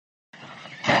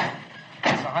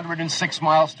106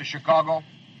 miles to Chicago.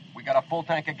 We got a full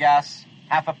tank of gas,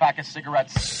 half a pack of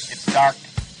cigarettes. It's dark,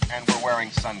 and we're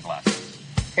wearing sunglasses.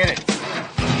 Hit it.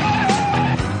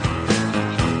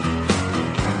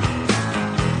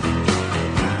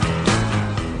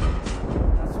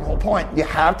 That's the whole point. You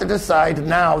have to decide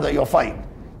now that you'll fight.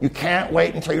 You can't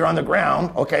wait until you're on the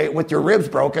ground, okay, with your ribs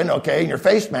broken, okay, and your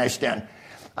face smashed in.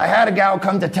 I had a gal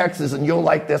come to Texas, and you'll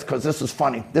like this because this is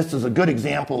funny. This is a good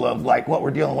example of like what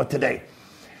we're dealing with today.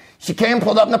 She came,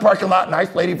 pulled up in the parking lot,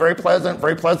 nice lady, very pleasant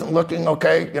looking,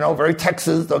 okay, very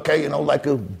Texas, okay, like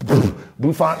a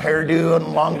bouffant hairdo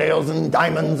and long nails and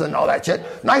diamonds and all that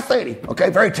shit. Nice lady, okay,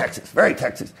 very Texas.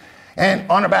 And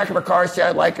on the back of her car, she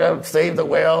had like a Save the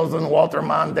Whales and Walter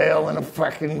Mondale and a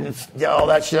fucking, all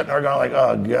that shit. And we're going like,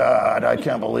 oh God, I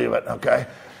can't believe it, okay?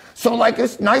 So like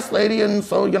this nice lady, and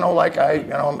so,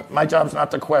 my job's not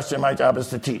to question, my job is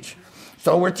to teach.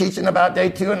 So we're teaching about day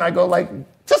 2, and I go like,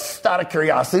 just out of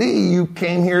curiosity, you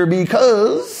came here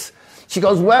because... She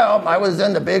goes, well, I was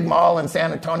in the big mall in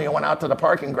San Antonio, went out to the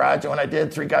parking garage, and when I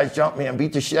did, 3 guys jumped me and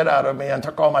beat the shit out of me and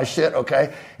took all my shit,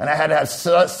 okay? And I had to have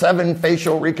 7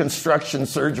 facial reconstruction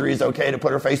surgeries, okay, to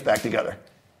put her face back together.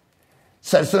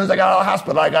 Said, as soon as I got out of the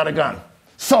hospital, I got a gun.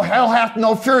 So hell hath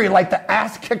no fury like the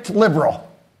ass-kicked liberal.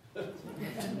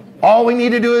 All we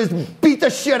need to do is beat the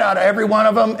shit out of every one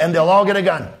of them, and they'll all get a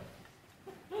gun.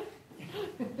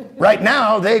 Right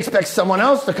now, they expect someone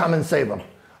else to come and save them.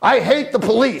 I hate the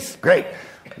police. Great.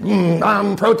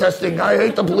 I'm protesting. I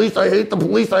hate the police. I hate the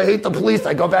police. I hate the police.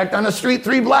 I go back down the street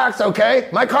 3 blocks, okay?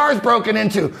 My car's broken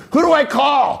into. Who do I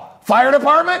call? Fire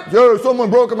department? Yeah, someone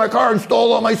broke in my car and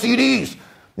stole all my CDs.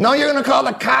 No, you're going to call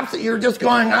the cops that you're just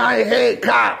going, I hate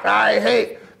cop. I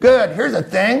hate. Good. Here's the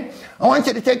thing. I want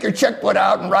you to take your checkbook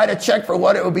out and write a check for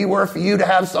what it would be worth for you to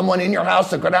have someone in your house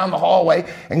to go down the hallway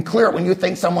and clear it when you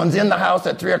think someone's in the house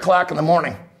at 3 o'clock in the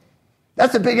morning.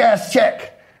 That's a big-ass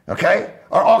check. Okay?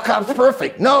 Are all cops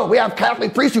perfect? No, we have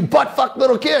Catholic priests who butt-fuck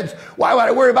little kids. Why would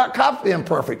I worry about cops being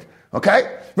perfect?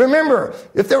 Okay? Remember,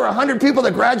 if there were 100 people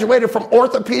that graduated from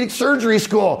orthopedic surgery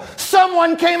school,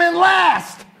 someone came in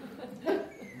last.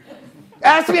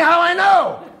 Ask me how I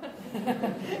know.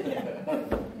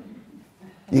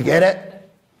 You get it?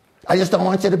 I just don't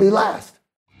want you to be last.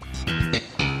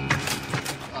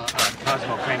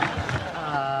 Cosmo Kramer.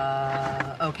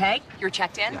 Okay, you're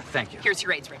checked in? Yeah, thank you. Here's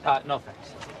your AIDS ribbon. No, thanks.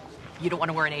 You don't want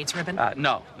to wear an AIDS ribbon?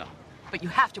 No. But you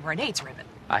have to wear an AIDS ribbon.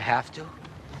 I have to?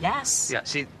 Yes. Yeah,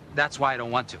 see, that's why I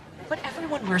don't want to. But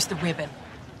everyone wears the ribbon.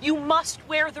 You must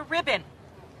wear the ribbon.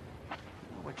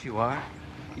 What you are?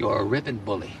 You're a ribbon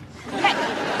bully.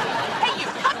 Hey, you,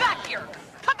 come back here.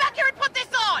 Come back here and put this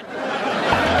on.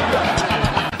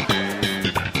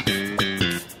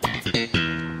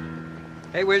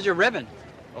 Hey, where's your ribbon?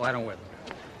 Oh, I don't wear the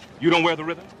ribbon. You don't wear the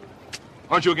ribbon?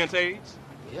 Aren't you against AIDS?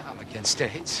 Yeah, I'm against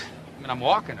AIDS. I mean, I'm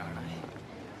walking, aren't I?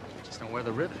 I just don't wear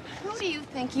the ribbon. Who do you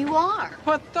think you are?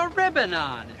 Put the ribbon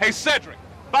on. Hey, Cedric,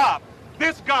 Bob,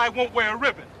 this guy won't wear a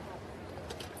ribbon.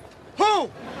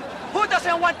 Who? Who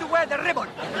doesn't want to wear the ribbon?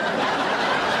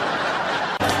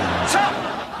 So,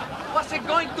 what's it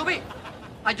going to be?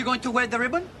 Are you going to wear the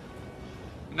ribbon?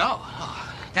 No,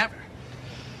 never.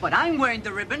 But I'm wearing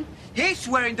the ribbon. He's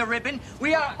wearing the ribbon.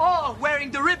 We are all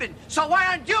wearing the ribbon. So why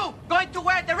aren't you going to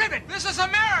wear the ribbon? This is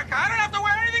America. I don't have to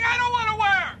wear anything I don't want to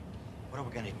wear. What are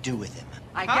we going to do with him?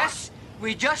 I guess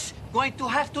we're just going to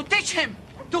have to teach him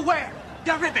to wear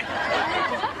the ribbon.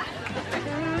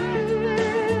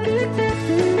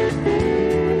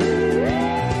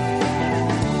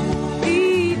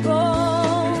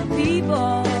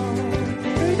 People,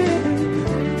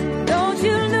 don't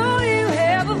you know you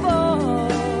have a voice?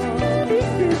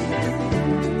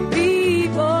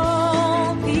 People,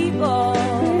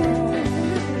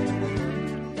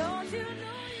 don't you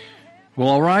know? Well,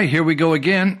 all right, here we go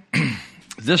again.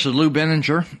 This is Lou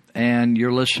Benninger, and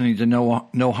you're listening to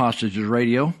No Hostages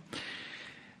Radio.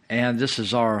 And this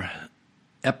is our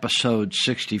episode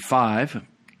 65,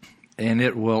 and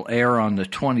it will air on the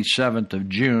 27th of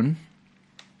June.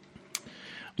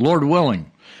 Lord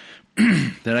willing,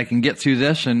 that I can get through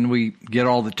this and we get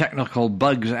all the technical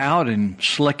bugs out and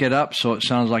slick it up so it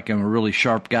sounds like I'm a really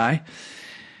sharp guy.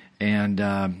 And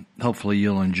hopefully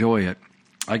you'll enjoy it.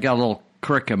 I got a little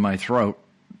crick in my throat.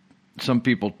 Some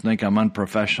people think I'm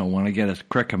unprofessional when I get a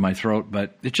crick in my throat,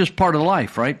 but it's just part of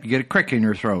life, right? You get a crick in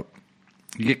your throat.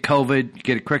 You get COVID, you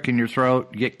get a crick in your throat,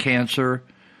 you get cancer.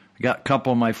 I got a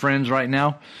couple of my friends right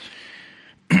now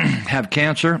have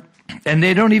cancer, and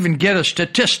they don't even get a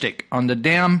statistic on the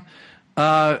damn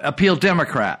Appeal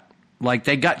Democrat. Like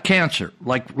they got cancer.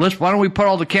 Like, why don't we put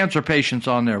all the cancer patients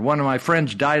on there? One of my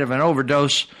friends died of an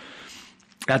overdose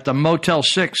at the Motel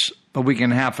 6 a week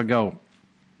and a half ago.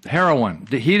 Heroin.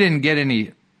 He didn't get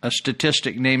a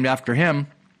statistic named after him.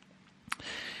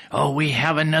 Oh, we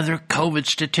have another COVID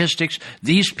statistics.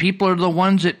 These people are the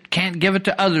ones that can't give it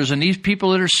to others, and these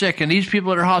people that are sick, and these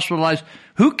people that are hospitalized.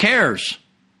 Who cares?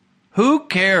 Who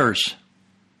cares?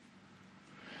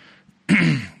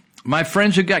 My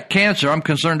friends who got cancer, I'm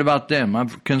concerned about them. I'm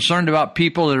concerned about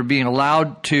people that are being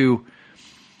allowed to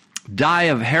die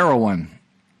of heroin.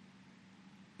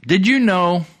 Did you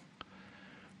know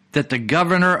that the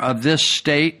governor of this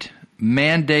state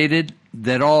mandated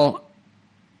that all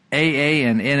AA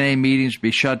and NA meetings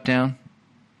be shut down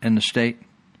in the state?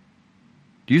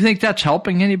 Do you think that's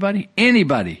helping anybody?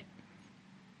 Anybody?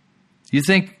 You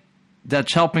think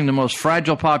that's helping the most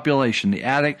fragile population, the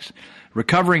addicts,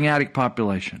 recovering addict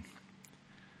population,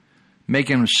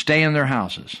 making them stay in their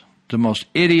houses? The most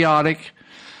idiotic.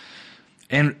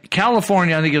 And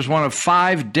California, I think, is one of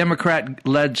 5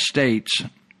 Democrat-led states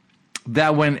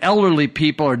that when elderly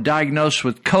people are diagnosed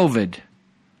with COVID,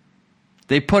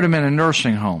 they put them in a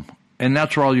nursing home, and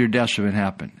that's where all your deaths have been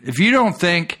happening. If you don't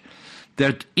think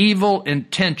there's evil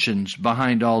intentions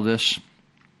behind all this,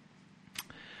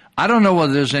 I don't know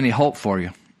whether there's any hope for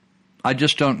you. I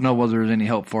just don't know whether there's any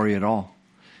hope for you at all.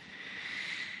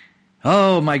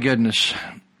 Oh, my goodness.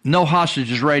 No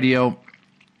Hostages Radio.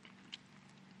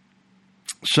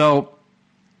 So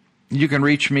you can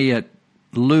reach me at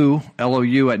Lou,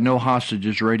 L-O-U, at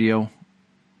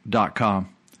nohostagesradio.com.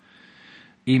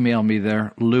 Email me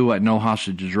there, Lou at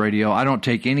nohostagesradio. I don't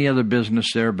take any other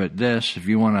business there but this. If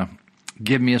you want to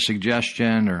give me a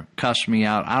suggestion or cuss me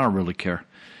out, I don't really care.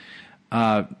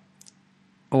 Or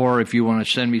if you want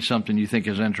to send me something you think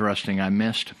is interesting I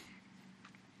missed,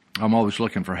 I'm always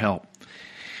looking for help.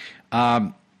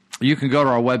 You can go to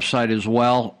our website as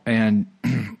well, and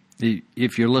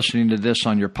if you're listening to this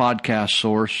on your podcast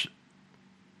source,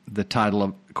 the title,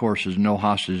 of course, is No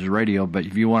Hostages Radio, but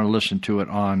if you want to listen to it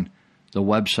on the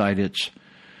website, it's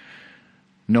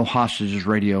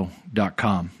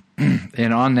nohostagesradio.com.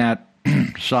 And on that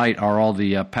site are all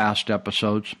the past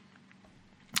episodes,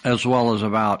 as well as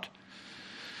about,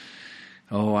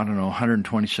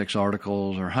 126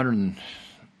 articles or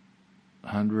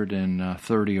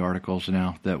 130 articles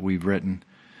now that we've written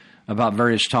about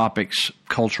various topics,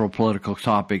 cultural, political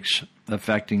topics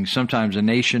affecting sometimes a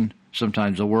nation,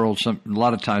 sometimes the world, a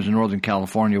lot of times in Northern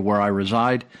California where I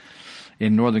reside.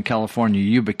 In Northern California,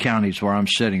 Yuba County is where I'm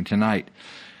sitting tonight.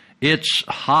 It's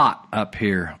hot up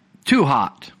here. Too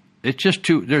hot. It's just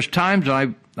too, there's times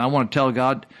I want to tell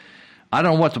God, I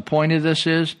don't know what the point of this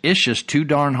is. It's just too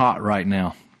darn hot right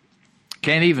now.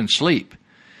 Can't even sleep.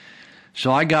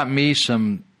 So I got me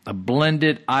a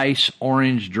blended ice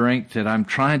orange drink that I'm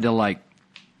trying to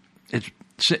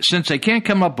since they can't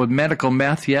come up with medical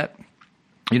meth yet,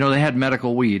 they had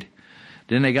medical weed.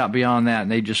 Then they got beyond that,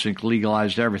 and they just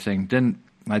legalized everything. Then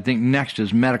I think next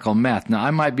is medical meth. Now,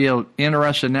 I might be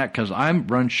interested in that because I'm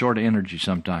run short of energy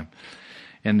sometime.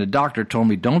 And the doctor told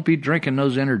me, don't be drinking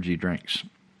those energy drinks.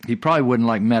 He probably wouldn't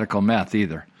like medical meth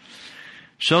either.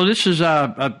 So this is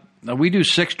we do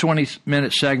 6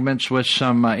 20-minute segments with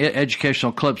some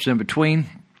educational clips in between.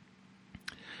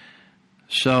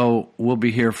 So we'll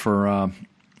be here for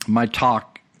my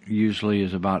talk usually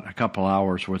is about a couple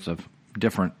hours worth of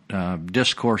different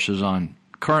discourses on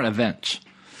current events.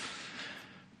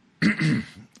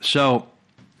 So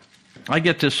I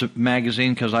get this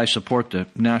magazine because I support the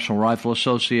National Rifle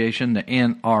Association, the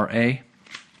NRA.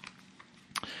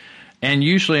 And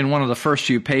usually in one of the first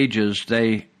few pages,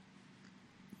 they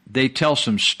tell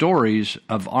some stories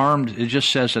of armed, it just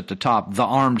says at the top, the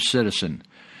armed citizen.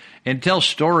 And it tells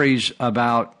stories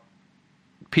about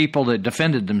people that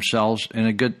defended themselves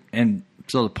and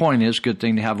so the point is, good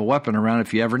thing to have a weapon around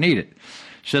if you ever need it. It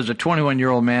says a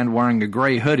 21-year-old man wearing a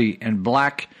gray hoodie and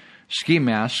black ski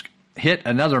mask hit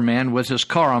another man with his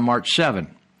car on March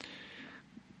 7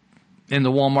 in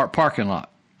the Walmart parking lot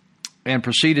and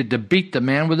proceeded to beat the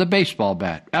man with a baseball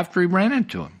bat after he ran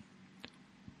into him.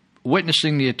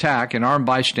 Witnessing the attack, an armed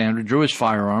bystander drew his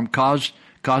firearm,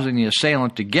 causing the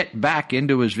assailant to get back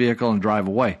into his vehicle and drive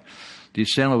away. The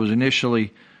assailant was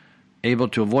initially able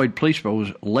to avoid police, but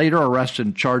was later arrested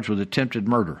and charged with attempted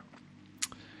murder.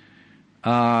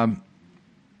 Okay,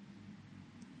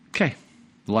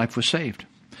 life was saved.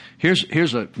 Here's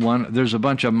a one. There's a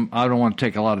bunch of them. I don't want to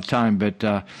take a lot of time, but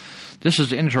this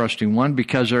is an interesting one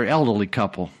because they're an elderly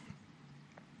couple.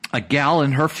 A gal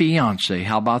and her fiance.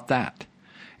 How about that?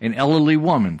 An elderly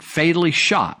woman fatally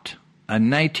shot a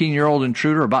 19-year-old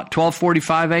intruder about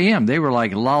 12:45 a.m. They were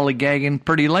like lollygagging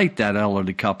pretty late, that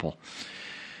elderly couple.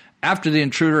 After the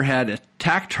intruder had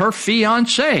attacked her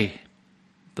fiancé.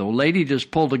 The lady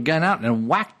just pulled a gun out and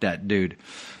whacked that dude.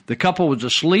 The couple was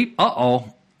asleep.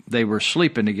 They were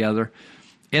sleeping together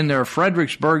in their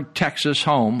Fredericksburg, Texas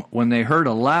home when they heard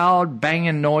a loud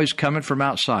banging noise coming from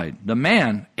outside. The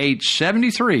man, age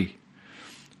 73,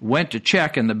 went to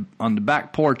check on the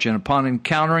back porch, and upon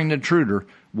encountering the intruder,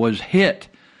 was hit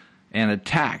and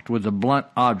attacked with a blunt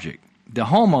object. The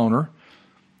homeowner,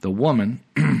 the woman,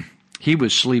 he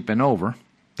was sleeping over.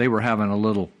 They were having a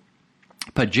little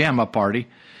pajama party.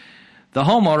 The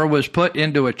homeowner was put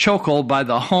into a chokehold by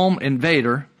the home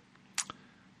invader,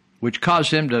 which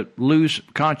caused him to lose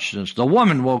consciousness. The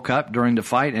woman woke up during the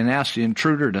fight and asked the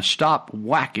intruder to stop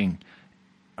whacking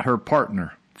her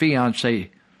partner, fiancé,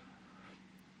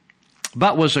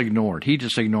 but was ignored. He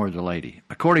just ignored the lady.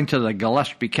 According to the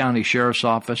Gillespie County Sheriff's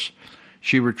Office,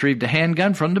 she retrieved a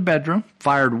handgun from the bedroom,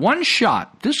 fired one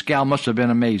shot. This gal must have been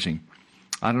amazing.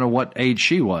 I don't know what age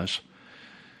she was.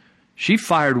 She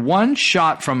fired one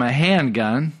shot from a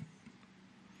handgun,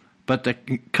 but the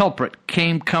culprit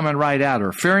came coming right at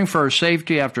her. Fearing for her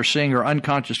safety after seeing her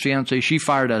unconscious fiancé, she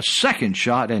fired a second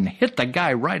shot and hit the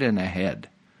guy right in the head.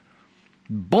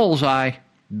 Bullseye.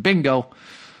 Bingo.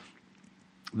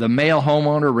 The male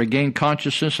homeowner regained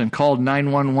consciousness and called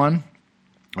 911,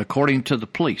 according to the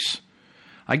police.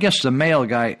 I guess the male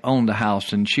guy owned the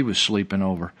house and she was sleeping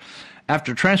over.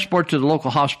 After transport to the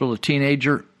local hospital, a teenage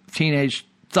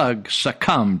thug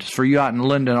succumbed. For you out in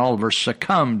Linden, Oliver,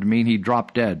 succumbed mean he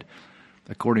dropped dead,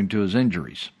 according to his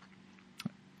injuries.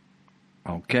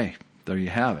 Okay, there you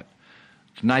have it.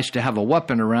 It's nice to have a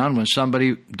weapon around when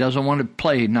somebody doesn't want to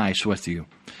play nice with you.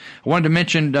 I wanted to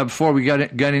mention, before we got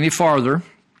any farther,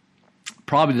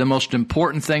 probably the most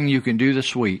important thing you can do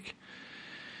this week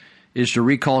is to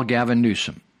recall Gavin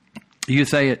Newsom. You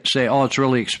say, oh, it's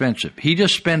really expensive. He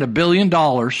just spent $1 billion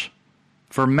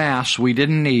for masks we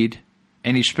didn't need,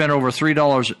 and he spent over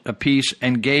 $3 a piece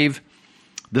and gave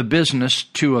the business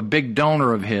to a big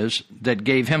donor of his that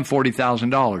gave him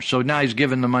 $40,000. So now he's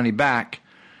giving the money back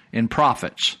in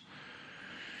profits.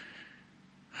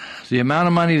 The amount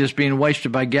of money that's being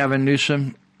wasted by Gavin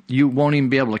Newsom, you won't even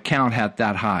be able to count at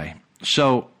that high.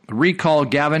 So recall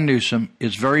Gavin Newsom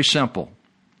is very simple.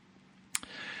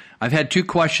 I've had two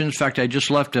questions. In fact, I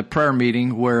just left a prayer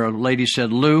meeting where a lady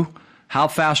said, Lou, how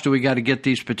fast do we got to get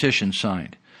these petitions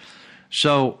signed?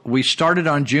 So we started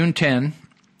on June 10.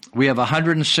 We have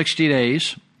 160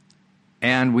 days,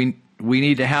 and we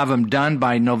need to have them done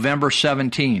by November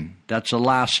 17. That's the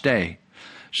last day.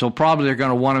 So probably they're going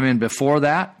to want them in before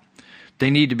that. They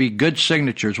need to be good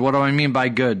signatures. What do I mean by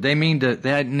good? They mean that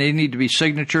they need to be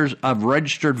signatures of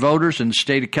registered voters in the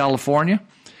state of California.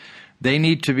 They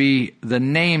need to be, the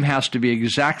name has to be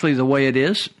exactly the way it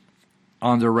is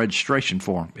on their registration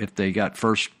form. If they got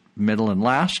first, middle, and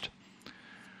last.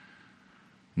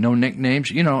 No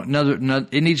nicknames.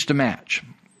 It needs to match.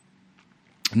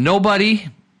 Nobody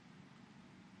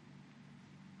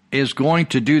is going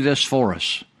to do this for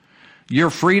us. Your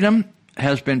freedom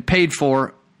has been paid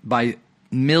for by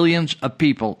millions of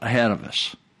people ahead of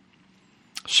us.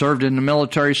 Served in the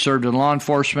military, served in law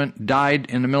enforcement, died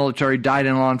in the military, died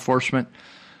in law enforcement.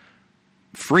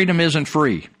 Freedom isn't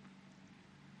free.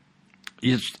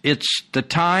 It's the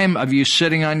time of you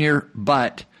sitting on your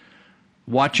butt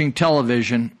watching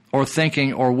television or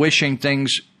thinking or wishing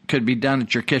things could be done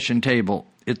at your kitchen table.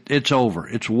 It's over.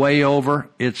 It's way over.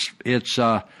 It's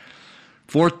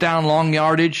fourth down, long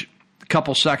yardage, a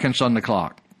couple seconds on the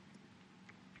clock.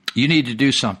 You need to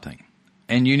do something,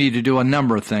 and you need to do a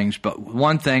number of things, but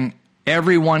one thing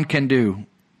everyone can do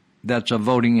that's of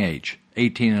voting age,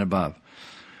 18 and above.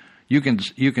 You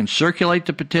can circulate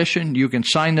the petition. You can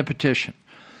sign the petition.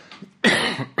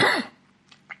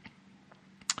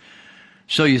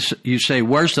 So you say,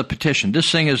 where's the petition? This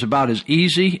thing is about as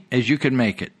easy as you can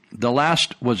make it. The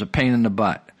last was a pain in the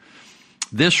butt.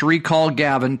 This Recall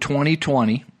Gavin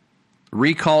 2020,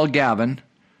 Recall Gavin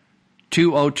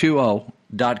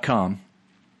 2020.com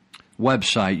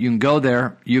website. You can go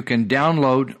there. You can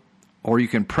download or you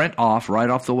can print off right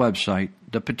off the website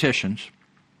the petitions,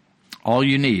 all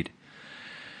you need.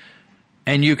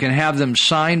 And you can have them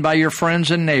signed by your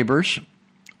friends and neighbors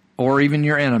or even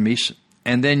your enemies.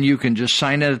 And then you can just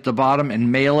sign it at the bottom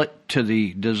and mail it to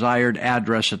the desired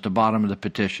address at the bottom of the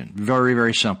petition. Very,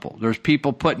 very simple. There's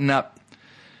people putting up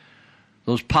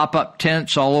those pop-up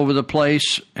tents all over the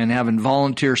place and having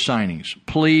volunteer signings.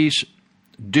 Please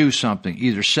do something.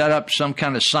 Either set up some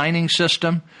kind of signing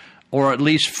system or at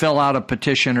least fill out a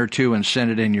petition or two and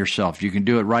send it in yourself. You can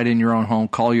do it right in your own home.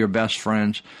 Call your best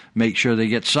friends. Make sure they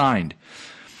get signed.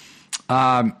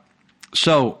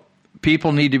 So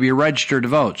people need to be registered to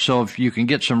vote. So if you can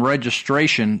get some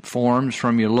registration forms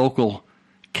from your local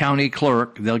county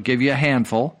clerk. They'll give you a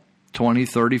handful, 20,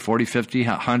 30, 40, 50,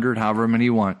 100, however many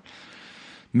you want.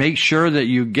 Make sure that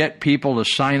you get people to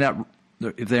sign up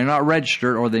if they're not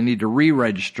registered or they need to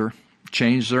re-register,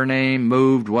 change their name,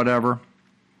 moved, whatever.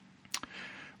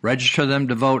 Register them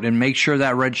to vote and make sure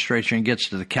that registration gets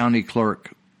to the county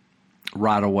clerk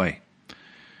right away.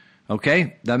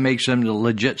 Okay? That makes them the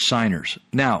legit signers.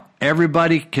 Now,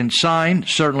 everybody can sign.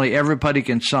 Certainly everybody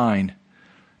can sign.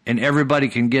 And everybody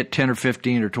can get 10 or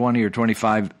 15 or 20 or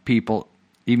 25 people.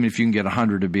 Even if you can get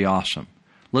 100, it'd be awesome.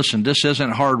 Listen, this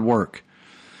isn't hard work.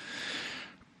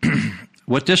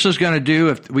 What this is going to do,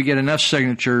 if we get enough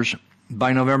signatures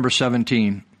by November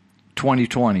 17,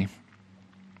 2020,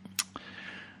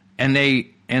 and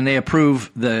they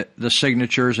approve the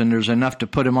signatures and there's enough to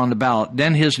put him on the ballot,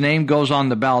 then his name goes on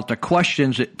the ballot. The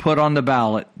questions that put on the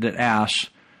ballot that asks,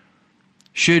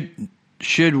 should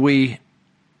we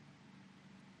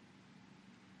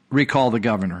recall the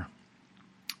governor?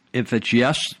 If it's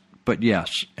yes, put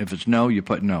yes. If it's no, you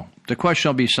put no. The question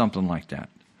will be something like that.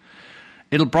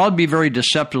 It'll probably be very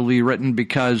deceptively written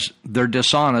because they're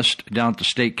dishonest down at the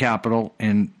state capitol,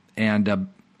 and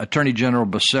Attorney General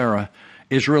Becerra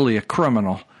is really a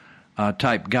criminal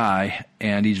type guy,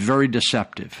 and he's very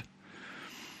deceptive.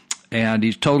 And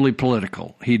he's totally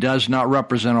political. He does not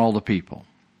represent all the people.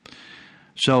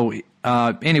 So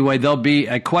anyway, there'll be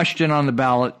a question on the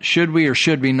ballot, should we or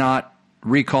should we not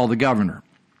recall the governor?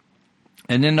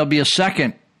 And then there'll be a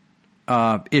second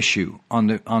issue on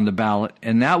the ballot,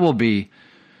 and that will be,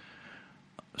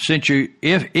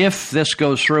 if this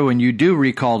goes through and you do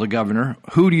recall the governor,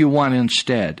 who do you want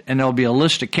instead? And there'll be a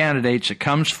list of candidates that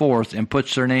comes forth and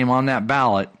puts their name on that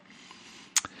ballot.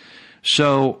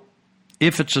 So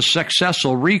if it's a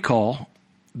successful recall,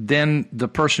 then the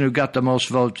person who got the most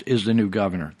votes is the new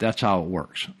governor. That's how it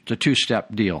works. It's a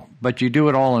two-step deal. But you do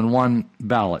it all in one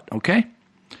ballot, okay?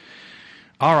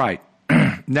 All right.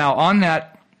 Now, on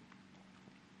that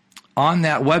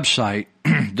website,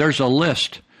 there's a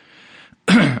list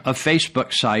of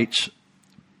Facebook sites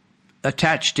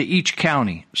attached to each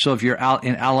county. So if you're out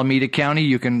in Alameda County,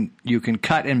 you can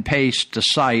cut and paste the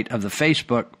site of the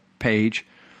Facebook page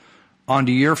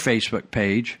onto your Facebook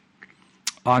page,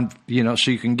 so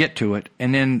you can get to it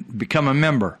and then become a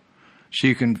member so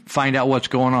you can find out what's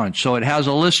going on. So it has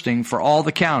a listing for all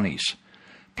the counties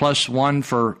plus one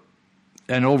for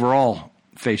an overall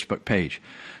Facebook page.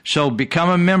 So become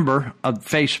a member of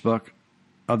Facebook,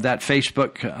 of that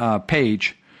Facebook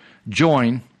page,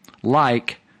 join,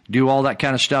 do all that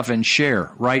kind of stuff and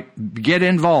share, right? Get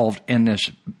involved in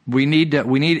this. We need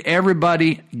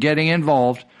everybody getting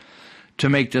involved to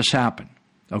make this happen.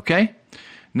 Okay?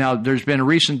 Now, there's been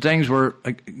recent things where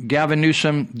Gavin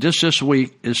Newsom this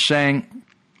week is saying,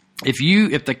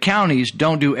 if the counties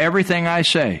don't do everything I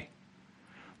say,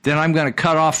 then I'm going to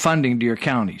cut off funding to your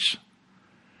counties.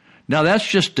 Now, that's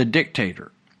just a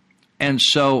dictator. And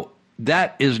so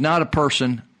that is not a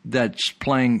person that's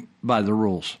playing by the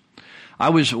rules. I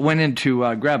went in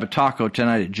to grab a taco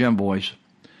tonight at Jim Boy's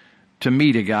to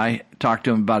meet a guy, talk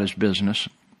to him about his business.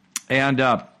 And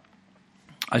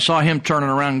I saw him turning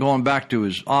around and going back to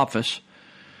his office.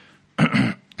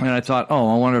 And I thought, I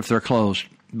wonder if they're closed.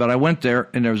 But I went there,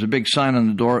 and there was a big sign on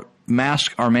the door,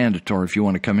 masks are mandatory if you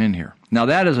want to come in here. Now,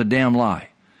 that is a damn lie.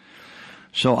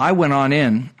 So I went on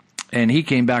in, and he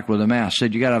came back with a mask,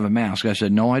 said, you got to have a mask. I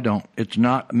said, no, I don't. It's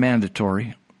not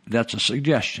mandatory. That's a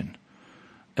suggestion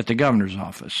at the governor's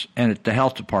office and at the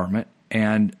health department,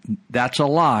 and that's a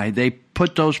lie. They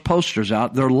put those posters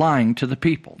out. They're lying to the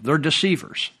people. They're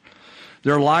deceivers.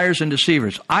 They're liars and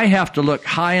deceivers. I have to look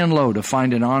high and low to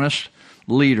find an honest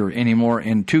leader anymore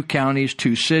in 2 counties,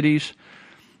 2 cities,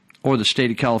 or the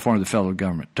state of California, the federal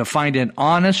government. To find an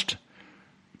honest,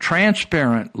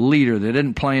 transparent leader that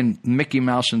isn't playing Mickey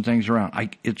Mouse and things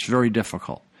around, it's very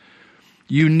difficult.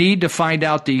 You need to find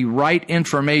out the right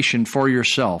information for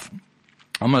yourself.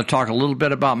 I'm going to talk a little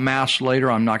bit about masks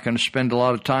later. I'm not going to spend a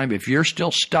lot of time. If you're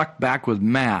still stuck back with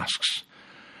masks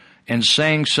and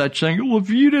saying such things, well,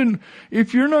 if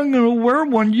you're not going to wear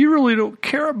one, you really don't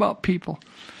care about people.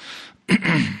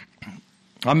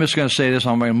 I'm just going to say this,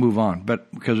 I'm going to move on,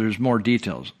 but because there's more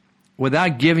details.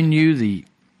 Without giving you the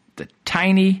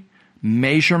tiny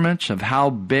measurements of how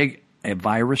big a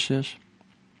virus is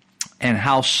and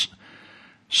how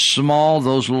small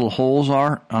those little holes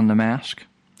are on the mask,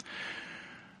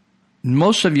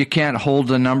 most of you can't hold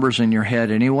the numbers in your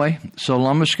head anyway, so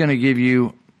I'm just going to give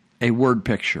you a word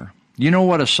picture. You know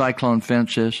what a cyclone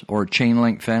fence is, or a chain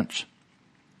link fence?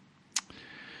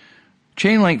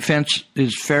 Chain link fence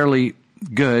is fairly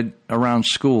good around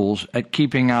schools at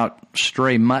keeping out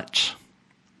stray mutts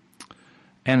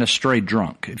and a stray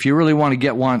drunk. If you really want to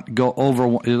get one, go over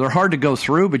one. They're hard to go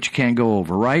through, but you can't go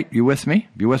over, right? You with me?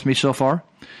 You with me so far?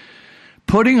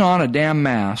 Putting on a damn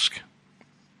mask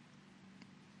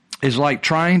is like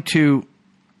trying to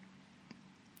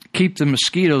keep the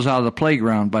mosquitoes out of the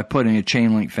playground by putting a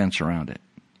chain link fence around it.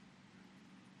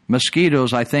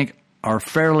 Mosquitoes, I think, are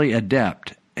fairly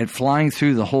adept at flying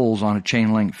through the holes on a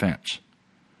chain link fence.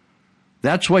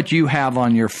 That's what you have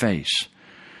on your face.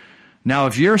 Now,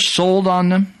 if you're sold on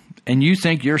them and you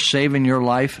think you're saving your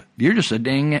life, you're just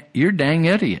you're a dang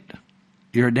idiot.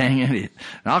 You're a dang idiot.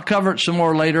 And I'll cover it some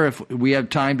more later if we have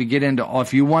time to get into,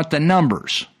 if you want the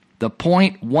numbers, the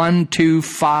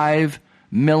 0.125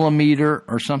 millimeter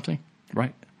or something,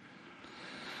 right?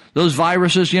 Those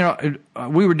viruses,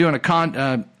 we were doing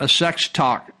a sex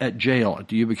talk at jail, at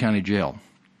the Yuba County Jail.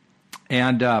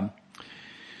 And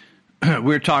we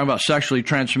were talking about sexually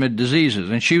transmitted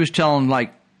diseases. And she was telling,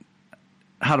 like,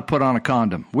 how to put on a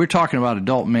condom. We're talking about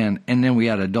adult men, and then we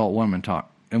had adult women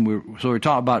talk. And so we're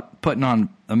talking about putting on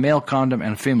a male condom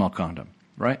and a female condom,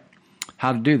 right?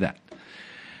 How to do that.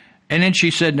 And then she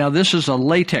said, now this is a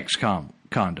latex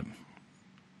condom.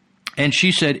 And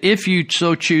she said, if you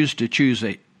so choose to choose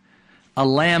a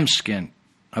lambskin,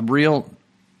 the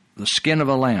skin of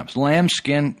a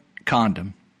lambskin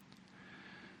condom,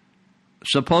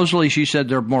 supposedly she said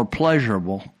they're more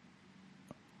pleasurable,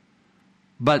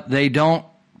 but they don't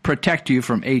protect you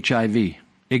from HIV.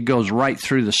 It goes right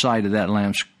through the side of that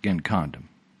lambskin condom.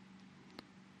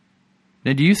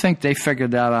 Now, do you think they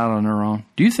figured that out on their own?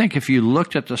 Do you think if you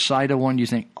looked at the side of one, you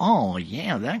think, oh,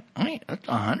 yeah, that's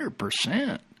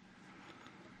 100%?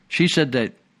 She said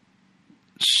that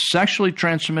sexually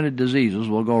transmitted diseases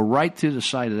will go right through the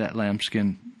side of that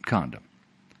lambskin condom.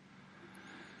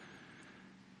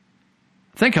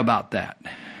 Think about that.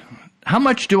 How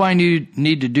much do I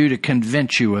need to do to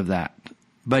convince you of that?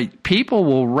 But people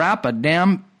will wrap a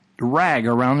damn rag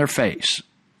around their face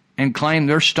and claim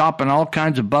they're stopping all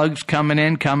kinds of bugs coming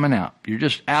in, coming out. You're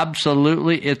just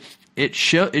absolutely, it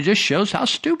just shows how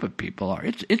stupid people are.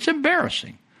 It's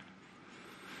embarrassing.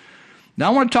 Now I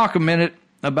want to talk a minute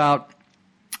about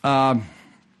a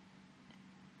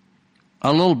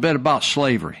little bit about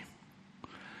slavery.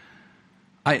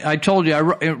 I told you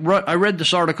I read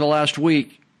this article last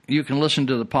week. You can listen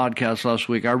to the podcast last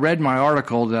week. I read my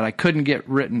article that I couldn't get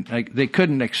written. They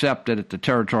couldn't accept it at the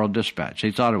Territorial Dispatch.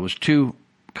 They thought it was too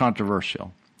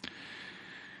controversial.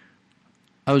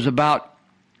 I was about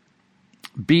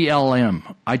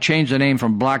BLM. I changed the name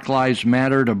from Black Lives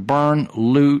Matter to Burn,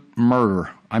 Loot,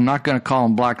 Murder. I'm not going to call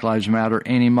them Black Lives Matter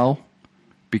anymore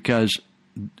because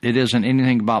it isn't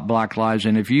anything about Black lives.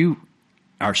 And if you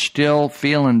are still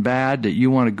feeling bad that you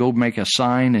want to go make a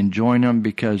sign and join them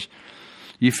because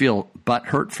you feel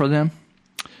butthurt for them,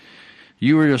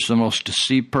 you are just the most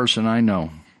deceived person I know.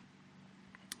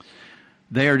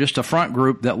 They are just a front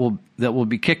group that will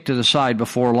be kicked to the side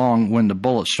before long when the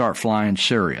bullets start flying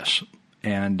serious.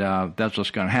 And that's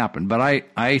what's going to happen. But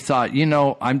I thought,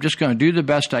 I'm just going to do the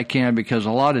best I can because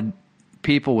a lot of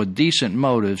people with decent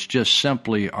motives just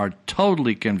simply are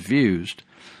totally confused.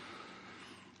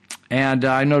 And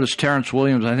I noticed Terrence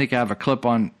Williams, I think I have a clip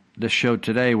on this show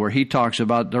today where he talks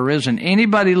about there isn't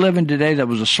anybody living today that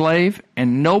was a slave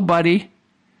and nobody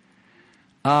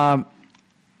had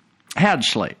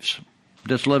slaves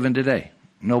that's living today.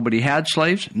 Nobody had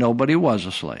slaves. Nobody was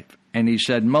a slave. And he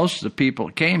said most of the people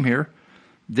that came here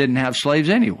didn't have slaves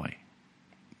anyway.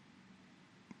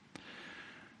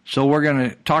 So we're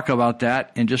going to talk about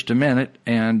that in just a minute.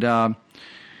 And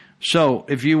so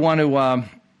if you want to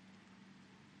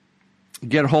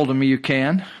get a hold of me, you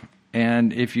can.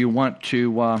 And if you want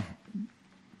to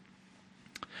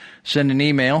send an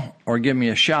email or give me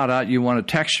a shout-out, you want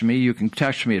to text me, you can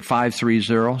text me at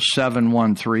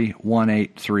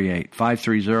 530-713-1838.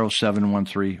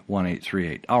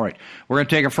 530-713-1838. All right, we're going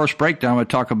to take our first break. Now I'm going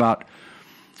to talk about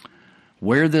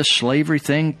where this slavery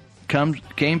thing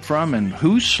came from and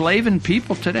who's slaving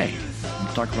people today.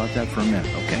 We'll talk about that for a minute,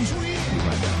 okay? Be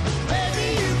right back.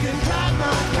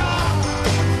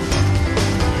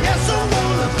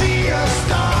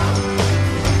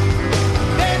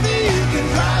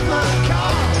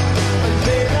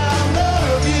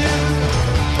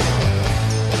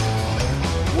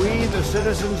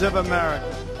 Citizens of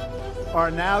America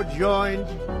are now joined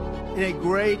in a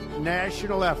great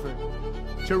national effort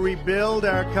to rebuild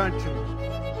our country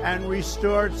and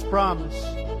restore its promise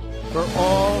for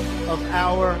all of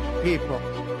our people.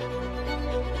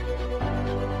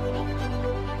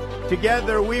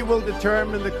 Together, we will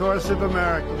determine the course of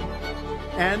America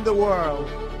and the world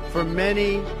for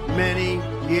many, many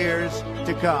years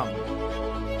to come.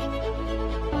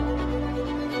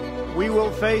 We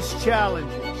will face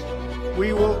challenges.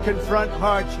 We will confront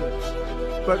hardships,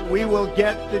 but we will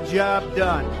get the job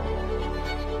done.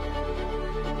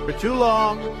 For too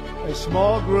long, a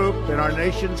small group in our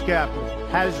nation's capital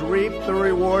has reaped the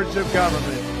rewards of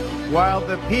government, while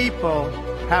the people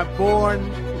have borne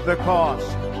the cost.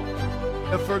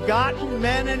 The forgotten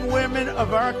men and women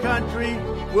of our country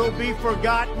will be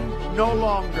forgotten no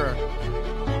longer.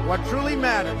 What truly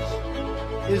matters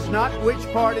is not which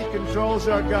party controls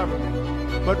our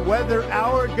government, but whether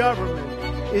our government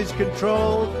is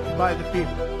controlled by the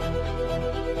people.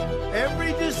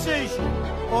 Every decision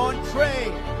on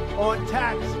trade, on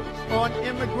taxes, on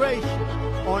immigration,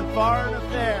 on foreign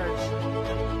affairs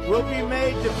will be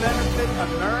made to benefit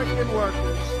American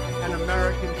workers and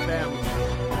American families.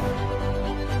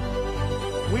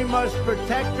 We must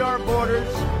protect our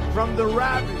borders from the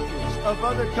ravages of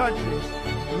other countries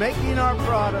making our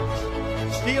products,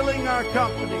 stealing our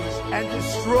companies, and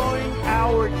destroying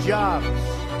our jobs.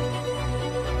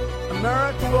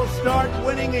 America will start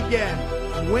winning again,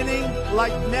 winning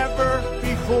like never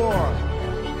before.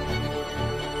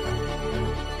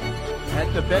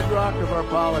 At the bedrock of our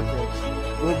politics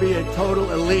will be a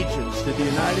total allegiance to the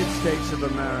United States of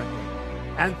America.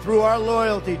 And through our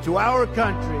loyalty to our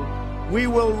country, we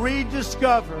will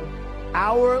rediscover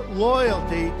our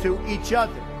loyalty to each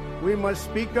other. We must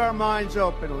speak our minds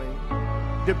openly,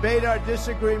 debate our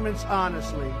disagreements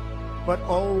honestly, but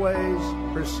always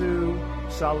pursue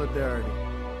solidarity.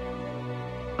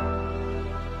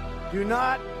 Do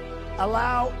not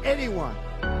allow anyone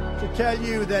to tell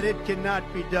you that it cannot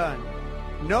be done.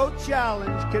 No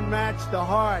challenge can match the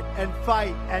heart and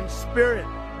fight and spirit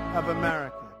of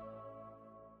America.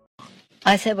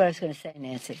 I said what I was going to say,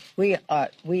 Nancy.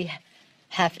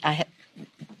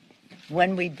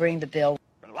 When we bring the bill,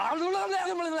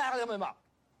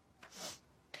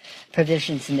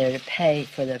 provisions in there to pay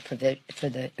for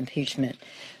the impeachment,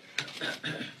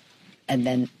 and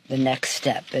then the next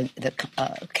step,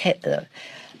 the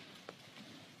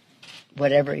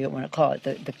whatever you want to call it,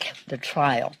 the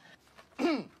trial.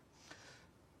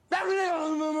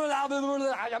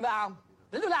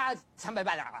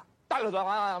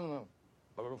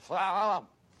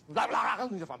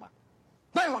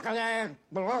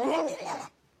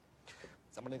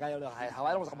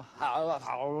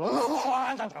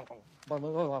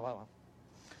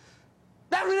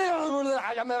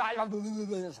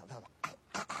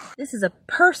 This is a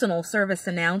personal service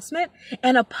announcement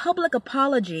and a public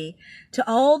apology to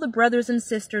all the brothers and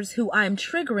sisters who I'm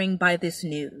triggering by this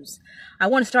news. I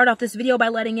want to start off this video by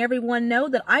letting everyone know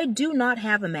that I do not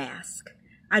have a mask.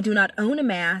 I do not own a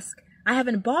mask. I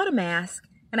haven't bought a mask,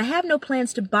 and I have no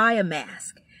plans to buy a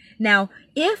mask. Now,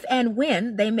 if and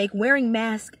when they make wearing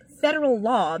masks federal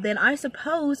law, then I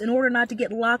suppose in order not to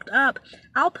get locked up,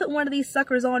 I'll put one of these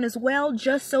suckers on as well,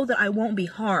 just so that I won't be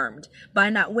harmed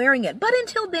by not wearing it. But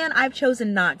until then, I've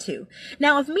chosen not to.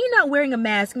 Now, if me not wearing a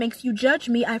mask makes you judge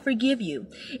me, I forgive you.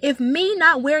 If me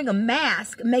not wearing a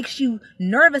mask makes you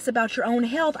nervous about your own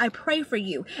health, I pray for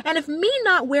you. And if me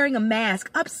not wearing a mask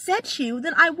upsets you,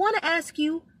 then I want to ask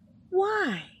you,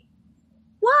 why?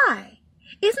 Why?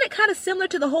 Isn't it kind of similar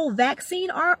to the whole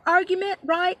vaccine argument,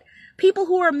 right? People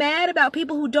who are mad about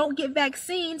people who don't get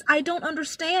vaccines, I don't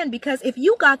understand, because if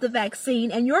you got the vaccine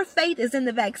and your faith is in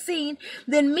the vaccine,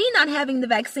 then me not having the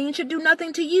vaccine should do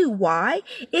nothing to you. Why?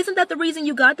 Isn't that the reason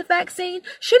you got the vaccine?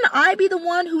 Shouldn't I be the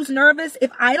one who's nervous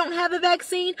if I don't have a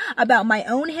vaccine about my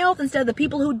own health instead of the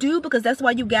people who do, because that's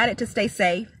why you got it, to stay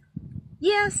safe?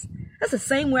 Yes, that's the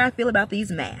same way I feel about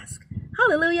these masks.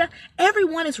 Hallelujah.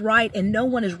 Everyone is right and no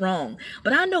one is wrong.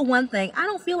 But I know one thing. I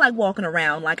don't feel like walking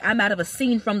around like I'm out of a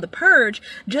scene from The Purge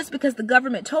just because the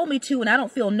government told me to, and I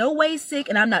don't feel no way sick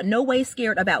and I'm not no way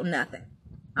scared about nothing.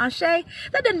 Ashe?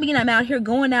 That doesn't mean I'm out here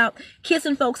going out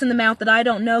kissing folks in the mouth that I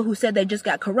don't know who said they just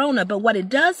got corona. But what it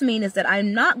does mean is that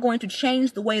I'm not going to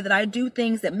change the way that I do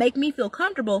things that make me feel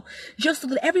comfortable just so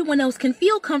that everyone else can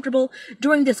feel comfortable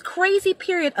during this crazy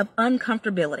period of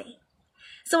uncomfortability.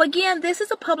 So again, this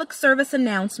is a public service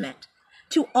announcement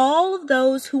to all of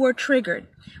those who are triggered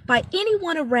by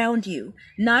anyone around you,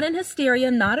 not in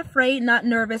hysteria, not afraid, not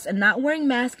nervous, and not wearing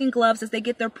masks and gloves as they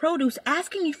get their produce,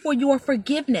 asking you for your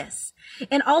forgiveness,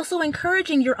 and also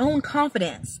encouraging your own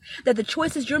confidence that the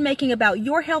choices you're making about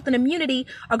your health and immunity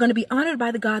are going to be honored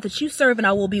by the God that you serve, and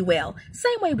I will be well.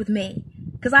 Same way with me,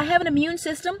 because I have an immune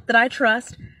system that I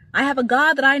trust, I have a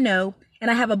God that I know,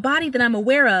 and I have a body that I'm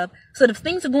aware of, so that if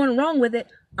things are going wrong with it,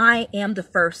 I am the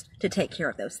first to take care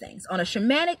of those things on a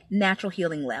shamanic, natural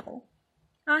healing level.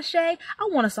 Ashe, I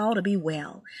want us all to be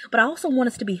well, but I also want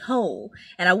us to be whole,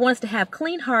 and I want us to have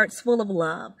clean hearts full of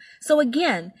love. So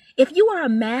again, if you are a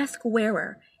mask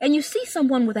wearer and you see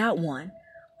someone without one,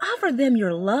 offer them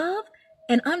your love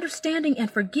and understanding and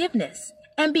forgiveness,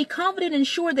 and be confident and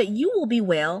sure that you will be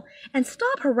well, and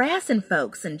stop harassing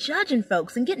folks and judging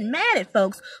folks and getting mad at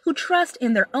folks who trust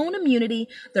in their own immunity,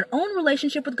 their own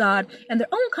relationship with God, and their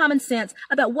own common sense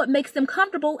about what makes them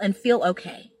comfortable and feel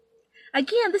okay.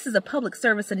 Again, this is a public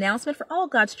service announcement for all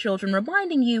God's children,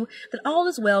 reminding you that all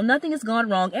is well, nothing has gone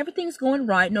wrong, everything's going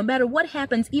right, no matter what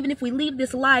happens, even if we leave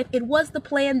this life, it was the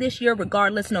plan this year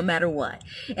regardless, no matter what.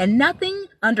 And nothing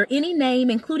under any name,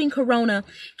 including Corona,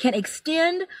 can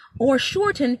extend or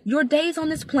shorten your days on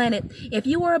this planet if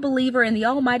you are a believer in the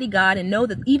Almighty God and know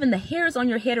that even the hairs on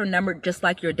your head are numbered just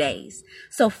like your days.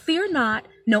 So fear not,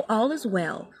 know all is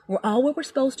well. We're all where we're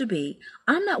supposed to be.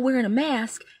 I'm not wearing a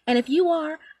mask, and if you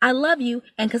are, I love you,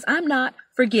 and because I'm not,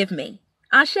 forgive me.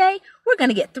 Ashe, we're going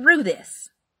to get through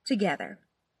this together.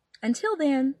 Until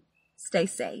then, stay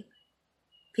safe.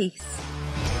 Peace.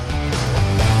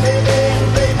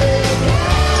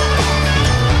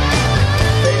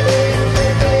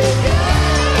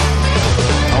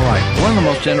 All right, one of the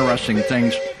most interesting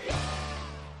things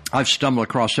I've stumbled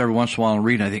across every once in a while and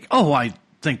read, I think, oh, I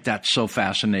think that's so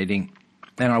fascinating,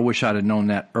 and I wish I'd have known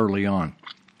that early on.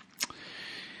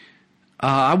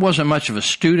 I wasn't much of a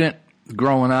student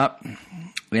growing up,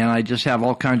 and I just have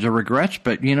all kinds of regrets,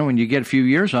 but, you know, when you get a few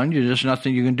years on you, there's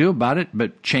nothing you can do about it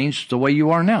but change the way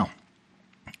you are now.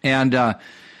 And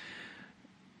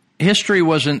history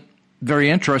wasn't very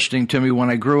interesting to me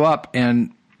when I grew up,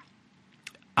 and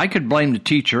I could blame the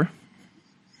teacher.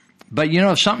 But, you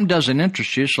know, if something doesn't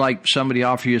interest you, it's like somebody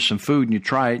offers you some food and you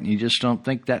try it and you just don't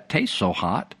think that tastes so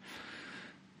hot.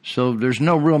 So there's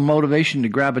no real motivation to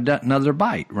grab another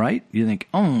bite, right? You think,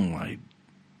 I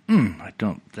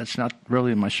don't, that's not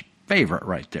really my favorite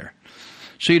right there.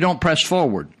 So you don't press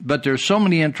forward. But there's so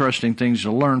many interesting things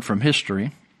to learn from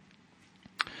history.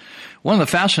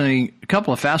 A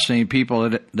couple of fascinating people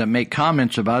that make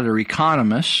comments about it are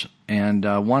economists, and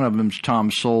one of them's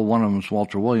Tom Sowell, one of them's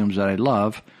Walter Williams that I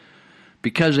love,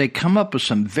 because they come up with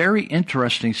some very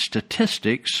interesting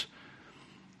statistics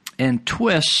and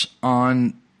twists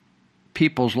on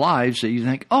people's lives that you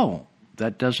think,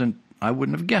 I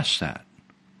wouldn't have guessed that.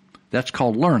 That's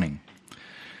called learning.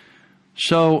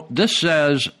 So this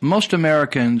says most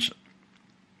Americans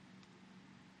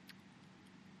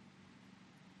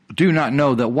do not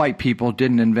know that white people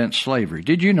didn't invent slavery.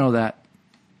 Did you know that?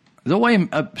 The way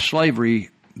the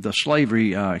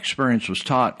slavery experience was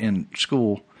taught in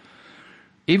school,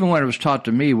 even when it was taught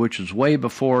to me, which was way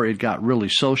before it got really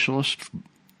socialist,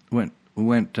 went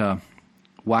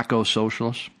wacko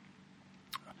socialist.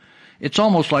 It's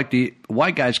almost like the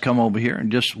white guys come over here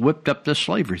and just whipped up this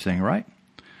slavery thing, right?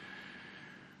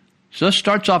 So this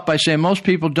starts off by saying most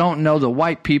people don't know that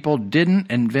white people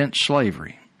didn't invent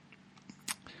slavery.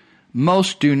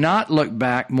 Most do not look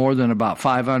back more than about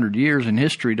 500 years in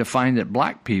history to find that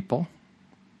black people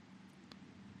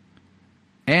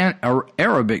and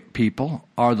Arabic people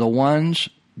are the ones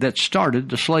that started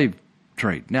the slave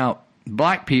trade. Now,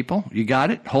 black people, you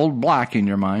got it? Hold black in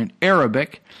your mind.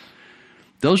 Arabic,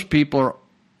 those people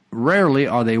rarely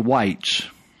are they whites.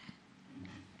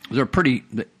 They're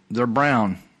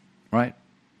brown, right?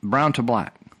 Brown to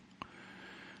black.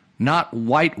 Not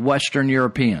white Western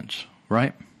Europeans,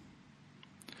 right?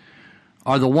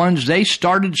 Are the ones they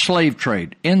started slave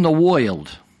trade in the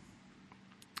wild.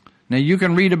 Now, you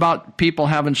can read about people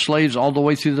having slaves all the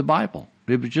way through the Bible.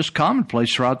 It was just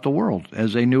commonplace throughout the world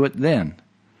as they knew it then.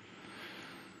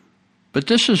 But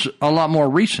this is a lot more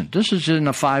recent. This is in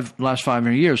the last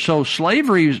 500 years. So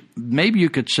slavery, maybe you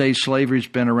could say slavery's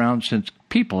been around since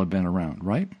people have been around,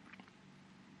 right?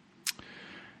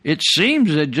 It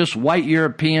seems that just white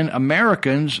European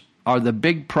Americans are the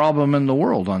big problem in the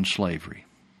world on slavery.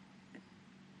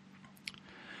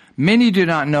 Many do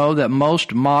not know that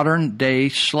most modern-day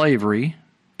slavery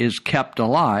is kept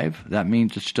alive, that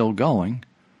means it's still going,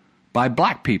 by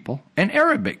black people and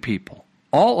Arabic people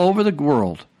all over the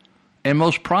world, and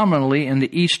most prominently in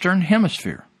the Eastern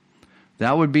Hemisphere.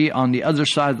 That would be on the other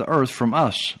side of the earth from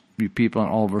us, you people in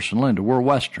Olivehurst and Linda. We're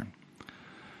Western.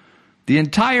 The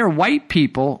entire white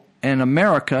people in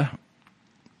America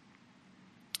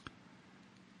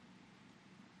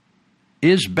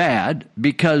is bad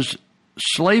because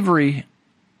slavery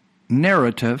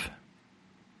narrative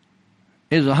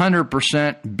is 100%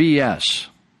 BS.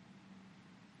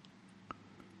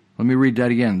 Let me read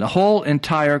that again. The whole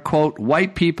entire, quote,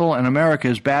 white people in America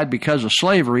is bad because of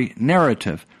slavery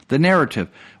narrative. The narrative.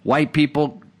 White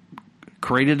people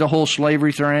created the whole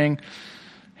slavery thing,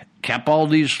 kept all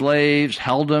these slaves,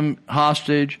 held them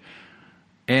hostage,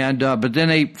 and but then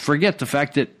they forget the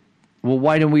fact that, well,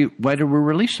 why did we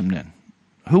release them then?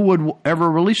 who would ever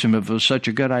release them if it was such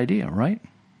a good idea, right?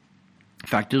 In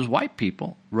fact, it was white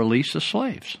people released the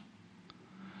slaves.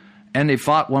 And they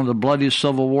fought one of the bloodiest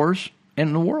civil wars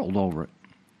in the world over it,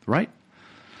 right?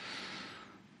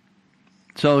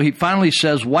 So he finally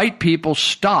says white people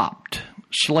stopped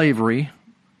slavery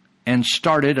and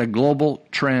started a global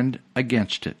trend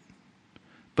against it.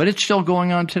 But it's still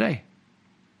going on today.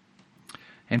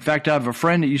 In fact, I have a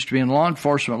friend that used to be in law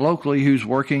enforcement locally who's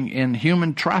working in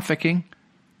human trafficking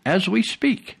as we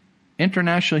speak,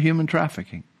 international human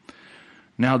trafficking.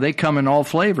 Now, they come in all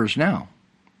flavors now.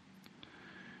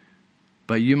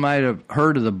 But you might have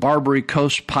heard of the Barbary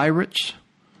Coast pirates,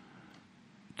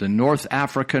 the North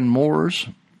African Moors.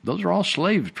 Those are all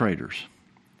slave traders.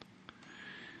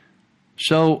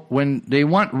 So when they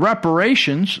want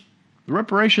reparations, what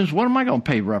am I going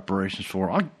to pay reparations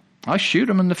for? I'll shoot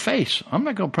them in the face. I'm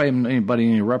not going to pay anybody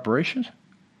any reparations.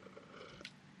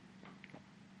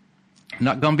 I'm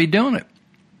not going to be doing it.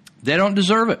 They don't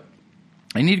deserve it.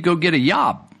 They need to go get a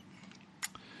job.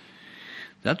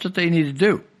 That's what they need to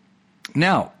do.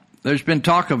 Now, there's been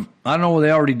talk of, I don't know whether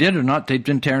they already did or not, they've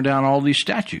been tearing down all these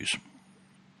statues.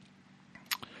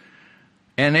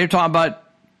 And they're talking about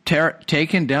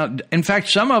taking down, in fact,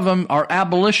 some of them are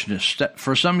abolitionists.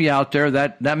 For some of you out there,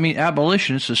 that means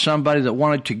abolitionist is somebody that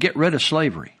wanted to get rid of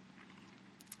slavery.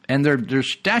 And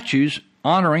there's statues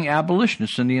honoring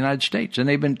abolitionists in the United States, and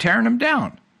they've been tearing them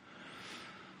down.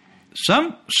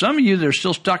 Some of you that are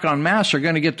still stuck on mass are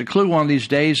going to get the clue one of these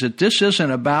days that this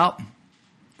isn't about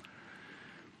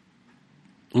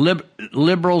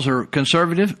liberals or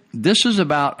conservative. This is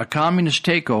about a communist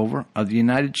takeover of the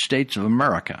United States of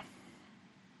America.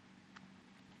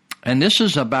 And this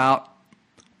is about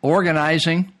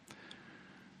organizing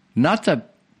not the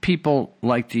people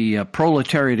like the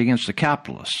proletariat against the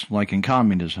capitalists, like in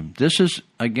communism. This is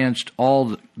against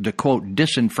all the quote,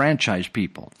 disenfranchised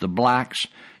people, the blacks,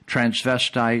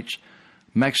 transvestites,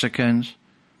 Mexicans,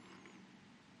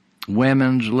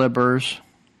 women's libbers,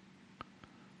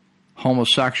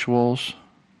 homosexuals.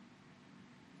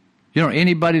 You know,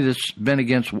 anybody that's been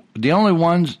against, the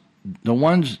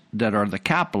ones that are the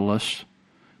capitalists,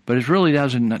 but it really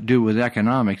doesn't do with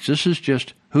economics. This is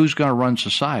just who's going to run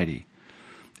society.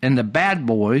 And the bad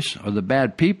boys or the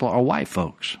bad people are white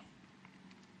folks.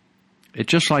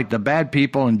 It's just like the bad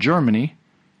people in Germany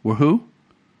were who?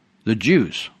 The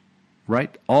Jews,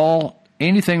 right?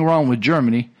 Anything wrong with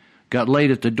Germany got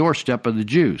laid at the doorstep of the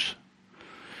Jews.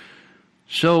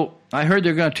 So I heard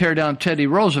they're going to tear down Teddy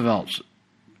Roosevelt's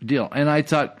deal. And I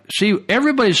thought, see,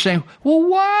 everybody's saying, well,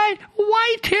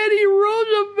 why Teddy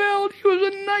Roosevelt? He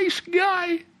was a nice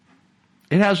guy.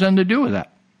 It has nothing to do with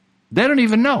that. They don't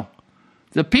even know.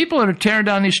 The people that are tearing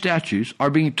down these statues are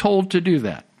being told to do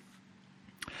that.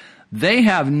 They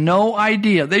have no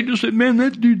idea. They just said, man,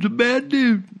 that dude's a bad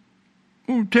dude.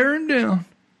 We'll tear him down.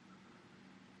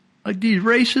 Like he's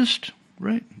racist,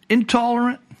 right?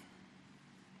 Intolerant.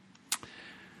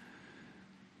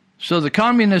 So the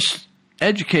communist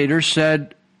educators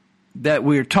said that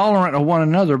we are tolerant of one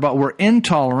another, but we're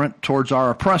intolerant towards our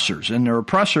oppressors. And their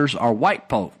oppressors are white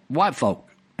folk.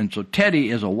 And so Teddy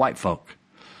is a white folk.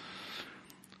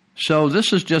 So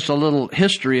this is just a little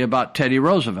history about Teddy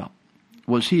Roosevelt.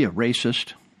 Was he a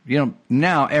racist? You know,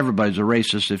 now everybody's a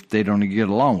racist if they don't get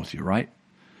along with you, right?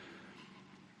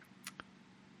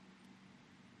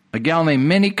 A gal named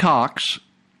Minnie Cox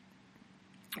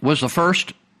was the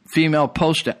first female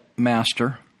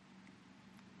postmaster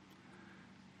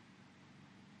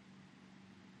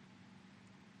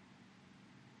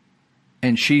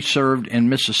and she served in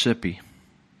Mississippi.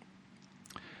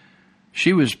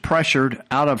 She was pressured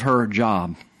out of her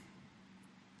job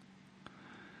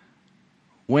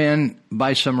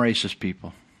by some racist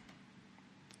people.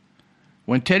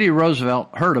 When Teddy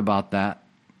Roosevelt heard about that,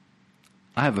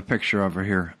 I have a picture of her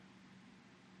here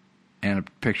and a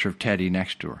picture of Teddy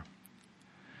next to her.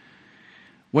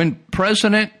 When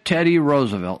President Teddy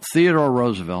Roosevelt, Theodore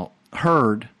Roosevelt,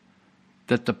 heard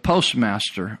that the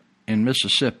postmaster in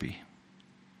Mississippi,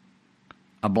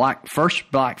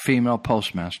 first black female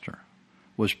postmaster,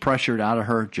 was pressured out of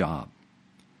her job,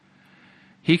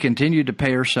 he continued to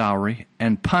pay her salary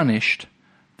and punished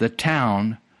the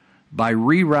town by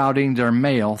rerouting their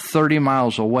mail 30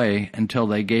 miles away until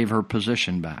they gave her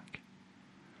position back.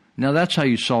 Now that's how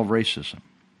you solve racism.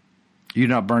 You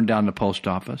don't burn down the post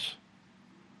office.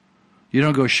 You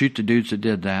don't go shoot the dudes that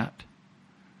did that.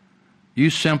 You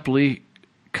simply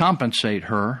compensate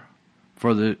her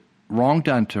for the wrong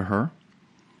done to her,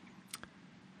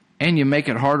 and you make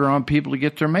it harder on people to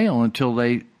get their mail until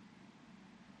they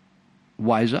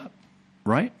wise up,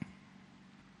 right?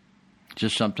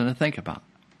 Just something to think about.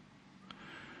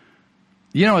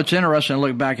 You know, it's interesting to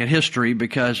look back at history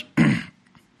because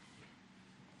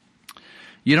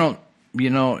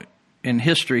in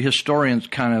history, historians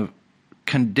kind of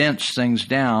condense things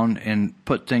down and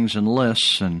put things in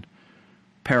lists and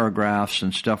paragraphs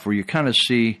and stuff where you kind of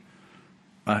see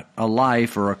a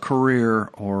life or a career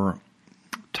or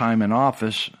time in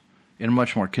office in a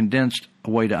much more condensed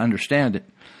way to understand it.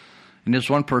 And this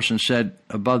one person said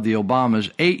above the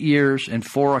Obamas, 8 years and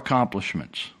 4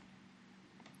 accomplishments.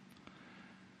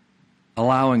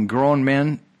 Allowing grown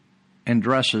men in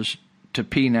dresses to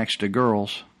pee next to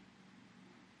girls,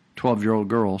 12-year-old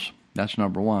girls, that's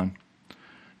number 1.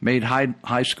 Made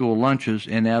high school lunches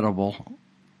inedible,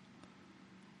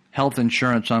 health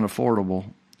insurance unaffordable,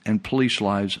 and police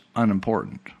lives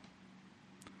unimportant.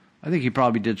 I think he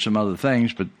probably did some other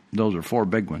things, but those are 4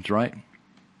 big ones, right?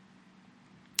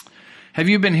 Have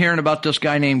you been hearing about this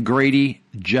guy named Grady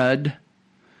Judd?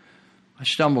 I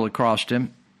stumbled across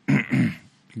him.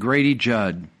 Grady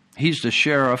Judd. He's the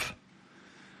sheriff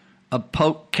of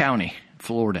Polk County,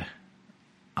 Florida.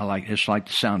 I just like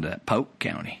the sound of that, Polk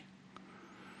County.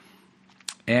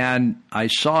 And I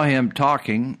saw him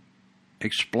talking,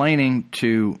 explaining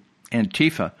to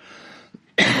Antifa.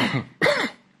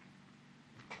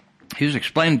 He was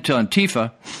explaining to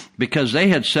Antifa because they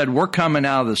had said, we're coming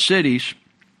out of the cities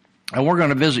and we're going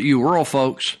to visit you rural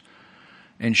folks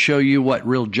and show you what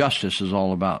real justice is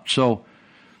all about. So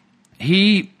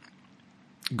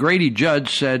Grady Judd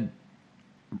said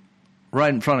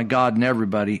right in front of God and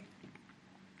everybody,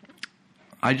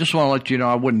 I just want to let you know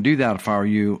I wouldn't do that if I were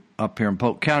you up here in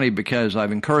Polk County because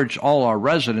I've encouraged all our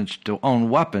residents to own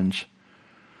weapons.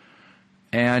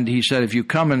 And he said if you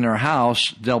come in their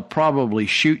house, they'll probably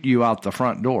shoot you out the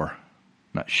front door.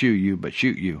 Not shoot you, but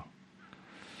shoot you.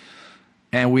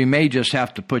 And we may just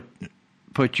have to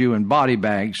put you in body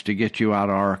bags to get you out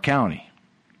of our county.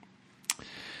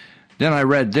 Then I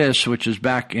read this, which is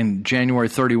back in January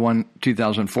 31,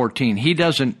 2014. He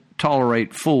doesn't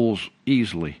tolerate fools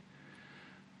easily.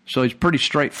 So he's pretty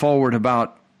straightforward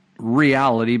about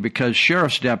reality because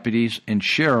sheriff's deputies and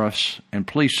sheriffs and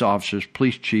police officers,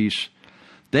 police chiefs,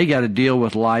 they got to deal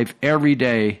with life every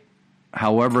day,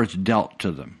 however it's dealt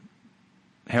to them.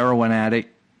 Heroin addict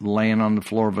laying on the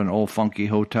floor of an old funky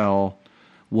hotel,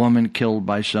 woman killed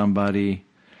by somebody,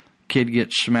 kid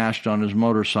gets smashed on his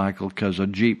motorcycle because a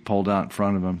Jeep pulled out in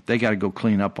front of him. They got to go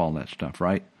clean up all that stuff,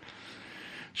 right?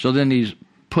 So then these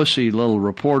pussy little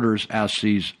reporters ask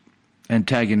these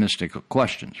antagonistic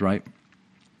questions, right?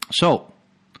 So,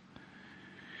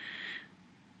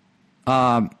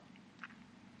 Polk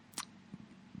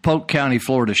County,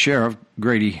 Florida Sheriff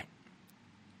Grady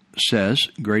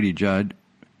Judd,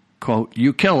 quote,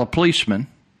 you kill a policeman,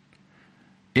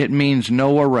 it means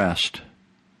no arrest,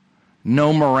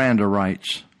 no Miranda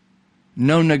rights,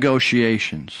 no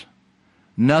negotiations,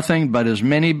 nothing but as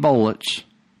many bullets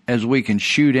as we can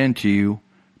shoot into you,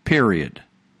 period.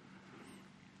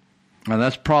 Now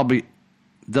that's probably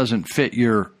doesn't fit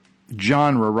your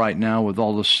genre right now with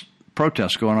all this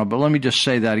protest going on, but let me just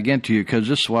say that again to you because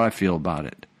this is what I feel about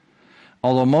it.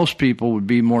 Although most people would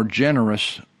be more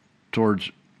generous towards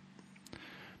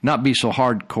not be so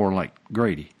hardcore like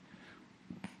Grady.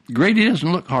 Grady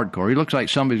doesn't look hardcore. He looks like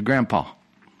somebody's grandpa.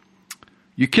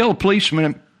 You kill a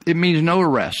policeman, it means no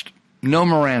arrest, no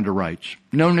Miranda rights,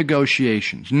 no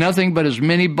negotiations, nothing but as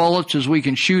many bullets as we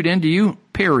can shoot into you,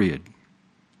 period.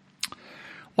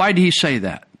 Why did he say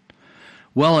that?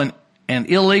 Well, an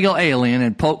illegal alien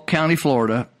in Polk County,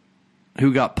 Florida,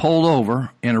 who got pulled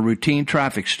over in a routine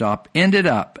traffic stop, ended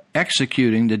up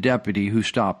executing the deputy who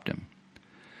stopped him.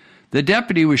 The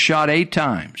deputy was shot 8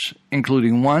 times,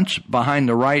 including once behind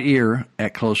the right ear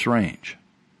at close range.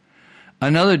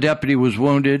 Another deputy was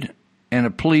wounded and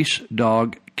a police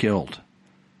dog killed.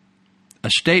 A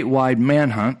statewide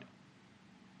manhunt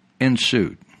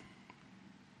ensued.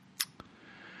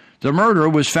 The murderer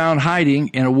was found hiding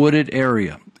in a wooded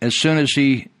area. As soon as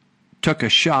he took a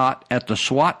shot at the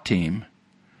SWAT team,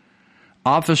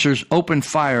 officers opened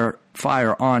fire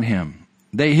on him.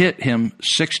 They hit him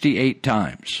 68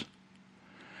 times.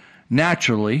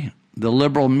 Naturally, the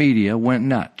liberal media went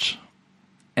nuts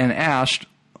and asked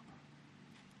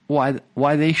why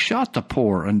they shot the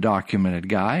poor undocumented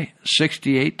guy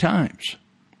 68 times.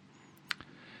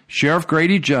 Sheriff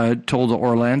Grady Judd told the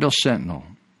Orlando Sentinel,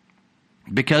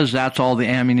 because that's all the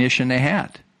ammunition they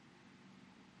had.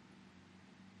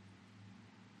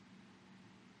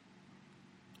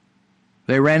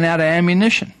 They ran out of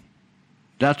ammunition.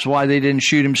 That's why they didn't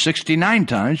shoot him 69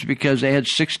 times, because they had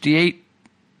 68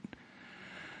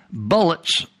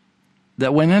 bullets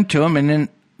that went into him, and then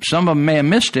some of them may have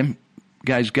missed him.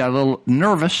 Guys got a little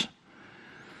nervous.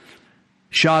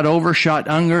 shot over, shot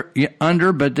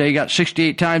under, but they got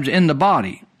 68 times in the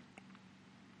body.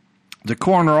 The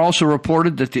coroner also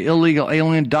reported that the illegal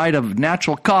alien died of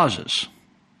natural causes.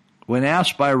 When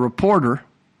asked by a reporter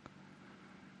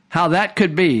how that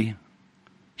could be,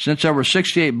 since there were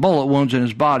 68 bullet wounds in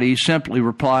his body, he simply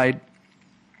replied,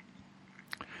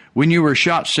 when you were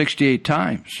shot 68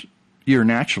 times, you're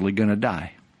naturally going to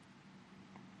die.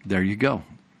 There you go.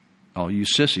 All you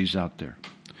sissies out there.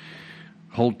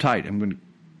 Hold tight. I'm going to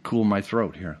cool my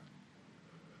throat here.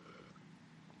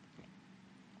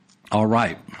 All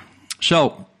right.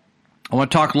 So, I want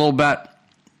to talk a little bit.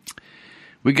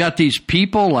 We got these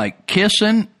people like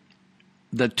kissing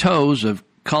the toes of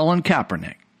Colin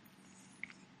Kaepernick.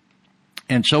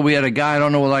 And so we had a guy, I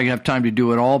don't know whether I have time to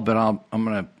do it all, but I'm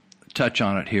going to touch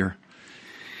on it here.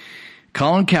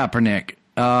 Colin Kaepernick.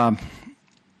 I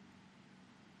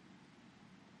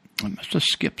must have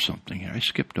skipped something here. I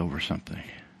skipped over something.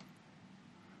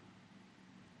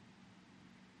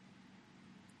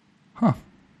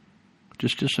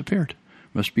 Just disappeared.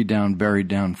 Must be buried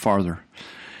down farther.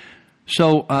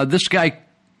 So this guy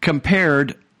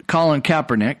compared Colin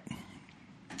Kaepernick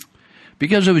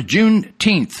because it was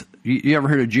Juneteenth. You ever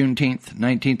heard of Juneteenth,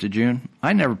 19th of June?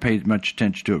 I never paid much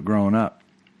attention to it growing up.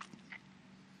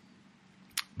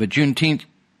 But Juneteenth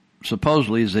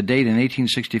supposedly is the date in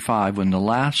 1865 when the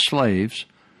last slaves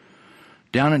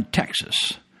down in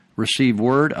Texas received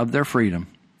word of their freedom.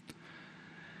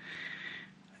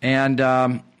 And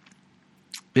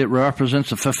it represents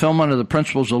the fulfillment of the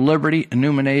principles of liberty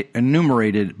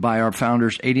enumerated by our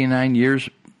founders 89 years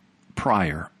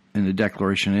prior in the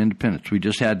Declaration of Independence. We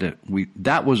just had to,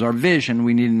 that was our vision.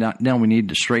 We need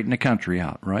to straighten the country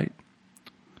out, right?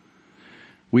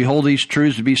 We hold these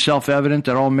truths to be self-evident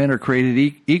that all men are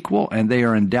created equal and they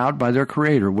are endowed by their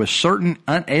Creator with certain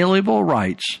unalienable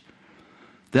rights,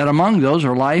 that among those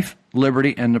are life,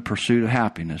 liberty, and the pursuit of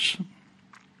happiness.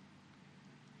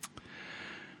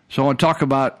 So I want to talk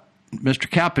about Mr.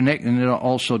 Kaepernick, and then I'll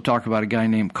also talk about a guy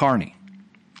named Carney.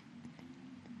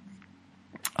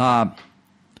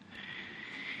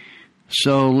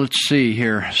 So let's see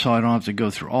here, so I don't have to go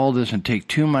through all this and take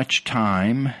too much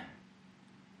time.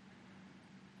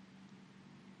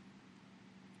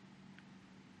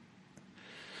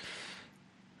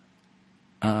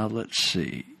 Let's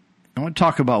see. I want to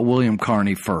talk about William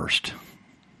Carney first.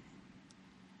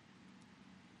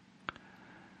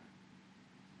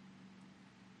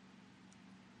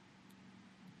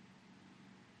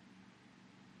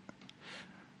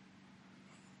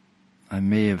 I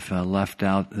may have left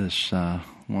out this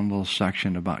one little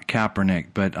section about Kaepernick,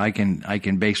 but I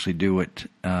can basically do it.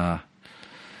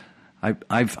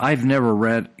 I've never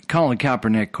read. Colin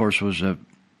Kaepernick, of course, was a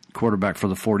quarterback for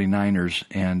the 49ers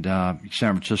and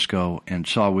San Francisco, and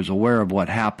so I was aware of what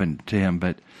happened to him.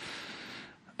 But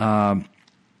well,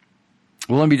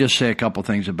 let me just say a couple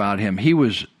things about him. He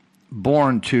was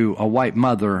born to a white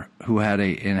mother who had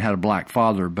a black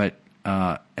father, but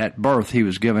at birth he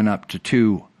was given up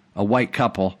to a white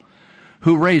couple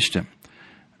who raised him.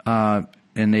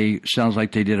 And sounds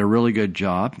like they did a really good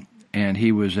job. And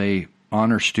he was a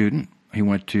honor student. He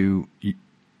went through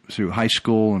high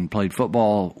school and played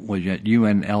football, was at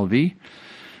UNLV,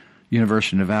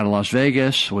 University of Nevada, Las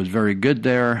Vegas, was very good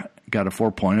there, got a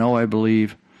 4.0, I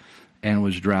believe, and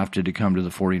was drafted to come to the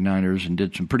 49ers and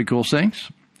did some pretty cool things.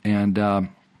 And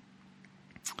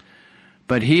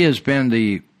but he has been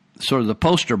the sort of the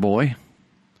poster boy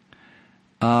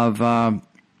of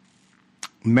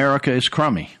America is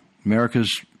crummy.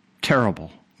 America's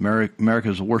terrible.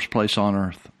 America's the worst place on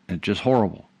earth. It's just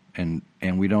horrible. And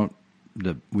we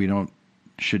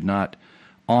should not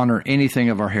honor anything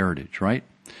of our heritage, right?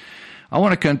 I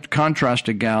want to contrast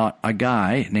a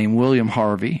guy named William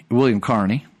Harvey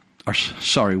Carney.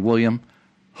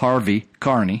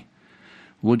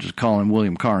 We'll just call him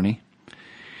William Carney.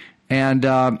 And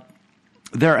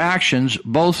their actions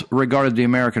both regarded the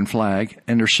American flag,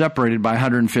 and they're separated by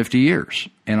 150 years.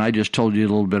 And I just told you a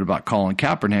little bit about Colin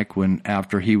Kaepernick when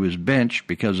after he was benched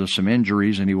because of some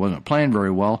injuries and he wasn't playing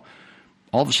very well,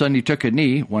 all of a sudden he took a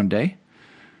knee one day,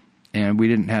 and we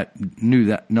didn't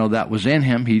know that was in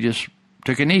him. He just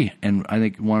took a knee, and I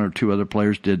think one or two other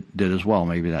players did as well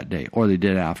maybe that day, or they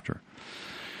did after.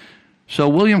 So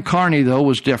William Carney, though,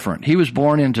 was different. He was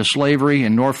born into slavery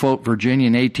in Norfolk, Virginia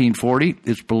in 1840.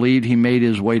 It's believed he made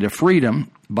his way to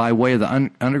freedom by way of the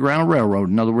Underground Railroad.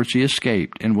 In other words, he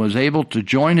escaped and was able to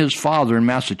join his father in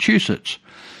Massachusetts.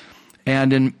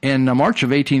 And in March of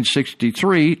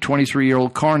 1863,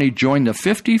 23-year-old Carney joined the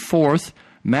 54th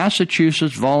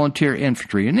Massachusetts Volunteer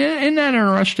Infantry. And isn't that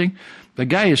interesting? The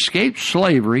guy escaped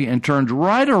slavery and turned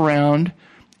right around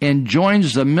and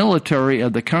joins the military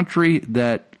of the country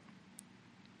that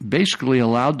basically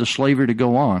allowed the slavery to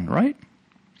go on, right?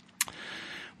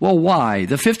 Well, why?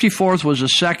 The 54th was the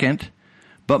second,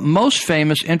 but most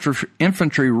famous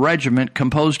infantry regiment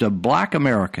composed of black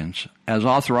Americans, as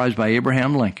authorized by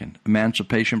Abraham Lincoln,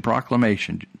 Emancipation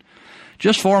Proclamation.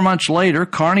 Just 4 months later,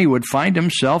 Kearny would find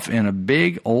himself in a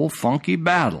big, old, funky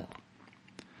battle.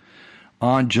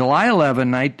 On July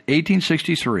 11,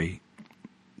 1863,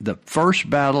 the first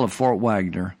battle of Fort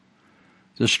Wagner,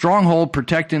 the stronghold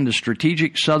protecting the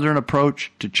strategic southern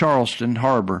approach to Charleston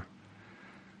Harbor,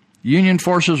 Union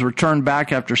forces were turned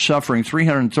back after suffering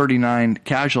 339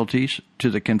 casualties to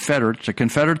the Confederates. The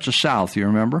Confederates are south, you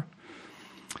remember?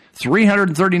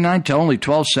 339 to only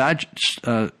 12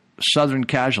 southern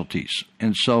casualties.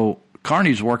 And so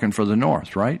Kearny's working for the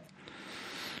North, right?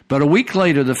 But a week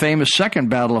later, the famous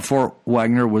Second Battle of Fort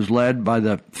Wagner was led by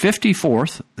the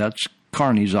 54th, that's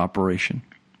Kearny's operation,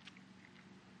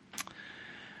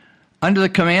 under the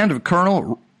command of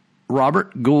Colonel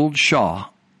Robert Gould Shaw,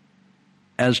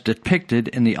 as depicted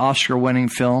in the Oscar-winning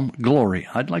film Glory.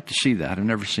 I'd like to see that. I've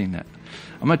never seen that.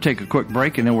 I'm going to take a quick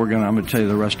break, and then I'm going to tell you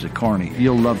the rest of Kearny.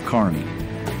 You'll love Kearny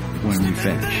when we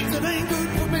finish.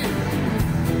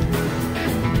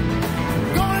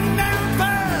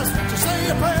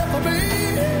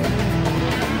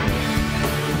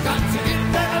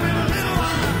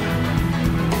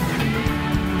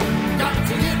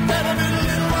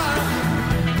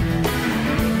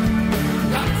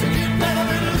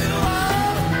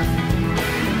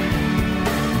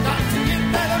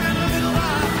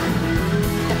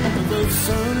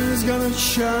 Gonna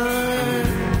shine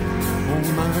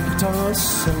on my guitar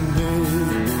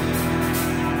someday.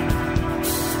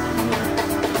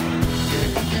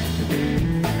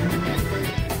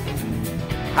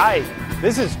 Hi,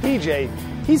 this is PJ.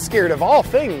 He's scared of all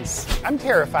things. I'm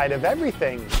terrified of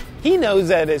everything. He knows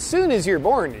that as soon as you're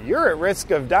born, you're at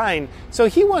risk of dying, so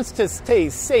he wants to stay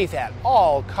safe at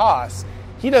all costs.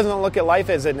 He doesn't look at life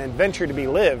as an adventure to be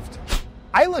lived.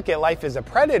 I look at life as a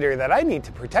predator that I need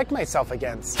to protect myself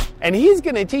against. And he's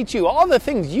going to teach you all the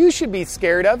things you should be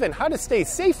scared of and how to stay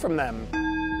safe from them.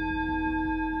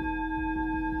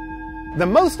 The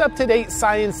most up-to-date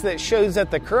science that shows that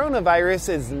the coronavirus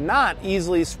is not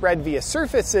easily spread via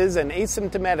surfaces and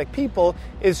asymptomatic people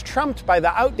is trumped by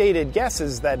the outdated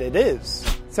guesses that it is.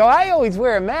 So I always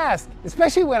wear a mask,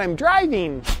 especially when I'm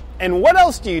driving. And what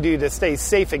else do you do to stay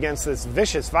safe against this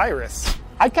vicious virus?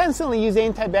 I constantly use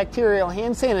antibacterial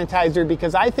hand sanitizer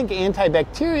because I think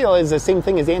antibacterial is the same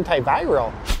thing as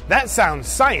antiviral. That sounds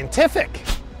scientific.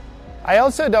 I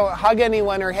also don't hug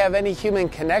anyone or have any human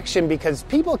connection because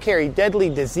people carry deadly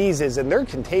diseases and they're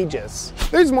contagious.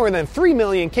 There's more than 3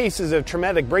 million cases of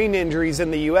traumatic brain injuries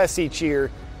in the US each year.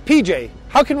 PJ,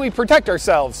 how can we protect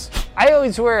ourselves? I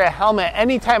always wear a helmet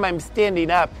anytime I'm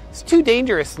standing up. It's too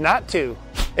dangerous not to.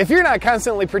 If you're not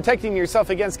constantly protecting yourself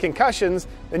against concussions,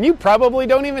 then you probably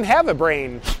don't even have a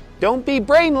brain. Don't be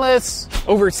brainless.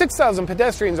 Over 6,000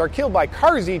 pedestrians are killed by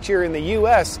cars each year in the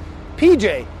US.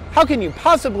 PJ, how can you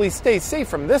possibly stay safe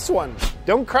from this one?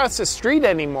 Don't cross the street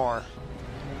anymore.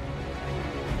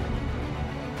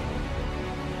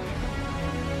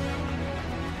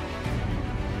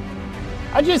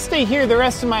 I'll just stay here the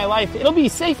rest of my life. It'll be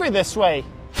safer this way.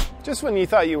 Just when you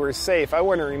thought you were safe, I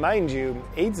want to remind you,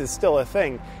 AIDS is still a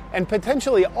thing, and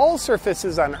potentially all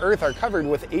surfaces on Earth are covered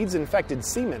with AIDS-infected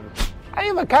semen. I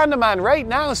have a condom on right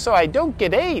now so I don't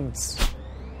get AIDS.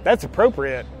 That's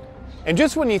appropriate. And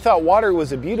just when you thought water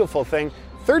was a beautiful thing,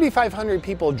 3,500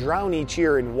 people drown each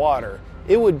year in water.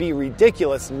 It would be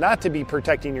ridiculous not to be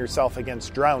protecting yourself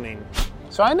against drowning.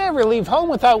 So I never leave home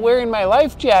without wearing my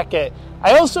life jacket.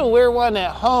 I also wear one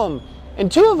at home,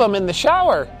 and 2 of them in the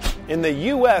shower. In the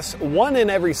U.S., 1 in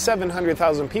every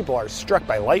 700,000 people are struck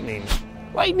by lightning.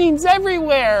 Lightning's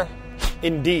everywhere!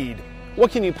 Indeed.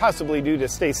 What can you possibly do to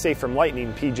stay safe from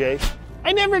lightning, PJ?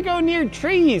 I never go near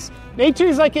trees.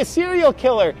 Nature's like a serial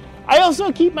killer. I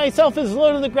also keep myself as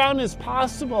low to the ground as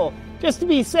possible, just to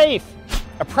be safe.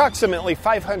 Approximately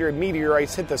 500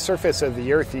 meteorites hit the surface of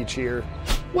the Earth each year.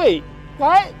 Wait,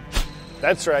 what?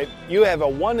 That's right. You have a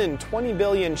 1 in 20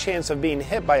 billion chance of being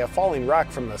hit by a falling rock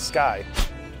from the sky.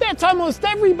 That's almost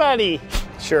everybody.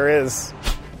 Sure is.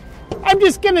 I'm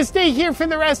just gonna stay here for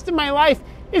the rest of my life.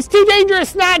 It's too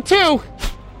dangerous not to.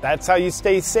 That's how you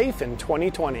stay safe in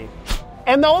 2020.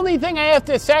 And the only thing I have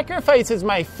to sacrifice is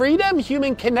my freedom,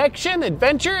 human connection,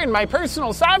 adventure, and my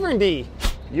personal sovereignty.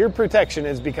 Your protection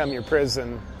has become your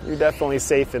prison. You're definitely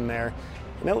safe in there.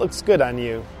 And it looks good on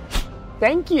you.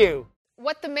 Thank you.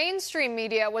 What the mainstream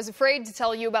media was afraid to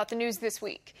tell you about the news this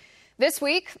week. This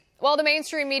week, While the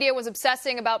mainstream media was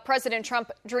obsessing about President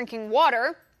Trump drinking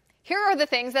water, here are the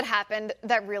things that happened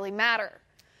that really matter.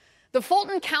 The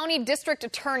Fulton County District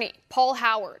Attorney, Paul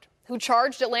Howard, who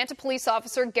charged Atlanta police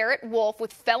officer Garrett Wolfe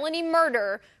with felony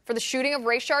murder for the shooting of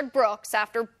Rayshard Brooks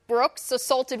after Brooks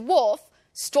assaulted Wolfe,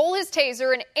 stole his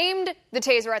taser and aimed the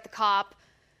taser at the cop.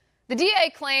 The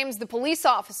DA claims the police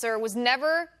officer was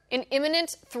never in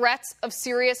imminent threat of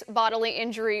serious bodily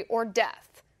injury or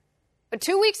death. But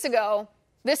 2 weeks ago,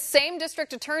 this same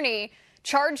district attorney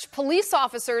charged police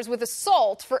officers with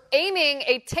assault for aiming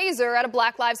a taser at a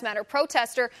Black Lives Matter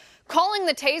protester, calling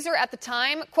the taser at the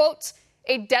time, quote,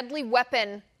 a deadly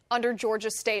weapon under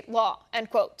Georgia state law, end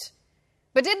quote.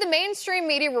 But did the mainstream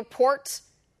media report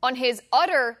on his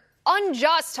utter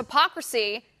unjust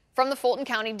hypocrisy from the Fulton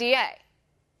County DA?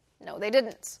 No, they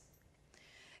didn't.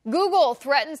 Google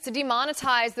threatens to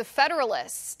demonetize The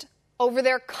Federalist over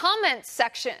their comments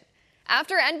section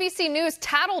after NBC News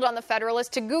tattled on The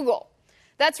Federalist to Google.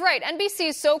 That's right,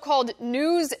 NBC's so-called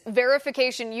news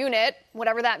verification unit,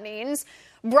 whatever that means,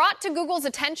 brought to Google's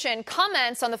attention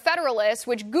comments on The Federalist,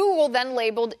 which Google then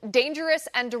labeled dangerous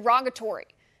and derogatory,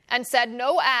 and said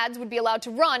no ads would be allowed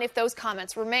to run if those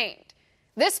comments remained.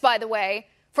 This, by the way,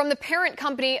 from the parent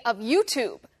company of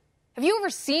YouTube. Have you ever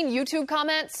seen YouTube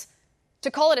comments?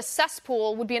 To call it a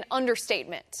cesspool would be an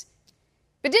understatement.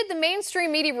 But did the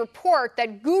mainstream media report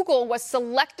that Google was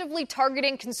selectively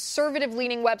targeting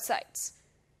conservative-leaning websites?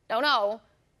 No.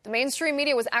 The mainstream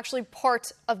media was actually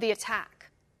part of the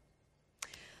attack.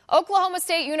 Oklahoma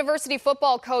State University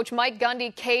football coach Mike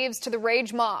Gundy caves to the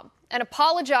rage mob and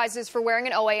apologizes for wearing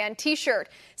an OAN t-shirt,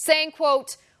 saying,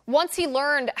 quote, once he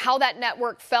learned how that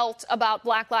network felt about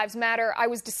Black Lives Matter, I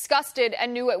was disgusted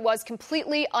and knew it was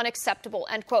completely unacceptable,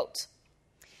 end quote.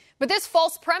 But this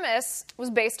false premise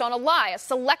was based on a lie, a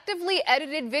selectively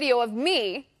edited video of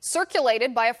me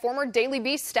circulated by a former Daily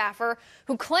Beast staffer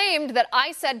who claimed that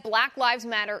I said Black Lives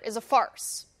Matter is a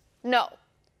farce. No,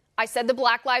 I said the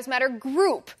Black Lives Matter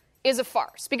group is a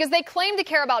farce because they claim to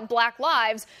care about black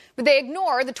lives, but they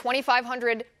ignore the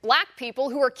 2,500 black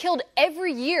people who are killed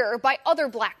every year by other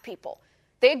black people.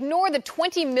 They ignore the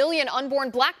 20 million unborn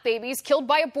black babies killed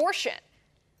by abortion.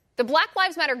 The Black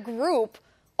Lives Matter group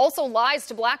also lies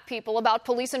to black people about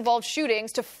police-involved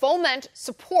shootings to foment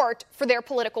support for their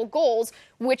political goals,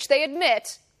 which they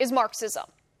admit is Marxism.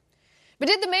 But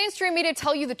did the mainstream media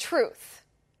tell you the truth?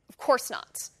 Of course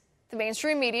not. The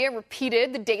mainstream media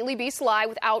repeated the Daily Beast lie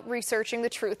without researching the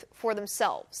truth for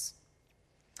themselves.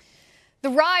 The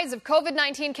rise of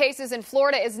COVID-19 cases in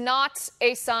Florida is not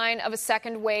a sign of a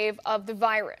second wave of the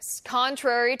virus.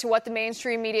 Contrary to what the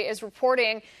mainstream media is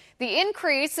reporting, the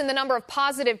increase in the number of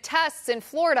positive tests in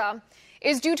Florida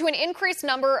is due to an increased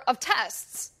number of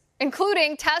tests,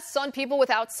 including tests on people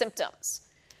without symptoms.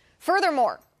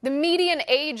 Furthermore, the median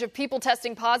age of people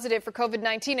testing positive for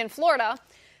COVID-19 in Florida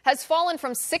has fallen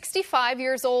from 65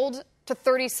 years old to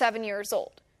 37 years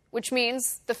old, which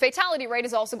means the fatality rate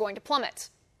is also going to plummet.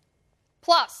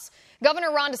 Plus,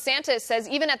 Governor Ron DeSantis says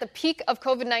even at the peak of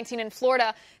COVID-19 in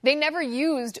Florida, they never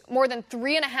used more than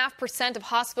 3.5% of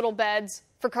hospital beds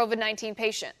for COVID-19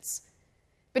 patients.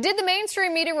 But did the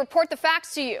mainstream media report the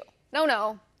facts to you?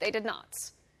 No, they did not.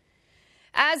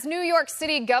 As New York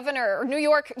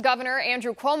Governor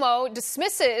Andrew Cuomo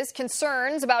dismisses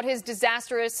concerns about his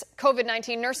disastrous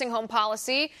COVID-19 nursing home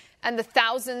policy and the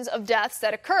thousands of deaths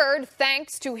that occurred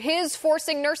thanks to his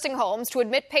forcing nursing homes to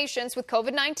admit patients with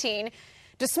COVID-19,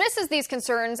 dismisses these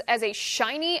concerns as a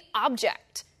shiny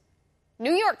object.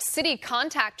 New York City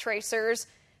contact tracers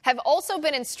have also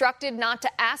been instructed not to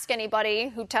ask anybody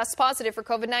who tests positive for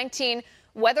COVID-19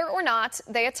 whether or not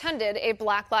they attended a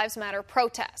Black Lives Matter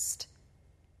protest.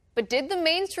 But did the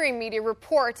mainstream media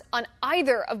report on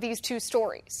either of these two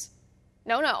stories?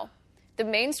 No. The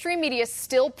mainstream media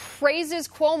still praises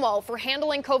Cuomo for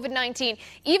handling COVID-19,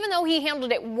 even though he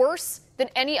handled it worse than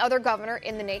any other governor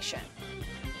in the nation.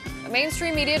 The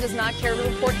mainstream media does not care to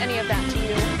report any of that to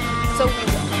you, so we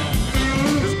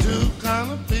will. There's two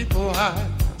kind of people I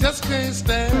just can't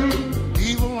stand.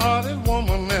 Evil-hearted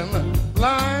woman and a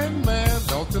lying man.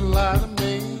 Don't you lie to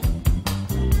me.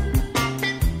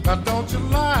 Now don't you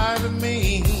lie to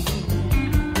me,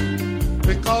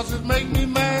 because it make me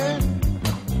mad,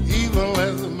 evil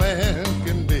as a man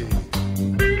can be.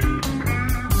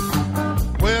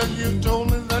 Well, you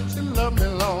told me that you loved me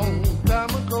long time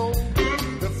ago.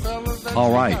 The fellas that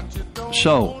all right,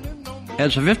 so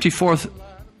as the 54th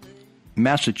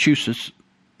Massachusetts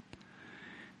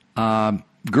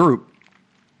group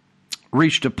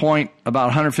reached a point about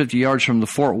 150 yards from the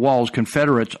fort walls,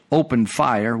 Confederates opened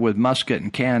fire with musket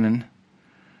and cannon,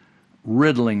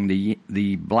 riddling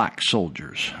the black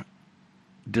soldiers.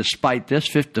 despite this,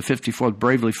 the 54th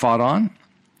bravely fought on.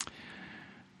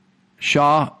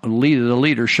 The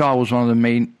leader, Shaw, was one of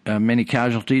the many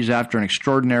casualties. After an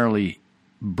extraordinarily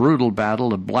brutal battle,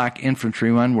 the black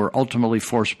infantrymen were ultimately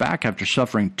forced back after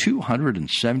suffering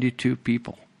 272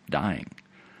 people dying,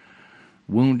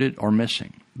 wounded, or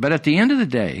missing. But at the end of the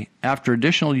day, after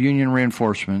additional Union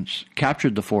reinforcements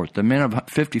captured the fort, the men of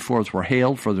 54th were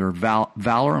hailed for their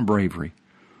valor and bravery.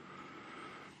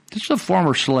 This is a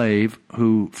former slave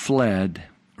who fled,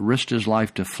 risked his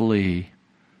life to flee,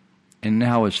 and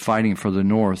now is fighting for the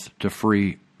North to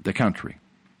free the country,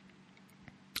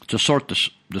 to sort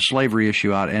the slavery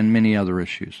issue out and many other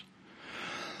issues.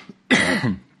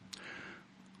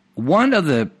 One of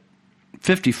the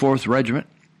 54th Regiment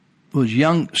was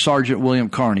young Sergeant William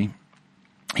Carney.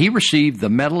 He received the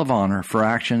Medal of Honor for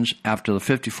actions after the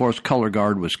 54th Color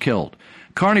Guard was killed.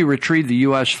 Carney retrieved the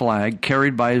U.S. flag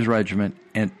carried by his regiment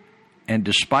and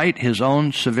despite his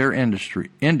own severe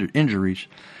injuries,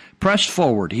 pressed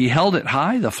forward. He held it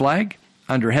high, the flag,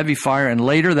 under heavy fire, and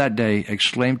later that day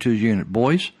exclaimed to his unit,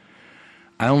 "Boys,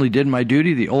 I only did my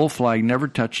duty. The old flag never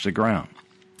touched the ground."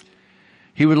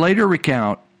 He would later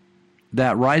recount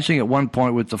that rising at one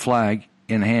point with the flag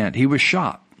in hand, he was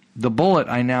shot. The bullet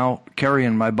I now carry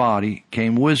in my body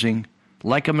came whizzing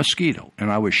like a mosquito, and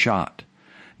I was shot.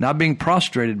 Now being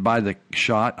prostrated by the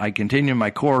shot, I continued my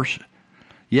course,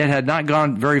 yet had not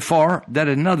gone very far that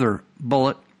another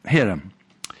bullet hit him.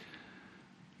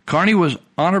 Carney was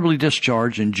honorably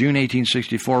discharged in June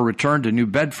 1864, returned to New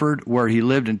Bedford, where he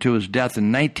lived until his death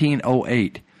in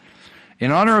 1908.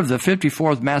 In honor of the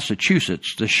 54th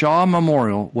Massachusetts, the Shaw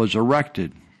Memorial was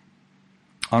erected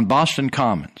on Boston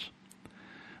Common,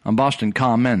 on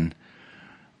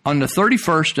the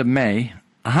 31st of May,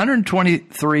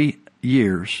 123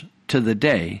 years to the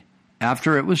day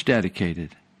after it was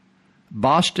dedicated.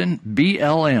 Boston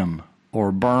BLM,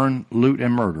 or Burn, Loot,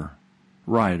 and Murder,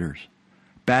 rioters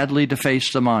badly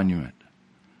defaced the monument,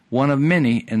 one of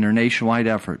many in their nationwide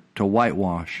effort to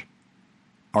whitewash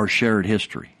our shared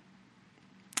history.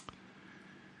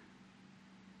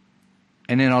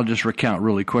 And then I'll just recount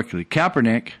really quickly.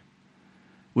 Kaepernick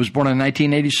was born in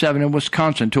 1987 in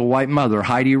Wisconsin to a white mother,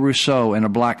 Heidi Rousseau, and a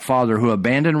black father who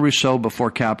abandoned Rousseau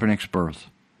before Kaepernick's birth.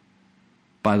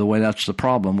 By the way, that's the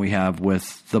problem we have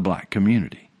with the black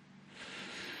community.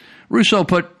 Rousseau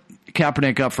put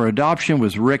Kaepernick up for adoption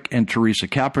with Rick and Teresa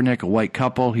Kaepernick, a white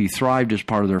couple. He thrived as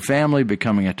part of their family,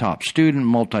 becoming a top student,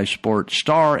 multi-sport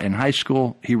star in high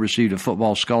school. He received a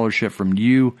football scholarship from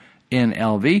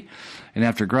UNLV, and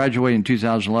after graduating in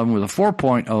 2011 with a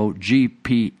 4.0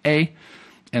 GPA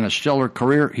and a stellar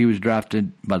career, he was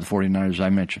drafted by the 49ers, as I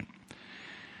mentioned.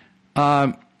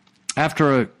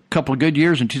 After a couple of good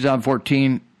years in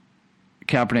 2014,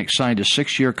 Kaepernick signed a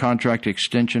 6-year contract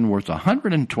extension worth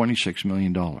 $126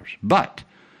 million. But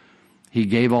he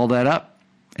gave all that up,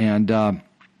 and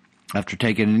after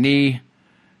taking a knee,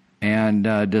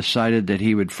 and decided that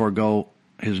he would forego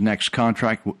his next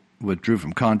contract, withdrew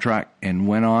from contract, and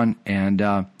went on and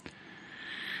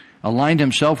aligned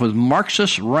himself with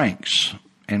Marxist ranks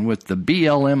and with the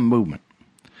BLM movement.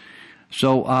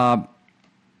 So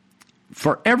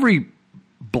for every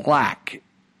black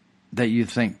that you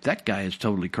think, that guy is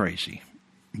totally crazy,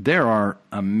 there are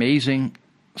amazing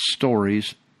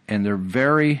stories, and they're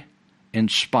very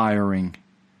inspiring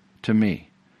to me,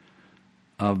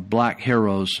 of black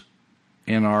heroes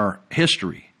in our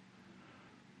history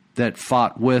that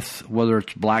fought with, whether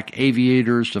it's black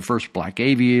aviators, the first black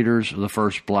aviators, or the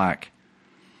first black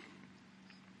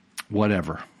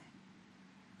whatever.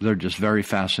 They're just very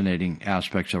fascinating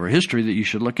aspects of our history that you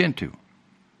should look into.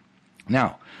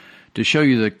 Now, to show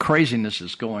you the craziness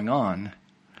that's going on,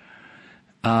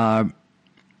 the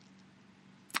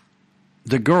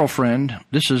girlfriend,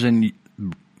 this is in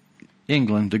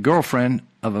England, the girlfriend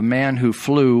of a man who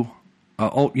flew,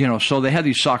 so they had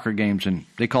these soccer games, and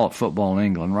they call it football in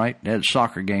England, right? They had a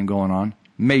soccer game going on,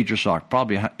 major soccer,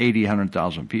 probably 80,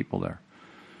 100,000 people there.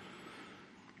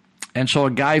 And so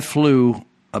a guy flew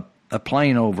a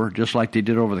plane over, just like they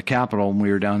did over the Capitol when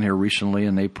we were down here recently,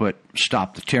 and they put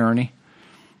 "Stop the Tyranny"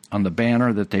 on the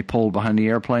banner that they pulled behind the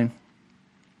airplane.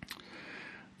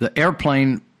 The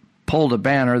airplane pulled a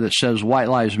banner that says "White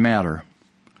Lives Matter."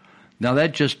 Now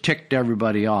that just ticked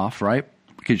everybody off, right?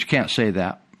 Because you can't say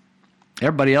that.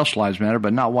 Everybody else lives matter,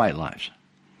 but not white lives.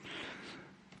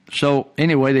 So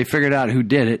anyway, they figured out who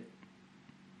did it.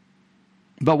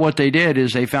 But what they did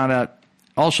is they found out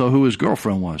also who his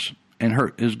girlfriend was.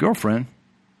 And his girlfriend.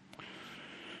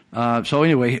 So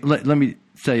anyway, let me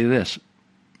tell you this.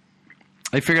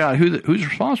 They figured out who's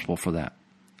responsible for that.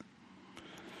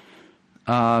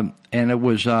 And it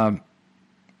was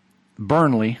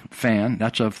Burnley fan,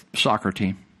 that's a soccer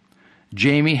team,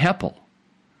 Jamie Heppel.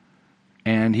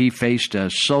 And he faced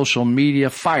a social media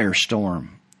firestorm.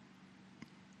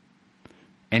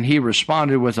 And he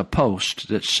responded with a post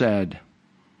that said,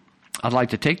 "I'd like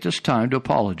to take this time to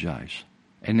apologize."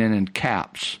 And then in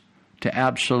caps, "to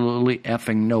absolutely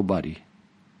effing nobody!"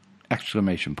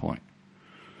 Exclamation point.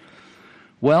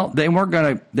 Well, they weren't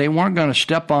gonna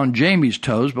step on Jamie's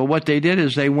toes, but what they did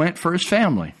is they went for his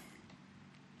family.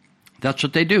 That's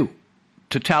what they do.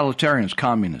 Totalitarians,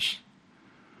 communists.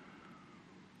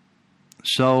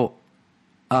 So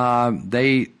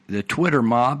the Twitter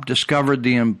mob discovered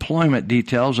the employment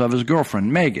details of his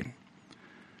girlfriend, Megan.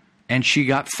 And she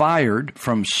got fired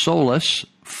from Solus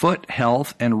Foot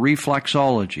Health and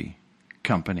Reflexology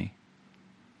Company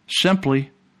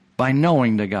simply by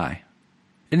knowing the guy.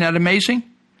 Isn't that amazing?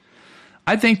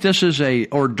 I think this is a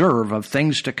hors d'oeuvre of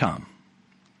things to come,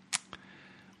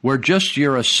 where just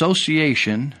your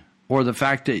association or the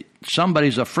fact that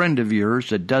somebody's a friend of yours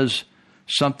that does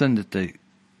something that the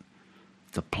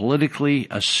politically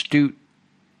astute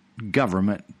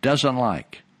government doesn't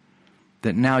like,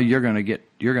 that now you're going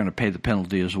to pay the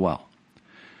penalty as well.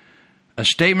 A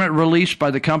statement released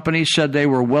by the company said they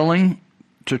were willing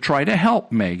to try to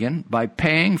help Megan by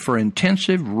paying for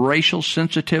intensive racial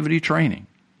sensitivity training,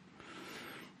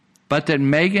 but that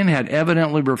Megan had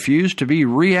evidently refused to be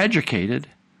re-educated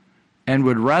and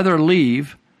would rather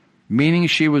leave, meaning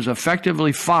she was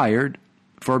effectively fired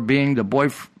for being a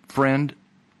girlfriend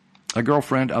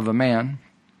of a man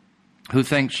who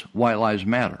thinks white lives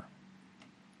matter.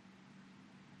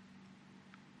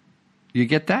 You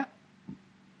get that?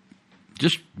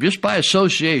 Just by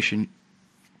association.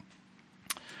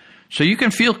 So you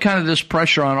can feel kind of this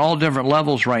pressure on all different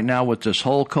levels right now with this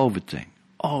whole COVID thing.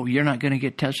 Oh, you're not going to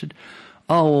get tested?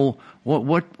 Oh,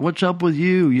 what's up with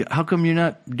you? How come you're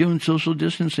not doing social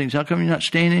distancing? How come you're not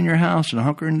staying in your house and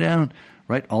hunkering down?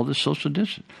 Right? All this social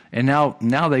distance. And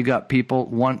now they got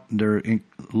people, their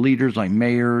leaders like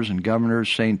mayors and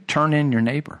governors saying, turn in your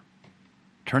neighbor.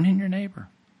 Turn in your neighbor.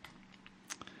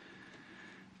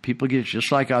 People get,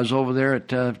 just like I was over there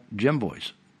at Jim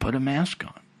Boy's, put a mask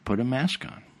on. Put a mask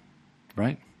on.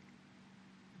 Right?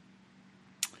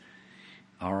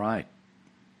 All right.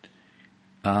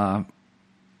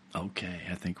 Okay,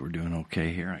 I think we're doing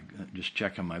okay here. I'm just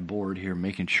checking my board here,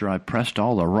 making sure I pressed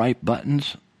all the right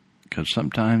buttons, because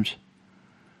sometimes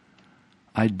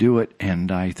I do it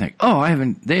and I think,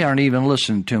 they aren't even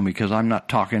listening to me because I'm not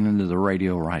talking into the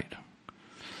radio right.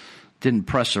 Didn't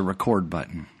press the record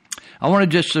button. I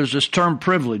want to there's this term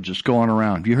privilege that's going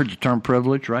around. You heard the term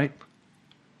privilege, right?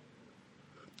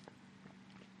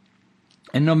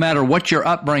 And no matter what your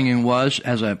upbringing was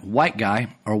as a white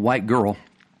guy or white girl,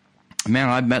 man,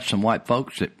 I've met some white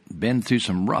folks that been through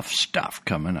some rough stuff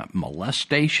coming up.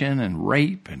 Molestation and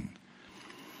rape and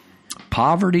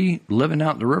poverty, living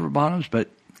out in the river bottoms. But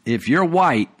if you're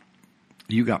white,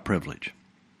 you got privilege.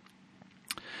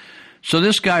 So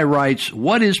this guy writes,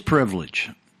 what is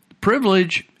privilege?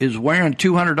 Privilege is wearing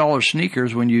 $200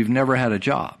 sneakers when you've never had a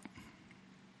job.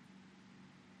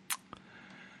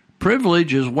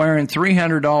 Privilege is wearing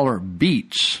 $300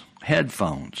 Beats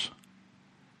headphones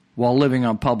while living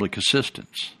on public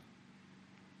assistance.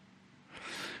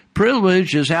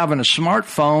 Privilege is having a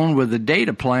smartphone with a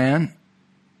data plan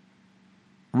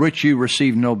which you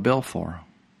receive no bill for.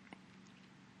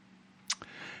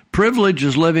 Privilege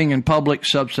is living in public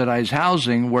subsidized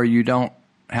housing where you don't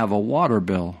have a water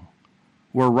bill,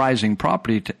 where rising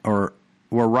property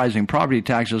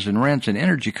taxes and rents and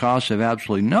energy costs have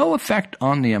absolutely no effect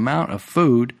on the amount of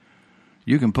food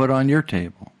you can put on your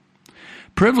table.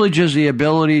 Privilege is the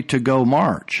ability to go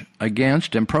march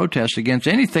against and protest against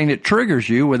anything that triggers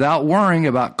you without worrying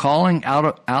about calling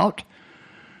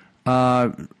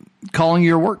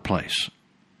your workplace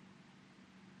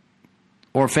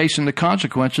or facing the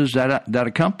consequences that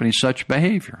accompany such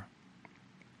behavior.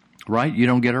 Right? You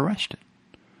don't get arrested.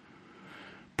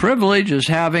 Privilege is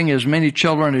having as many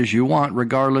children as you want,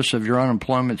 regardless of your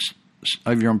employment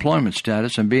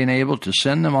status, and being able to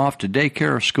send them off to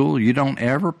daycare or school you don't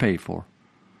ever pay for.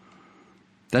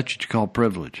 That's what you call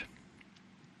privilege.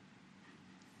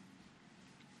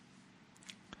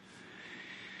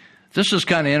 This is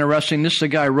kind of interesting. This is the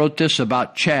guy who wrote this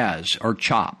about Chaz or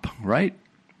Chop, right?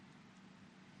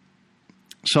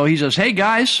 So he says, hey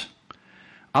guys,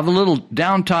 I have a little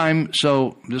downtime.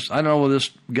 So I don't know where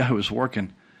this guy was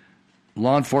working.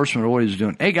 Law enforcement or what he's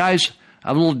doing. Hey guys, I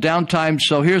have a little downtime.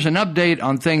 So here's an update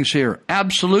on things here.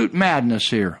 Absolute madness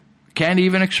here. Can't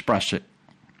even express it.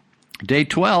 Day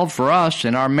 12 for us,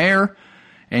 and our mayor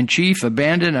and chief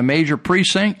abandoned a major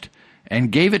precinct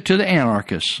and gave it to the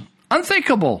anarchists.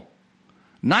 Unthinkable.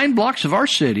 9 blocks of our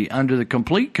city under the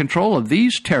complete control of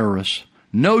these terrorists.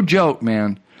 No joke,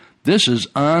 man. This is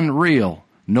unreal.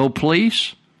 No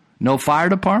police, no fire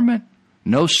department,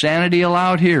 no sanity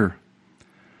allowed here.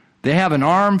 They have an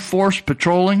armed force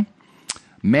patrolling,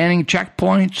 manning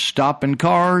checkpoints, stopping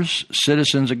cars,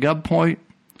 citizens at gunpoint.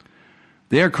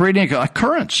 They are creating a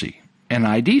currency, an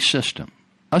ID system,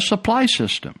 a supply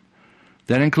system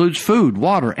that includes food,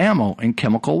 water, ammo, and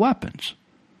chemical weapons.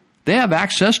 They have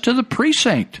access to the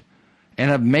precinct and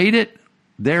have made it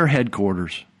their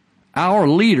headquarters. Our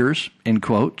leaders, in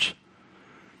quotes,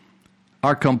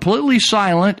 are completely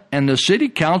silent, and the city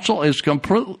council is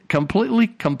completely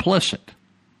complicit.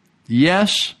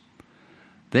 Yes,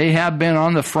 they have been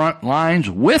on the front lines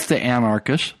with the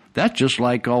anarchists. That's just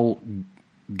like old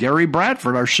Gary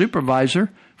Bradford, our supervisor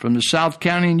from the South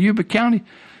County and Yuba County.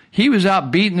 He was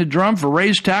out beating the drum for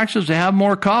raised taxes to have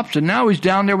more cops, and now he's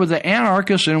down there with the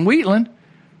anarchists in Wheatland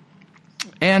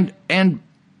and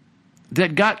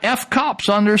that got F cops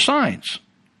on their signs.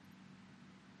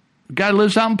 The guy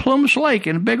lives out in Plumas Lake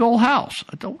in a big old house.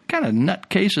 I thought, what kind of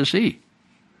nutcase is he?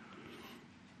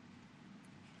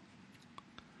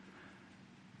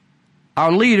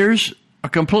 Our leaders are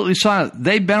completely silent.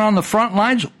 They've been on the front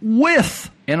lines with,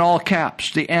 in all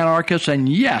caps, the anarchists. And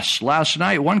yes, last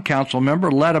night one council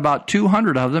member led about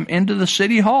 200 of them into the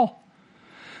city hall.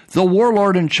 The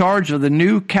warlord in charge of the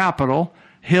new Capitol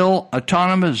Hill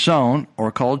Autonomous Zone,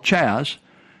 or called Chaz,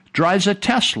 drives a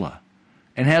Tesla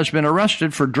and has been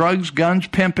arrested for drugs, guns,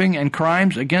 pimping, and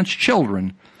crimes against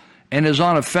children, and is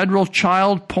on a federal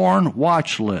child porn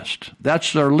watch list.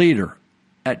 That's their leader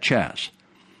at Chaz.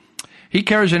 He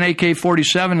carries an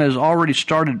AK-47 and has already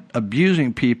started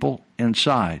abusing people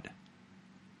inside.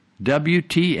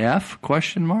 WTF?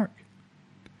 Question mark.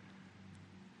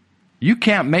 You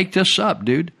can't make this up,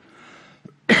 dude.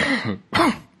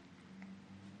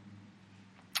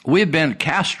 We've been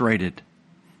castrated.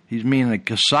 He's meaning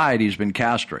the society's been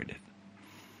castrated.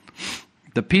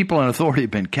 The people in authority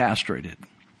have been castrated.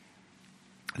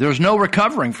 There's no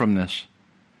recovering from this.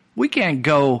 We can't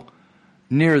go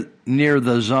near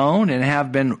the zone and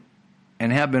have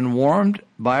been warned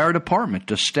by our department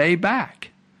to stay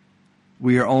back.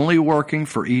 We are only working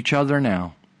for each other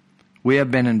now. We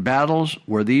have been in battles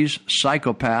where these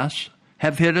psychopaths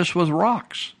have hit us with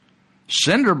rocks,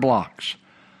 cinder blocks,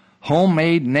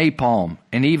 homemade napalm,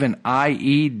 and even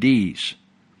IEDs.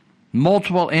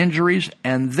 Multiple injuries,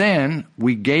 and then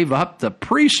we gave up the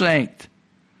precinct.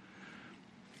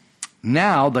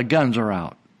 Now the guns are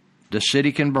out. The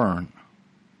city can burn.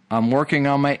 I'm working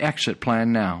on my exit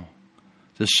plan now.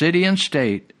 The city and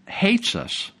state hates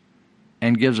us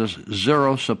and gives us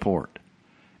zero support.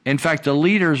 In fact, the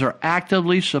leaders are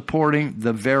actively supporting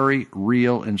the very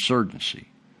real insurgency.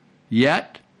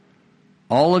 Yet,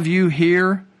 all you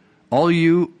hear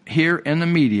in the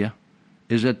media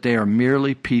is that they are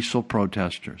merely peaceful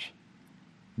protesters.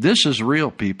 This is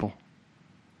real, people.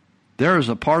 There is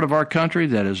a part of our country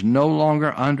that is no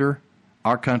longer under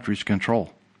our country's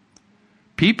control.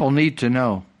 People need to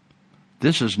know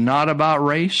this is not about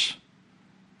race.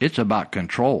 It's about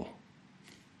control.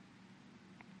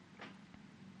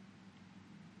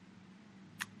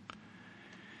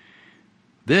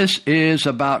 This is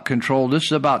about control. This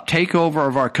is about takeover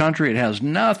of our country. It has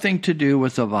nothing to do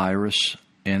with the virus,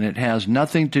 and it has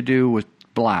nothing to do with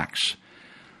blacks.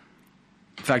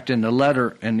 In fact, in the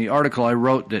letter, in the article I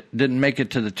wrote that didn't make it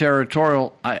to the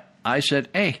territorial, I said,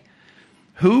 hey,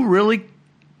 who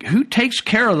takes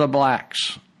care of the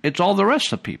blacks? It's all the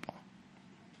rest of the people.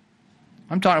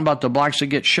 I'm talking about the blacks that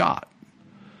get shot,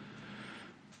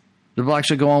 the blacks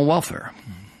that go on welfare,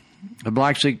 the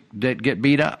blacks that get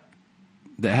beat up,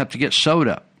 that have to get sewed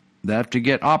up, that have to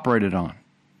get operated on,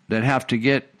 that have to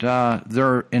get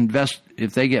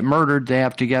if they get murdered, they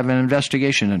have to have an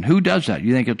investigation. And who does that?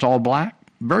 You think it's all black?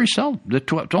 Very seldom. Only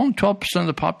 12% of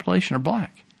the population are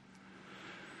black.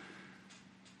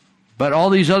 But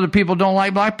all these other people don't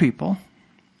like black people.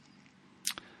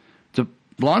 The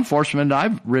law enforcement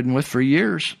I've ridden with for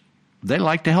years, they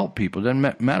like to help people. It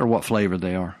doesn't matter what flavor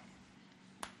they are.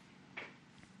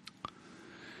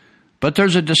 But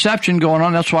there's a deception going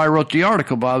on. That's why I wrote the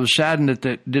article. But I was saddened that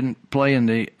it didn't play in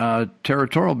the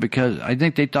territorial because I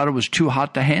think they thought it was too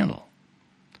hot to handle.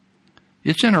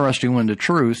 It's interesting when the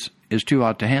truth is too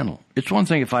hot to handle. It's one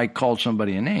thing if I called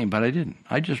somebody a name, but I didn't.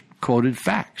 I just quoted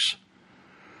facts.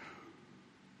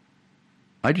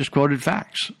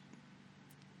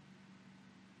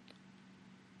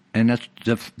 And that's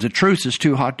the truth is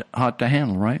too hot to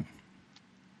handle, right?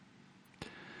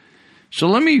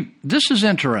 So this is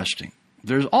interesting.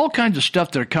 There's all kinds of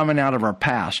stuff that are coming out of our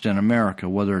past in America,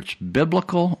 whether it's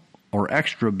biblical or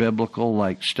extra biblical,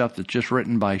 like stuff that's just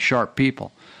written by sharp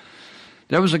people.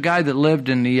 There was a guy that lived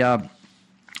in the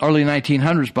early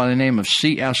 1900s by the name of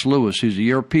C.S. Lewis, who's a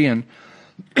European,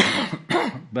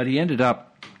 but he ended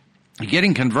up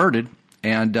getting converted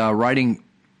and writing.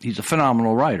 He's a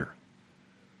phenomenal writer.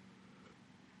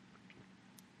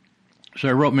 So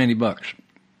he wrote many books.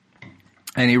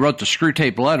 And he wrote the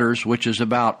Screwtape Letters, which is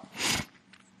about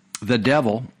the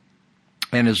devil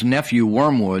and his nephew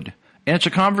Wormwood. And it's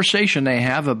a conversation they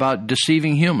have about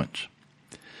deceiving humans.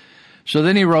 So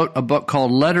then he wrote a book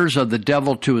called Letters of the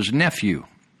Devil to His Nephew.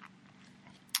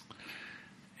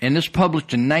 And this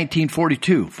published in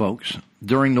 1942, folks,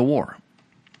 during the war.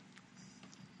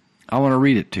 I want to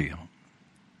read it to you.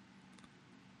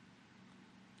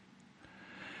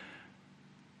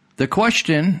 The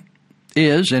question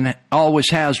is, and always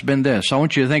has been this. I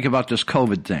want you to think about this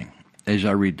COVID thing as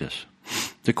I read this.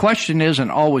 The question is,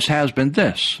 and always has been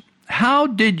this. How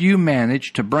did you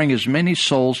manage to bring as many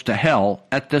souls to hell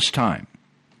at this time?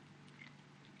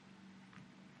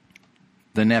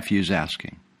 The nephew's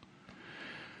asking.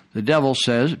 The devil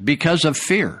says, because of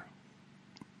fear.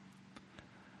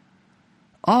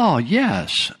 Oh,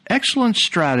 yes, excellent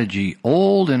strategy,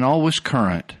 old and always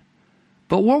current.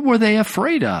 But what were they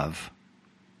afraid of?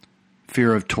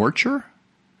 Fear of torture?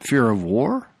 Fear of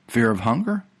war? Fear of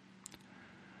hunger?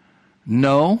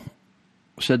 No,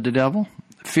 said the devil.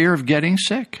 Fear of getting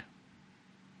sick.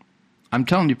 I'm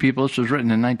telling you, people, this was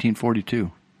written in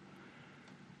 1942.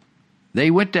 They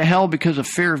went to hell because of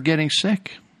fear of getting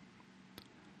sick.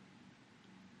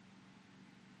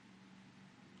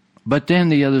 But then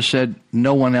the other said,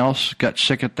 no one else got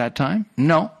sick at that time?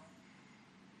 No.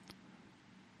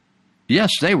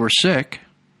 Yes, they were sick.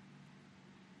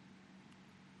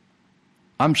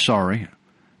 I'm sorry.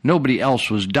 Nobody else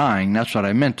was dying. That's what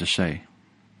I meant to say.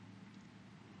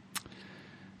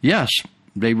 Yes,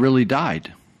 they really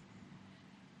died.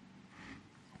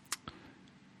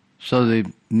 So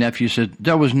the nephew said,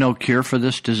 there was no cure for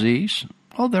this disease?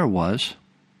 Oh, there was.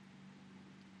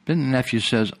 Then the nephew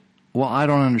says, well, I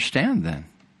don't understand then.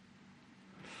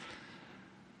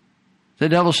 The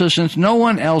devil says, since no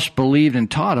one else believed and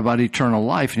taught about eternal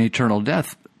life and eternal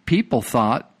death, people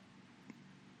thought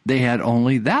they had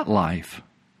only that life.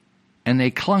 And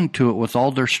they clung to it with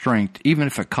all their strength, even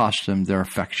if it cost them their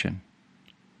affection.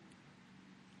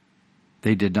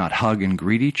 They did not hug and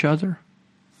greet each other.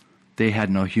 They had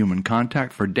no human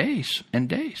contact for days and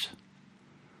days.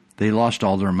 They lost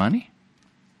all their money.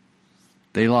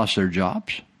 They lost their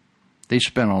jobs. They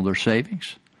spent all their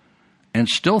savings and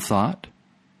still thought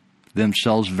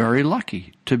themselves very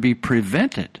lucky to be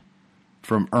prevented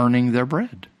from earning their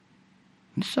bread.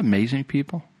 It's amazing,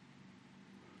 people.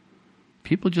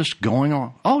 People just going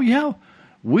on, oh, yeah,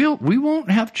 we won't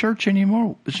have church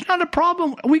anymore. It's not a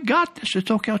problem. We got this.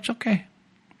 It's okay. It's okay.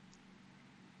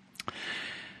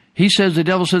 He says, the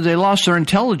devil says they lost their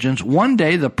intelligence. One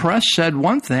day the press said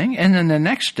one thing, and then the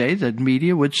next day the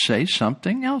media would say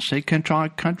something else. They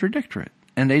contradict it.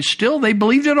 And they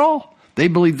believed it all. They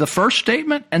believed the first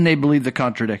statement, and they believed the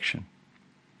contradiction.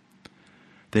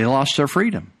 They lost their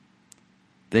freedom.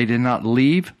 They did not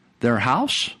leave their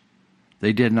house.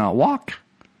 They did not walk.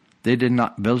 They did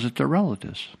not visit their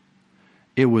relatives.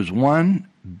 It was one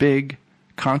big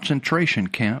concentration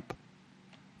camp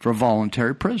for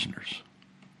voluntary prisoners.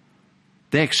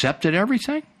 They accepted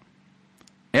everything.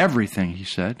 Everything, he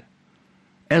said,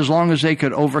 as long as they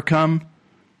could overcome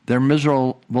their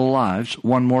miserable lives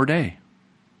one more day.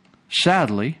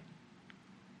 Sadly,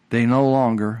 they no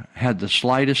longer had the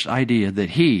slightest idea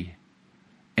that he,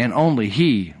 and only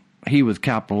he with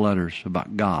capital letters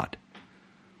about God,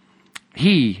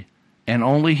 he and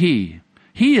only he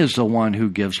is the one who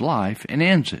gives life and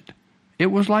ends it. It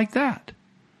was like that,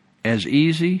 as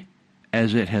easy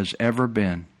as it has ever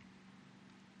been.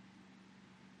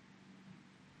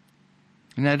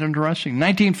 Isn't that interesting?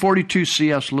 1942,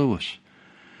 C.S. Lewis.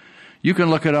 You can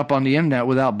look it up on the internet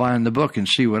without buying the book and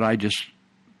see what I just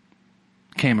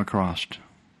came across.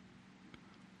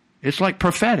 It's like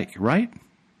prophetic, right?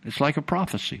 It's like a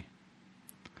prophecy.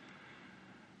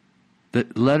 The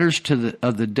Letters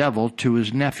of the Devil to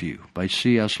His Nephew by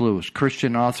C.S. Lewis,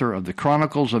 Christian author of the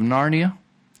Chronicles of Narnia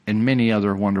and many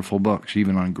other wonderful books,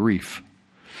 even on grief.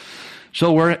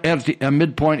 So we're at the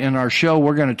midpoint in our show.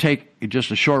 We're going to take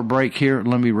just a short break here.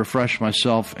 Let me refresh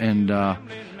myself and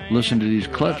listen to these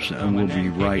clips, and we'll be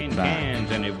right back.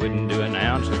 And it wouldn't do an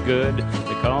ounce of good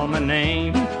to call my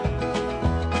name,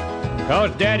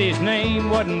 'cause Daddy's name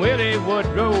wasn't Willie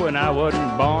Woodrow, and I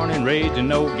wasn't born and raised in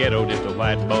no ghetto, just a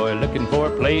white boy looking for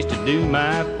a place to do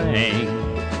my thing.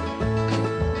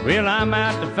 Well, I'm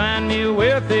out to find me a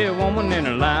wealthy woman and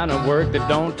a line kind of work that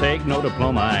don't take no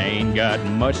diploma. I ain't got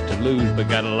much to lose, but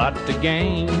got a lot to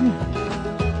gain.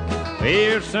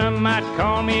 Well, some might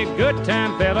call me a good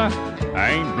time fella. I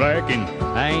ain't black and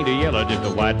I ain't a yellow, just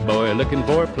a white boy looking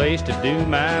for a place to do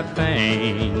my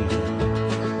thing.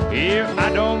 Yeah,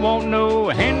 I don't want no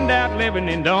handout living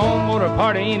and don't want to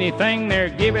part of anything they're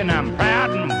giving. I'm proud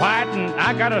and white and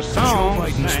I got a song. Joe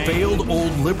Biden's failed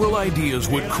old liberal ideas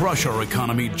would crush our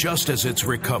economy just as it's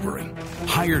recovering.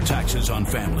 Higher taxes on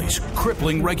families,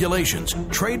 crippling regulations,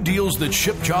 trade deals that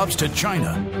ship jobs to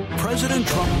China. President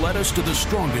Trump led us to the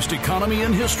strongest economy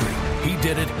in history. He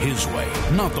did it his way,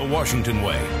 not the Washington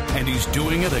way. And he's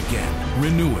doing it again,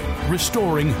 renewing,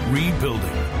 restoring,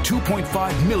 rebuilding.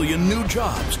 2.5 million new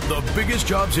jobs, the biggest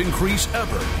jobs increase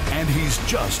ever, and he's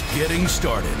just getting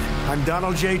started. I'm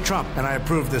Donald J. Trump, and I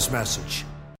approve this message.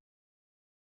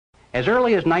 As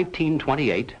early as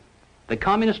 1928, the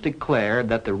communists declared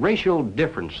that the racial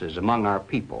differences among our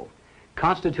people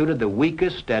constituted the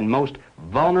weakest and most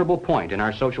vulnerable point in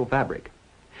our social fabric.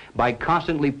 By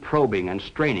constantly probing and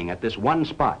straining at this one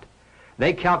spot,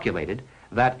 they calculated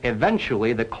that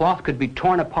eventually the cloth could be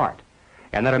torn apart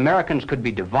and that Americans could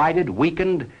be divided,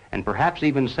 weakened, and perhaps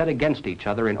even set against each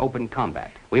other in open combat.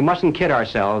 We mustn't kid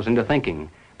ourselves into thinking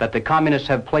that the communists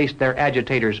have placed their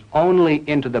agitators only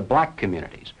into the black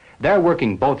communities. They're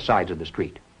working both sides of the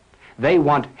street. They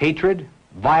want hatred,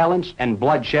 violence, and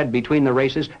bloodshed between the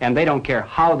races, and they don't care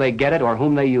how they get it or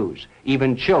whom they use,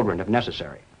 even children if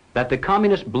necessary. That the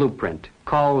communist blueprint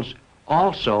calls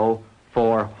also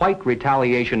for white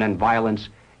retaliation and violence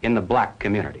in the black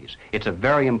communities. It's a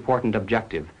very important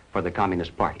objective for the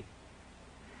Communist Party.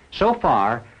 So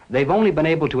far, they've only been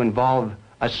able to involve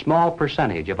a small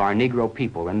percentage of our Negro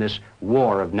people in this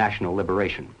war of national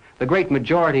liberation. The great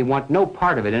majority want no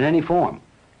part of it in any form.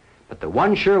 But the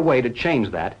one sure way to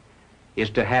change that is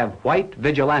to have white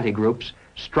vigilante groups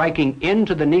striking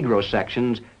into the Negro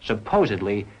sections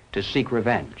supposedly to seek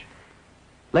revenge.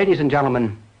 Ladies and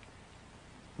gentlemen,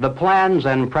 the plans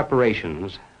and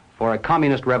preparations for a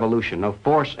communist revolution of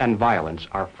force and violence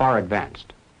are far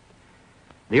advanced.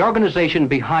 The organization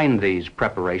behind these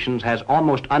preparations has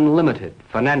almost unlimited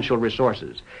financial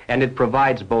resources, and it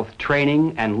provides both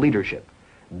training and leadership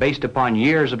based upon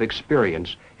years of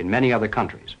experience in many other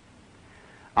countries.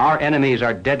 Our enemies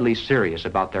are deadly serious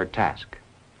about their task,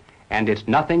 and it's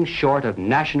nothing short of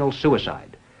national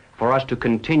suicide for us to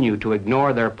continue to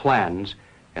ignore their plans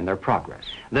and their progress.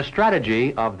 The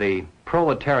strategy of the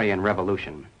proletarian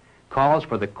revolution calls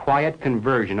for the quiet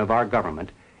conversion of our government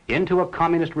into a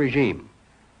communist regime,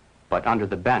 but under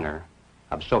the banner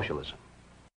of socialism.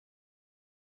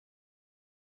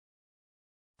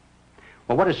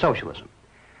 Well, what is socialism?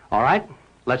 All right,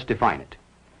 let's define it.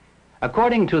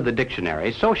 According to the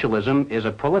dictionary, socialism is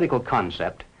a political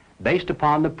concept based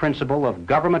upon the principle of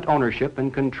government ownership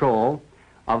and control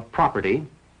of property,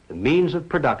 the means of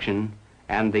production,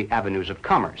 and the avenues of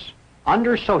commerce.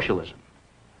 Under socialism,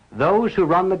 those who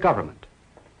run the government,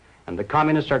 and the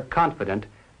communists are confident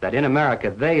that in America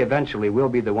they eventually will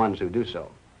be the ones who do so.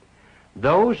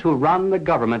 Those who run the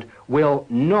government will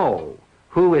know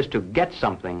who is to get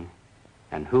something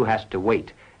and who has to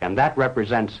wait, and that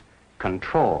represents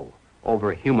control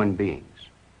over human beings.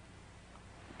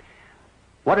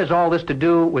 What has all this to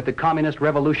do with the communist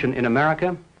revolution in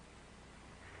America?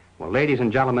 Well, ladies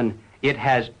and gentlemen, it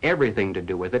has everything to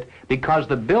do with it, because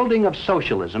the building of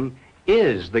socialism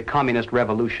is the communist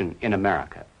revolution in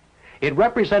America. It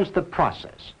represents the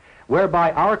process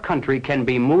whereby our country can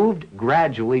be moved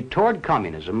gradually toward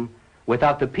communism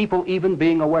without the people even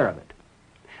being aware of it.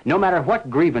 No matter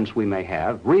what grievance we may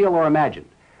have, real or imagined,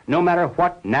 no matter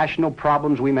what national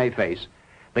problems we may face,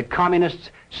 the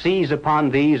communists seize upon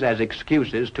these as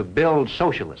excuses to build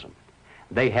socialism.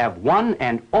 They have one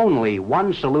and only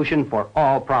one solution for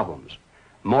all problems: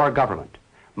 more government,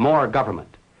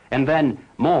 and then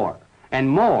more and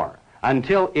more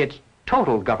until it's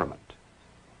total government.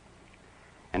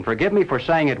 And forgive me for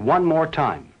saying it one more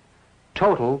time,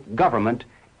 total government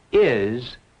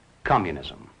is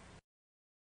communism.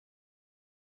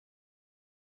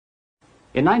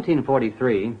 In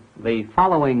 1943, the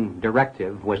following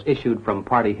directive was issued from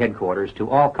party headquarters to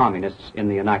all communists in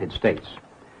the United States.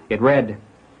 It read,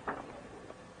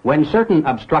 "When certain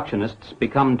obstructionists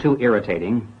become too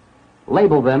irritating,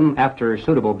 label them after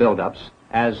suitable build-ups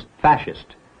as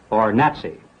fascist or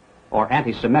Nazi or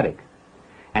anti-Semitic,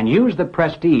 and use the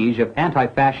prestige of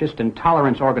anti-fascist and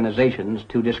tolerance organizations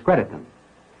to discredit them.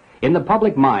 In the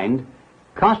public mind,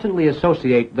 constantly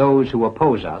associate those who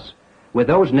oppose us with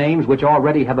those names which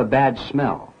already have a bad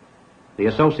smell. The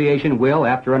association will,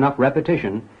 after enough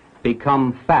repetition,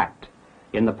 become fact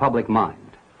in the public mind."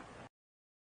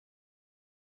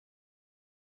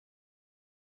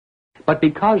 But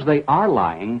because they are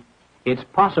lying, it's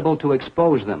possible to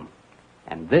expose them.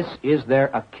 And this is their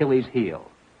Achilles heel.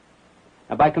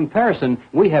 Now, by comparison,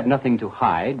 we have nothing to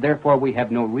hide, therefore we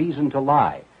have no reason to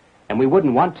lie. And we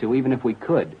wouldn't want to even if we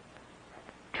could.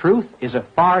 Truth is a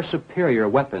far superior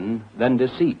weapon than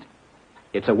deceit.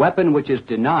 It's a weapon which is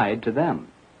denied to them.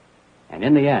 And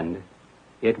in the end,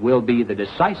 it will be the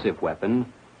decisive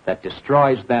weapon that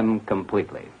destroys them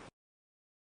completely.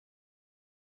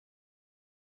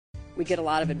 We get a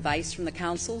lot of advice from the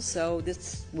council, so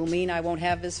this will mean I won't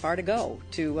have as far to go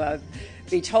to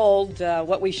be told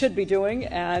what we should be doing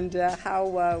and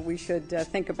how we should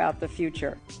think about the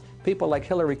future. People like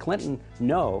Hillary Clinton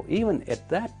know, even at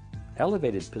that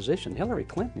elevated position, Hillary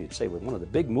Clinton, you'd say, was one of the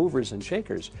big movers and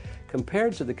shakers.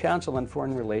 Compared to the Council on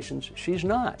Foreign Relations, she's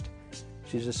not.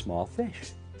 She's a small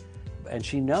fish. And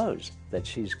she knows that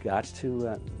she's got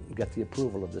to get the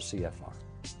approval of the CFR.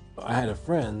 I had a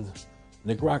friend,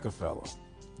 Nick Rockefeller,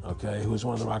 okay, who was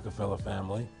one of the Rockefeller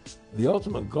family. The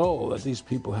ultimate goal that these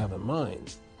people have in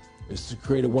mind is to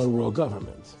create a one-world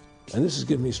government. And this is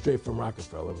given me straight from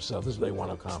Rockefeller himself. This is what they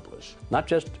want to accomplish. Not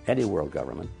just any world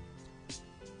government,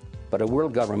 but a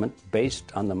world government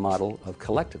based on the model of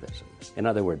collectivism. In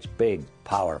other words, big,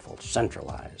 powerful,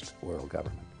 centralized world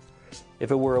government.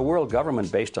 If it were a world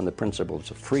government based on the principles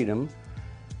of freedom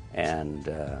and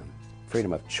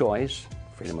freedom of choice,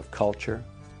 freedom of culture,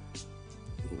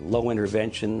 low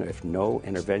intervention, if no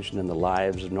intervention in the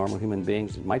lives of normal human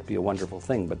beings, it might be a wonderful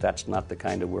thing, but that's not the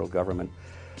kind of world government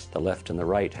the left and the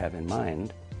right have in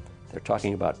mind. They're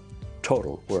talking about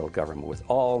total world government with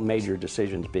all major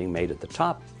decisions being made at the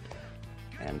top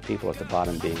and people at the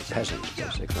bottom being peasants,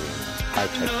 basically, in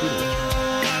high-tech feudalism.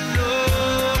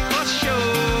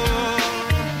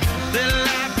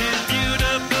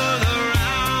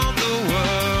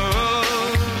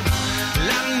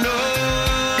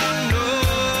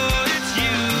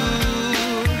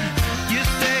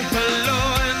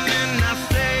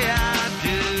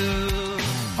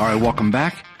 All right, welcome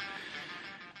back.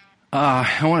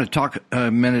 I want to talk a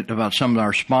minute about some of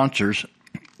our sponsors.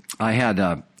 I had,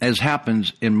 as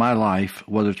happens in my life,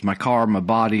 whether it's my car, my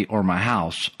body, or my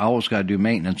house, I always got to do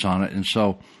maintenance on it. And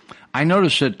so I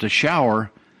noticed that the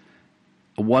shower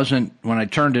wasn't, when I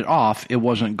turned it off, it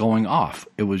wasn't going off.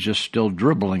 It was just still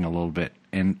dribbling a little bit.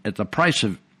 And at the price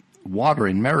of water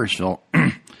in Marysville,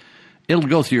 it'll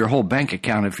go through your whole bank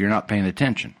account if you're not paying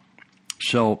attention.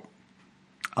 So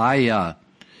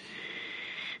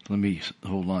let me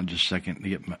hold on just a second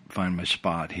to find my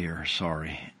spot here.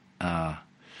 Sorry.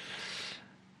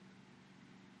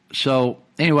 So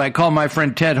anyway, I called my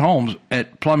friend Ted Holmes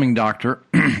at Plumbing Doctor,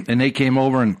 and they came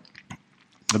over, and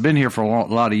I've been here for a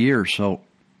lot of years. So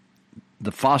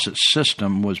the faucet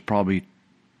system was probably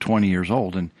 20 years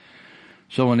old, and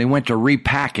so when they went to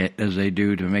repack it, as they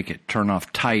do to make it turn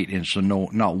off tight, and so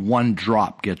not one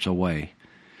drop gets away,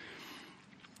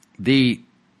 the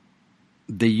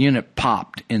unit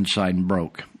popped inside and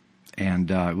broke,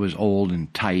 and it was old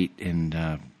and tight, and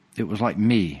it was like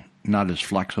me, not as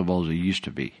flexible as it used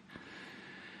to be.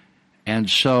 And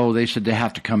so they said they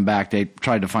have to come back. They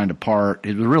tried to find a part.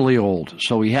 It was really old,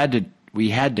 so we had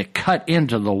to cut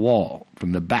into the wall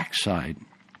from the backside,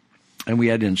 and we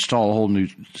had to install a whole new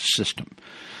system.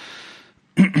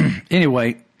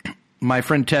 Anyway, my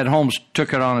friend Ted Holmes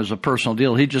took it on as a personal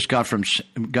deal. He just got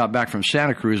back from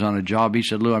Santa Cruz on a job. He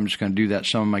said, "Lou, I'm just going to do that.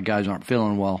 Some of my guys aren't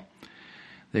feeling well.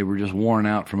 They were just worn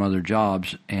out from other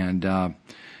jobs." And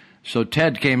so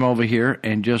Ted came over here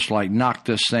and just like knocked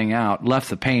this thing out,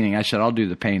 left the painting. I said, "I'll do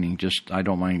the painting. I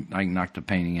don't mind. I can knock the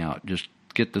painting out. Just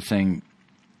get the thing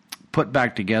put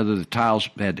back together." The tiles,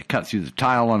 they had to cut through the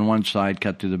tile on one side,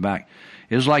 cut through the back.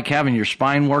 It was like having your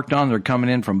spine worked on. They're coming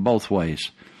in from both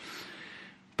ways.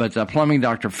 But the Plumbing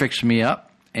Doctor fixed me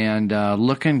up, and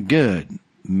looking good.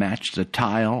 Matched the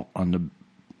tile on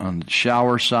the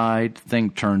shower side.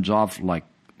 Thing turns off like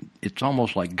it's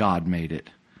almost like God made it.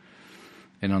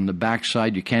 And on the back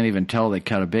side, you can't even tell they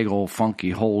cut a big old funky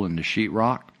hole in the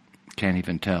sheetrock. Can't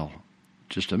even tell.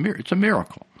 Just it's a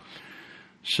miracle.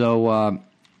 So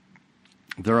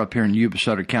they're up here in Yuba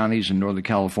Sutter counties in Northern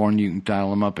California. You can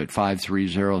dial them up at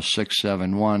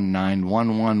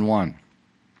 530-671-9111.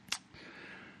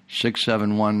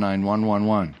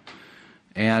 671-9111.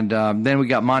 And then we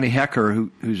got Monty Hecker,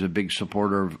 who's a big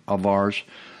supporter of ours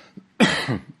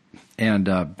and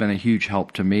been a huge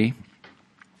help to me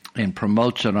and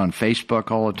promotes it on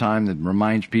Facebook all the time. That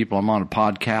reminds people I'm on a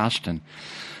podcast. And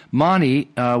Monty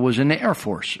was in the Air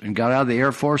Force and got out of the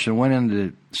Air Force and went into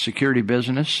the security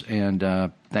business.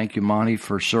 And thank you, Monty,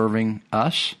 for serving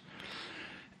us.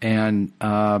 And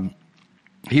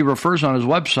he refers on his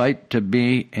website to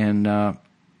me, and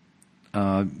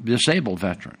disabled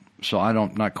veteran. So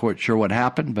not quite sure what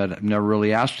happened, but I've never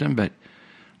really asked him. But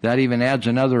that even adds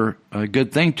another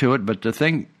good thing to it. But the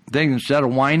thing, instead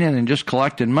of whining and just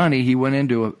collecting money, he went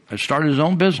into started his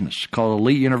own business called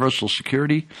Elite Universal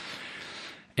Security.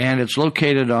 And it's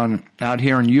located out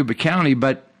here in Yuba County,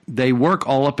 but they work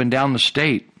all up and down the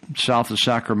state, south of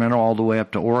Sacramento, all the way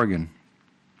up to Oregon.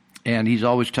 And he's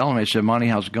always telling me, I said, Monty,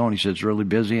 how's it going? He said, it's really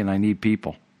busy and I need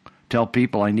people. Tell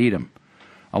people I need them.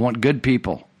 I want good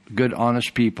people, good,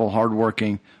 honest people,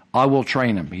 hardworking. I will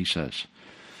train them, he says.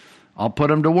 I'll put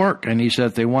them to work. And he said,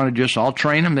 if they want to I'll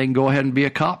train them. They can go ahead and be a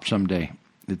cop someday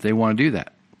if they want to do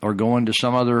that or go into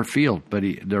some other field. But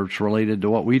that's related to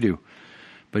what we do.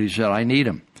 But he said, I need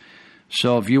them.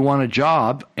 So if you want a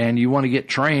job and you want to get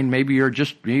trained, maybe you're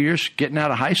just getting out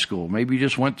of high school. Maybe you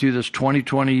just went through this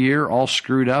 2020 year all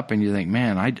screwed up and you think,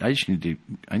 man, I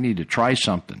need to try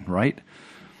something, right?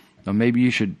 Or maybe you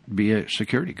should be a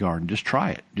security guard and just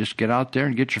try it. Just get out there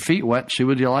and get your feet wet, see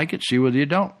whether you like it, see whether you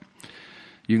don't.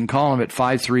 You can call them at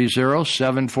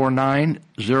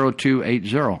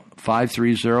 530-749-0280,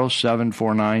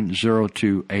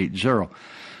 530-749-0280.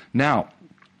 Now,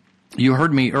 you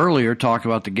heard me earlier talk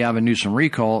about the Gavin Newsom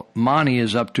recall. Monty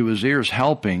is up to his ears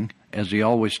helping, as he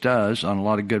always does, on a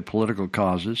lot of good political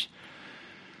causes.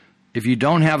 If you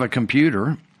don't have a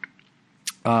computer,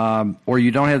 or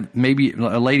you don't have, maybe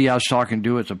a lady I was talking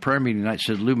to at the prayer meeting tonight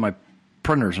said, Lou, my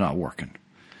printer's not working.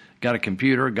 Got a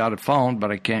computer, got a phone, but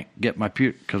I can't get my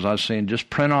computer, because I was saying just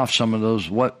print off some of those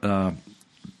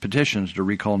petitions to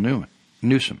recall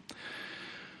Newsom.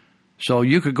 So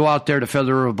you could go out there to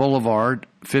Feather River Boulevard,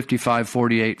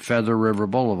 5548 Feather River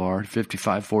Boulevard,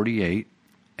 5548,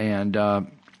 and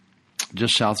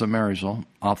just south of Marysville,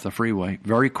 off the freeway.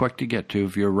 Very quick to get to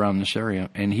if you're around this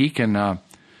area. And he can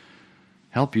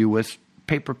help you with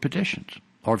paper petitions,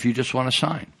 or if you just want to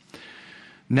sign.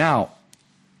 Now,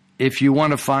 if you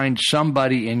want to find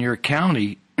somebody in your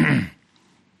county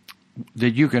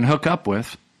that you can hook up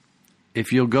with,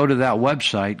 if you'll go to that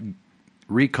website,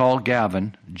 Recall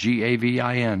Gavin,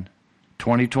 Gavin,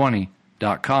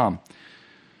 2020.com.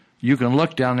 You can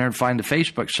look down there and find the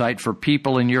Facebook site for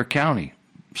people in your county.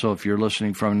 So if you're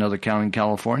listening from another county in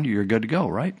California, you're good to go,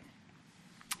 right?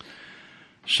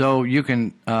 So you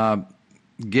can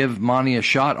give Monty a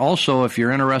shot. Also, if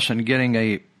you're interested in getting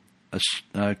a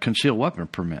concealed weapon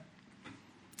permit,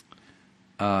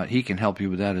 he can help you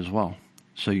with that as well.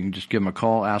 So you can just give him a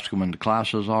call, ask him when the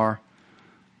classes are,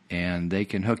 and they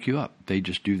can hook you up. They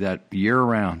just do that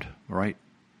year-round, right?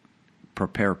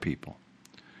 Prepare people.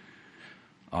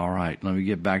 All right, let me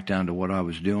get back down to what I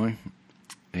was doing,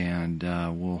 and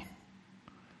we'll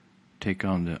take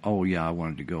on I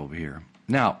wanted to go over here.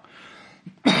 Now,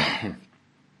 I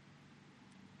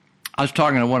was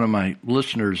talking to one of my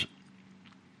listeners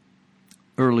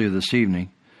earlier this evening,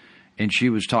 and she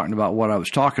was talking about what I was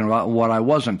talking about and what I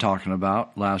wasn't talking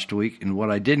about last week, and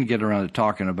what I didn't get around to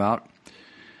talking about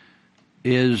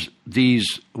is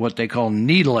these, what they call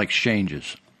needle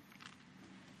exchanges.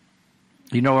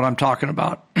 You know what I'm talking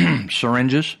about?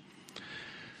 Syringes.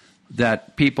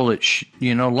 That people,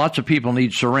 lots of people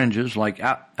need syringes, like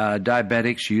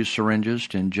diabetics use syringes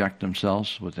to inject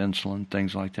themselves with insulin,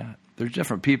 things like that. There's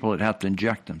different people that have to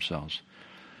inject themselves.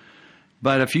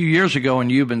 But a few years ago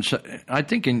in Yuba,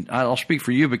 I'll speak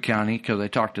for Yuba County because I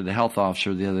talked to the health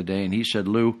officer the other day, and he said,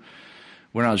 Lou,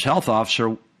 when I was health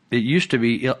officer, it used to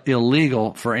be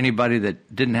illegal for anybody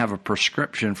that didn't have a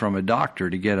prescription from a doctor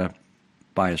to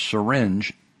buy a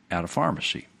syringe at a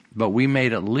pharmacy. But we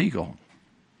made it legal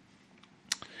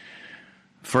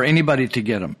for anybody to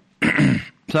get them.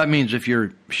 So that means if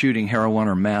you're shooting heroin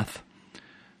or meth,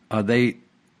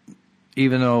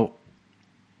 even though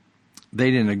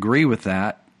they didn't agree with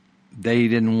that, they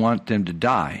didn't want them to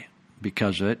die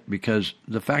because of it. Because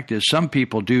the fact is, some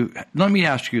people do. Let me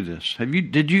ask you this: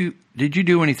 did you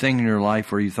do anything in your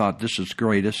life where you thought this is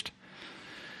greatest,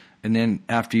 and then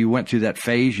after you went through that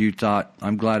phase, you thought,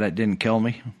 "I'm glad that didn't kill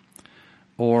me,"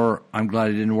 or "I'm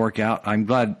glad it didn't work out. I'm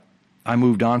glad I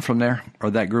moved on from there,"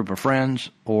 or that group of friends,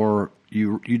 or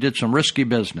you did some risky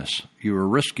business. You were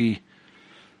risky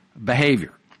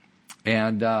behavior,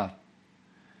 and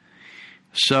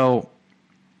So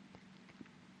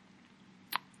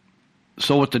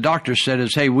what the doctor said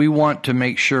is, hey, we want to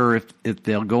make sure if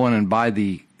they'll go in and buy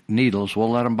the needles,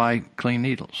 we'll let them buy clean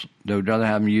needles. They would rather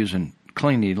have them using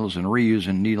clean needles and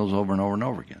reusing needles over and over and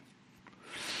over again.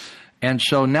 And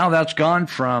so now that's gone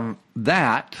from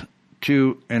that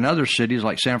to, in other cities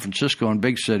like San Francisco and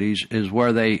big cities, is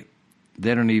where they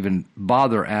don't even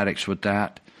bother addicts with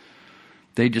that.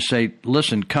 They just say,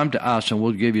 listen, come to us and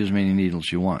we'll give you as many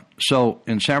needles you want. So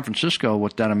in San Francisco,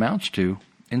 what that amounts to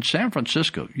in San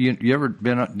Francisco, you ever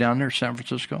been down there, San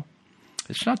Francisco?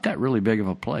 It's not that really big of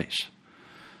a place.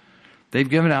 They've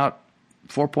given out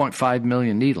 4.5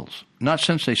 million needles, not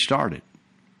since they started,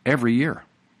 every year.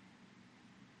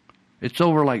 It's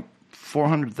over like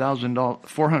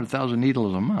 400,000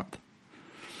 needles a month.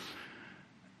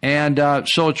 And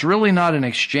so it's really not an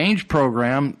exchange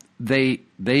program. They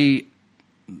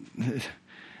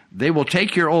will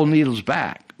take your old needles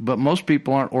back, but most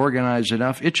people aren't organized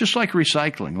enough. It's just like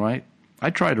recycling, right? I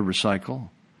try to recycle,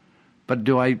 but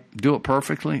do I do it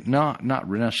perfectly? No, not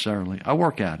necessarily. I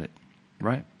work at it,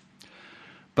 right?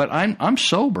 But I'm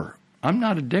sober. I'm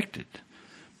not addicted.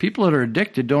 People that are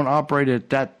addicted don't operate at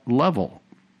that level.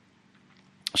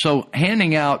 So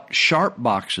handing out sharp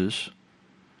boxes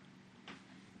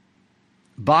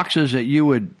that you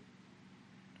would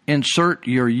insert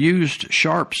your used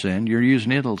sharps in, your used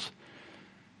needles.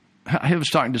 I was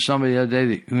talking to somebody the other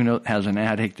day who has an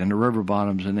addict in the river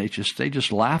bottoms, and they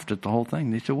just laughed at the whole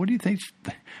thing. They said, "What do you think?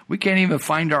 We can't even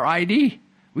find our ID.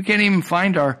 We can't even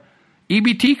find our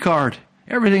EBT card.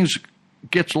 Everything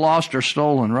gets lost or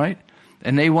stolen, right?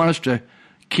 And they want us to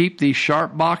keep these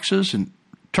sharp boxes and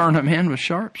turn them in with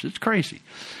sharps. It's crazy."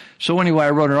 So anyway, I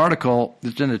wrote an article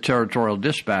that's in the Territorial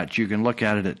Dispatch. You can look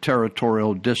at it at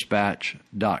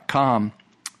territorialdispatch.com.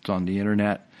 It's on the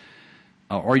internet.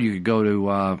 Or you could go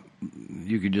to,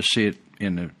 you could just see it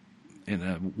in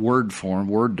a Word form,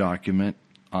 Word document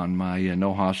on my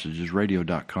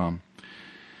nohostagesradio.com.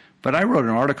 But I wrote an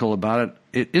article about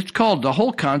it. It's called, the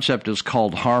whole concept is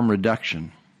called harm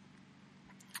reduction.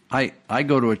 I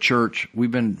go to a church.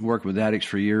 We've been working with addicts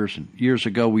for years. And years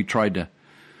ago,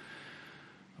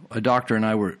 a doctor and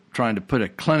I were trying to put a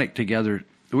clinic together.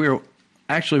 We were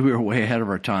way ahead of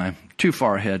our time, too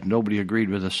far ahead. Nobody agreed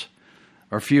with us,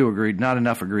 or few agreed, not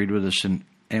enough agreed with us, and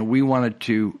we wanted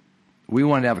to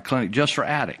have a clinic just for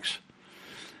addicts,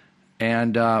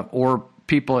 and or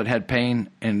people that had pain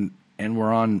and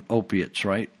were on opiates,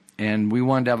 right? And we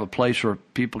wanted to have a place where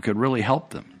people could really help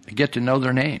them, get to know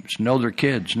their names, know their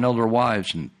kids, know their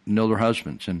wives, and know their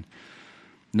husbands, and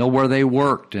know where they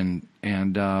worked, and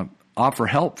offer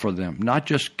help for them, not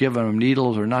just giving them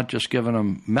needles or not just giving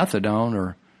them methadone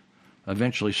or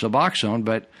eventually Suboxone,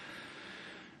 but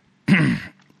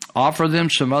offer them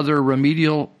some other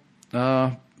remedial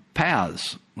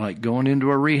paths, like going into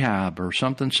a rehab or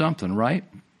something, right?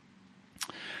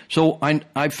 So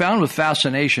I found with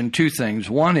fascination two things.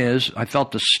 One is I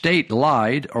felt the state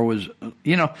lied, or was,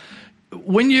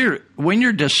 when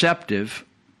you're deceptive,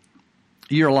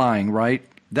 you're lying, right?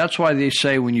 That's why they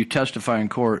say when you testify in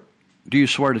court, do you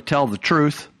swear to tell the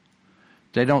truth?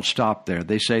 They don't stop there.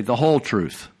 They say the whole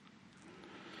truth.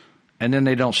 And then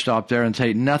they don't stop there and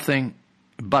say nothing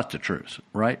but the truth,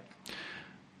 right?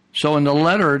 So in the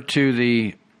letter to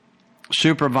the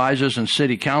supervisors and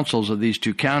city councils of these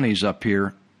two counties up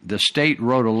here, the state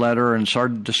wrote a letter and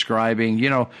started describing,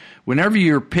 whenever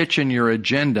you're pitching your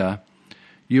agenda,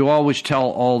 you always tell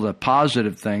all the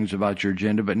positive things about your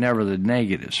agenda, but never the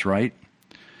negatives, right?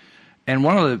 And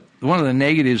one of the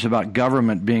negatives about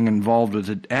government being involved with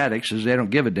the addicts is they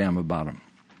don't give a damn about them.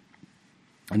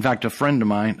 In fact, a friend of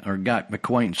mine, or an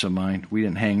acquaintance of mine, we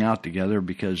didn't hang out together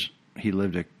because he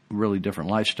lived a really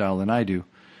different lifestyle than I do.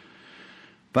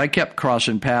 But I kept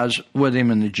crossing paths with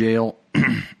him in the jail,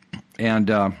 and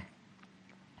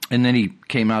then he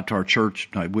came out to our church.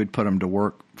 We'd put him to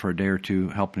work for a day or two,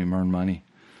 helping him earn money.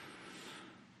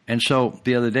 And so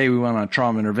the other day we went on a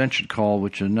trauma intervention call,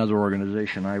 which is another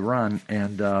organization I run,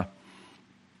 and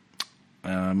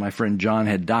my friend John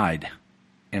had died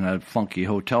in a funky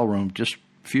hotel room just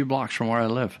a few blocks from where I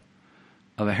live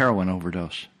of a heroin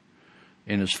overdose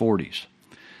in his 40s.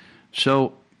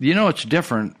 So, it's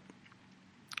different.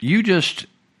 You just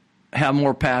have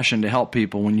more passion to help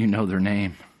people when you know their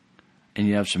name and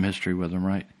you have some history with them,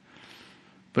 right?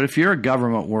 But if you're a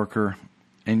government worker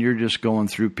and you're just going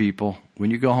through people,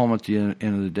 when you go home at the end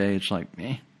of the day, it's like,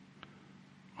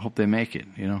 hope they make it,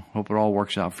 hope it all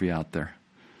works out for you out there.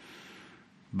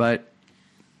 But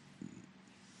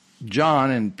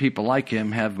John and people like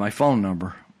him have my phone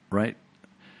number, right?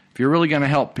 If you're really going to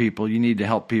help people, you need to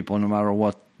help people no matter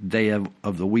what day of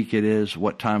the week it is,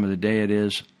 what time of the day it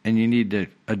is, and you need to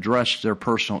address their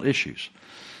personal issues.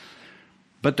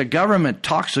 But the government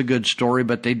talks a good story,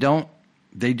 but they don't.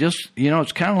 They just,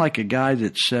 it's kind of like a guy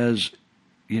that says,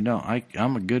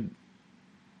 I'm a good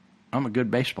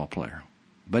baseball player,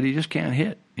 but he just can't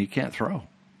hit. He can't throw.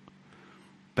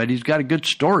 But he's got a good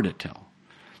story to tell.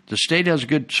 The state has a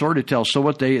good story to tell. So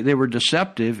what they were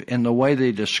deceptive in the way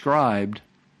they described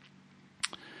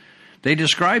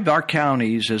our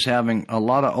counties as having a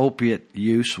lot of opiate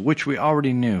use, which we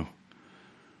already knew.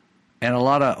 and a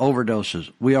lot of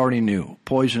overdoses. We already knew.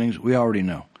 Poisonings, we already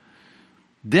know.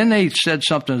 Then they said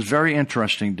something that's very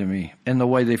interesting to me in the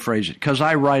way they phrase it, because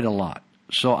I write a lot.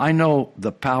 So I know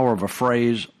the power of a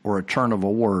phrase or a turn of a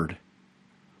word.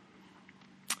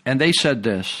 And they said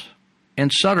this: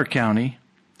 in Sutter County,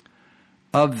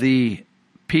 of the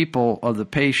people, of the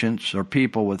patients or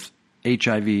people with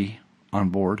HIV on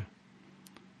board,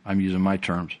 I'm using my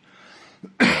terms,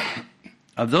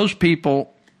 of those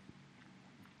people,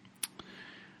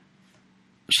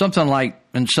 something like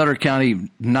in Sutter County,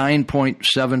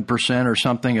 9.7% or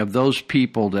something of those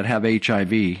people that have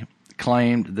HIV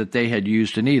claimed that they had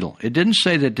used a needle. It didn't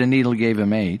say that the needle gave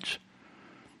them AIDS.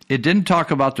 It didn't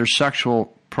talk about their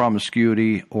sexual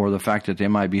promiscuity or the fact that they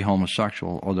might be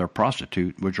homosexual or they're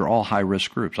prostitute, which are all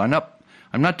high-risk groups. I'm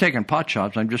not taking pot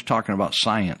shots. I'm just talking about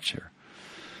science here.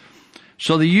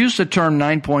 So they use the term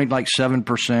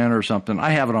 9.7% or something.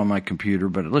 I have it on my computer,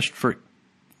 but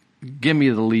give me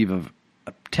the leave of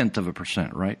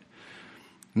 0.1%, right?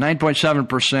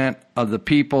 9.7% of the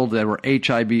people that were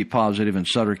HIV positive in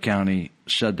Sutter County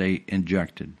said they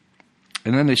injected.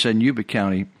 And then they said in Yuba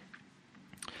County,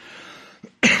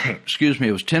 excuse me,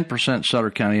 it was 10%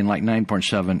 Sutter County and like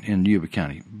 9.7 in Yuba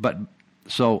County. But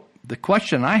so the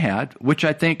question I had, which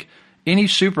I think any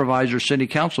supervisor, city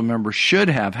council member should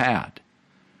have had,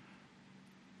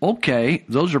 okay,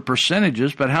 those are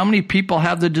percentages, but how many people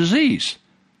have the disease?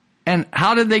 And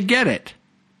how did they get it?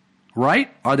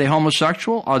 Right? Are they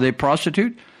homosexual? Are they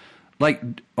prostitute? Like,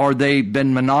 are they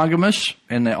been monogamous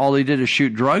and all they did is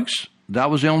shoot drugs? That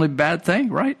was the only bad thing,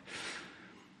 right?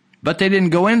 But they didn't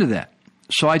go into that.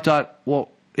 So I thought, well,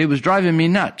 it was driving me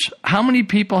nuts. How many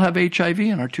people have HIV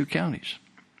in our two counties?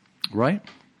 Right?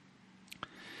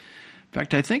 In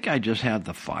fact, I think I just have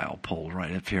the file pulled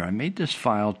right up here. I made this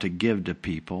file to give to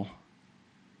people.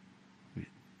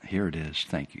 Here it is.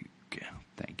 Thank you.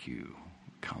 Thank you.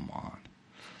 Come on.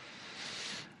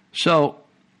 So,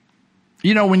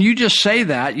 you know, when you just say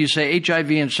that, you say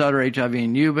HIV in Sutter, HIV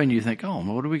in Yuba, and you think, oh,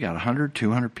 what do we got, 100,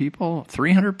 200 people,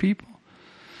 300 people?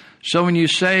 So when you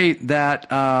say that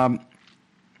 10%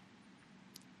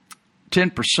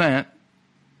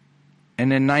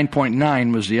 and then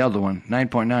 9.9 was the other one,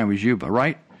 9.9 was Yuba,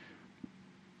 right?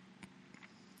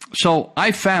 So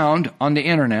I found on the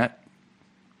internet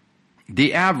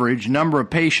the average number of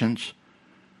patients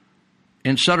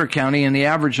in Sutter County and the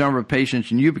average number of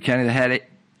patients in Yuba County that had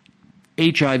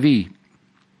HIV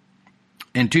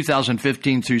in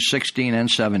 2015 through 16 and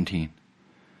 17.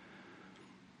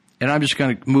 And I'm just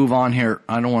going to move on here.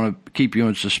 I don't want to keep you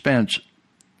in suspense.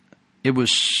 It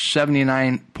was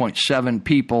 79.7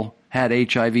 people had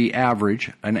HIV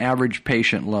average, an average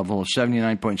patient level of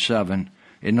 79.7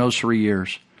 in those 3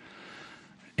 years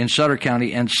in Sutter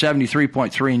County, and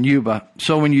 73.3 in Yuba.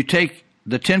 So when you take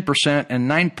the 10%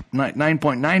 and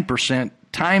 9.9%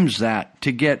 times that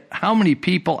to get how many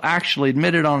people actually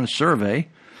admitted on a survey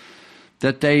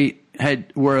that they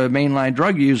were a mainline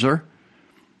drug user,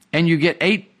 and you get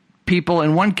 8 people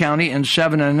in one county and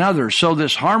 7 in another. So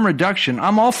this harm reduction,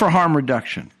 I'm all for harm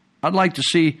reduction. I'd like to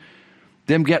see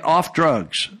them get off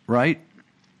drugs, right?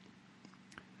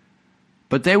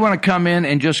 But they want to come in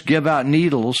and just give out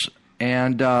needles,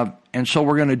 and so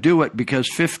we're going to do it because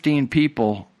 15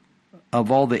 people of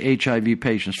all the HIV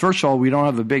patients. First of all, we don't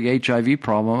have a big HIV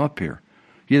problem up here.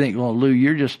 You think, well, Lou,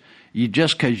 you just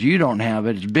because you don't have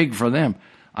it, it's big for them.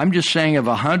 I'm just saying of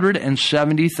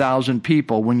 170,000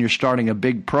 people when you're starting a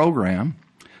big program,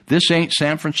 this ain't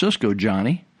San Francisco,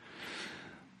 Johnny.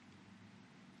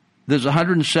 There's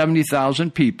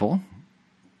 170,000 people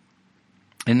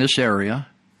in this area,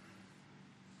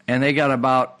 and they got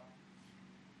about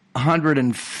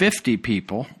 150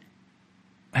 people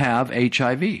have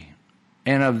HIV.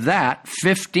 And of that,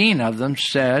 15 of them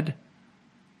said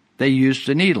they used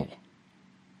a needle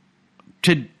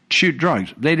to shoot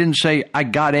drugs. They didn't say, I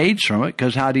got AIDS from it,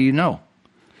 because how do you know?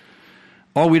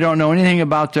 Or we don't know anything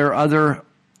about their other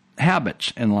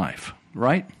habits in life,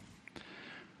 right?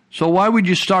 So why would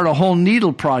you start a whole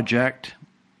needle project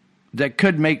that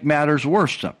could make matters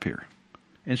worse up here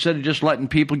instead of just letting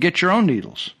people get your own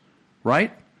needles,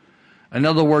 right? In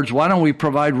other words, why don't we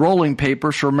provide rolling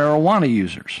papers for marijuana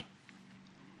users?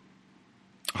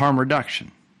 Harm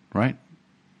reduction, right?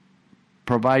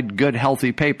 Provide good,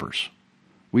 healthy papers.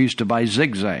 We used to buy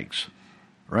zigzags,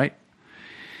 right?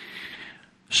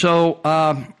 So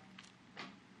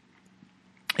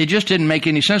it just didn't make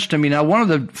any sense to me. Now, one of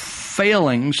the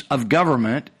failings of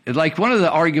government, like one of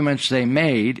the arguments they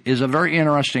made is a very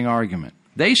interesting argument.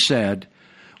 They said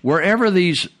wherever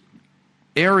these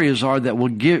areas are that will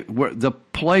give the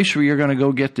place where you're going to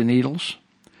go get the needles,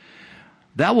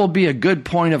 that will be a good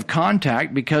point of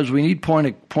contact, because we need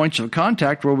points of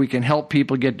contact where we can help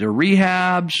people get to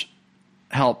rehabs,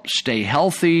 help stay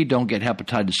healthy, don't get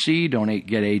hepatitis C, don't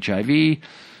get HIV,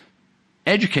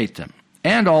 educate them,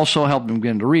 and also help them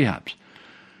get into rehabs.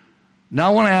 Now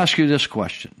I want to ask you this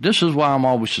question. This is why I'm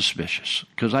always suspicious,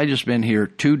 because I just been here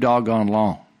too doggone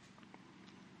long.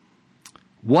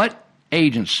 What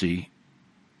agency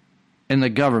in the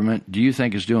government do you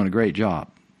think is doing a great job?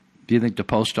 Do you think the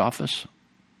post office?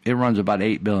 It runs about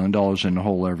 $8 billion in the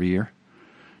hole every year.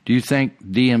 Do you think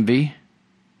DMV?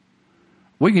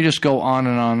 We can just go on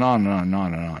and on and on and on and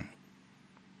on and on.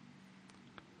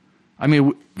 I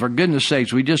mean, for goodness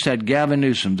sakes, we just had Gavin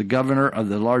Newsom, the governor of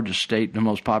the largest state, the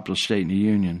most populous state in the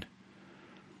union,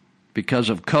 because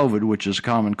of COVID, which is a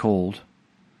common cold,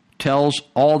 tells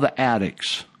all the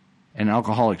addicts and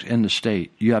alcoholics in the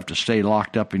state, you have to stay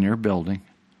locked up in your building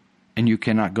and you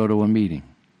cannot go to a meeting.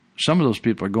 Some of those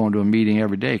people are going to a meeting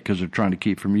every day because they're trying to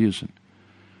keep from using.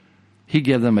 He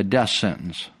gave them a death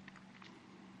sentence.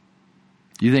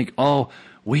 You think, oh,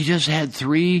 we just had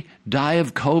 3 die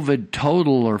of COVID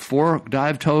total, or 4 die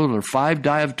of total, or 5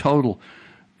 die of total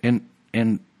in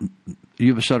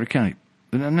Yuba Sutter County.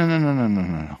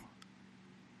 No.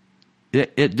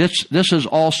 This is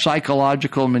all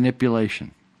psychological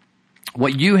manipulation.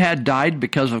 What you had died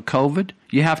because of COVID,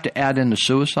 you have to add in the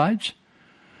suicides.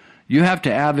 You have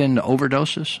to add in the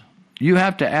overdoses. You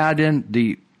have to add in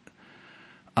the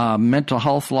mental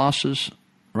health losses,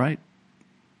 right?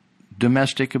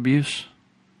 Domestic abuse.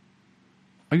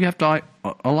 You have to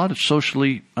a lot of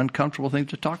socially uncomfortable things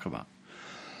to talk about.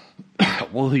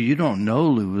 Well, you don't know,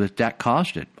 Lou, that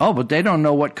caused it. Oh, but they don't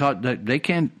know what caused. They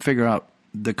can't figure out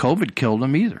the COVID killed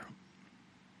him either.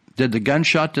 Did the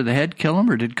gunshot to the head kill him,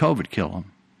 or did COVID kill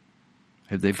him?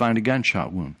 If they find a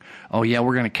gunshot wound, oh yeah,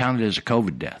 we're going to count it as a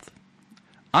COVID death.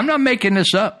 I'm not making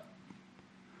this up.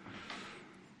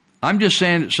 I'm just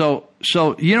saying. So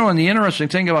you know, and the interesting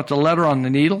thing about the letter on the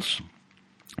needles,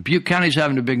 Butte County's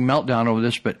having a big meltdown over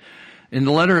this, but in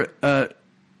the letter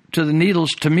to the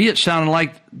needles, to me it sounded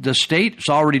like the state's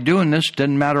already doing this.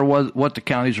 Didn't matter what the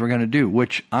counties were going to do,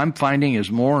 which I'm finding is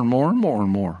more and more and more and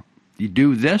more. You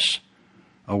do this,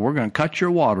 or we're going to cut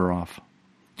your water off.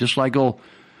 Just like old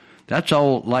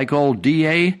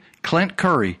DA Clint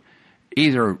Curry.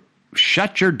 Either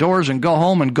shut your doors and go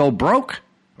home and go broke,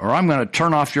 or I'm going to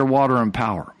turn off your water and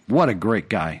power. What a great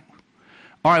guy.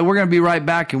 All right, we're going to be right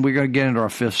back, and we're going to get into our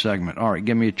 5th segment. All right,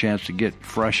 give me a chance to get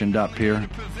freshened up here.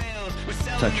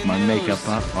 Touch my makeup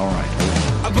up. All right.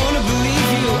 I'm gonna believe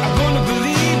you. I'm gonna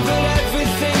believe that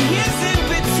everything is in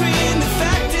between. The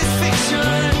fact is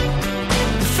fiction.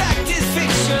 The fact is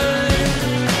fiction.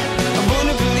 I'm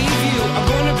gonna believe you. I'm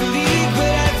gonna believe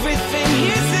that everything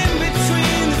is in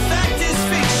between. The fact is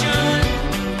fiction.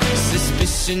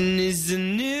 Suspicion is a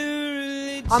new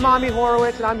religion. I'm Ami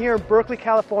Horowitz, and I'm here in Berkeley,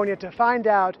 California to find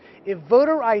out if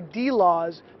voter ID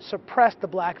laws suppress the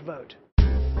black vote.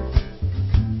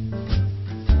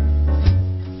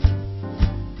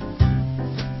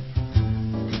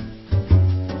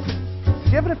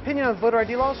 Do you have an opinion on voter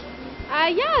ID laws?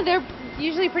 Yeah, they're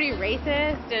usually pretty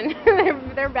racist and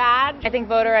they're bad. I think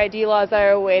voter ID laws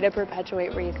are a way to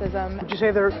perpetuate racism.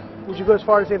 Would you go as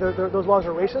far as say those laws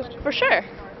are racist? For sure.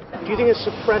 Do you think it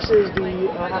suppresses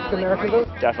the African American vote?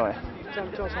 Definitely.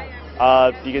 Tell us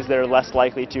how. Because they're less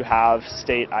likely to have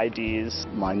state IDs.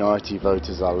 Minority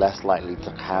voters are less likely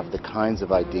to have the kinds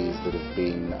of IDs that have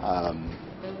been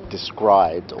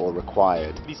described or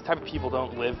required. These type of people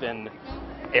don't live in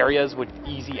areas with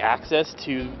easy access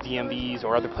to DMVs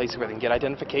or other places where they can get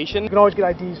identification. You can always get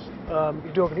IDs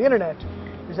you do over the internet.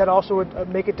 Does that also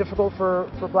make it difficult for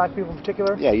black people in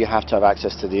particular? Yeah, you have to have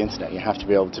access to the internet. You have to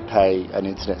be able to pay an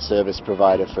internet service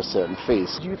provider for certain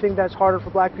fees. Do you think that's harder for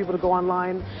black people to go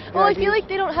online? Well, I feel like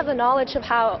they don't have the knowledge of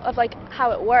how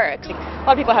it works. A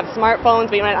lot of people have smartphones,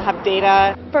 but you might not have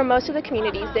data. For most of the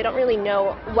communities, they don't really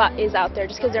know what is out there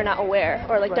just because they're not aware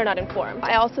or they're not informed.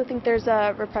 I also think there's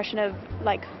a repression of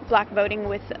black voting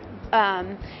with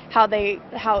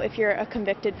how if you're a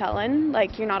convicted felon,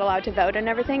 you're not allowed to vote and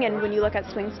everything. And when you look at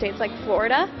swing states like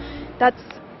Florida, that's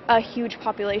a huge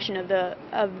population of the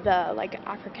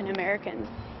African Americans.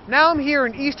 Now I'm here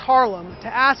in East Harlem to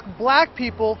ask black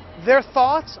people their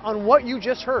thoughts on what you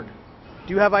just heard.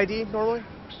 Do you have ID normally?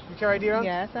 You carry ID around?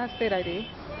 Yes, I have state ID.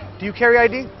 Do you carry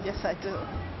ID? Yes, I do.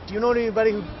 Do you know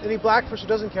any black person who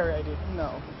doesn't carry ID?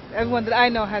 No. Everyone that I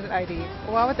know has an ID.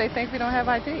 Why would they think we don't have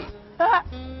ID?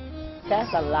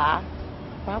 That's a lie.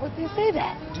 Why would they say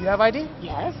that? Do you have ID?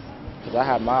 Yes. Because I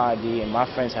have my ID and my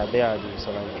friends have their ID,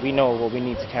 so we know what we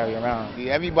need to carry around.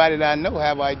 Everybody that I know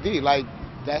have ID.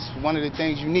 That's one of the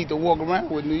things you need to walk around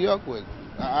with New York with.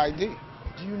 ID.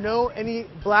 Do you know any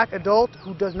black adult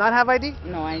who does not have ID?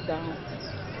 No, I don't.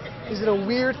 Is it a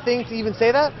weird thing to even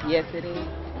say that? Yes, it is.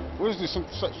 What is this,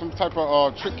 some type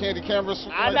of trick candy camera?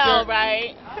 I know,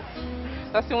 right?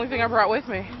 That's the only thing I brought with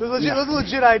me. Those are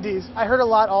legit IDs. I heard a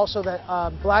lot also that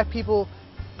black people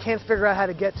can't figure out how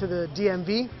to get to the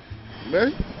DMV.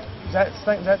 Really? What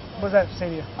does that say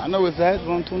to you? I know it's that. It's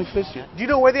on 25th Street. Do you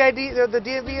know where the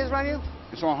DMV is around you?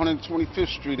 It's on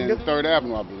 125th Street and 3rd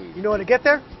Avenue, I believe. You know how to get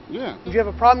there? Yeah. Would you have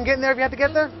a problem getting there if you had to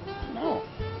get there? No.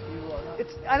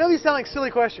 I know these sound like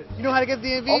silly questions. You know how to get to the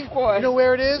DMV? Of course. You know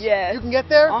where it is? Yes. You can get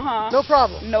there? Uh-huh. No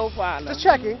problem. No problem. Just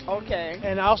checking. Okay.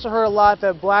 And I also heard a lot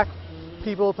that black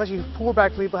people, especially poor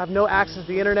black people, have no access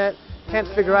to the internet, can't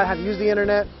figure out how to use the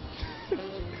internet.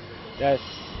 That's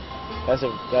just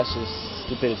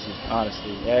stupidity,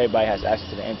 honestly. Everybody has access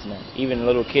to the internet. Even a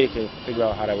little kid can figure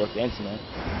out how to work the internet.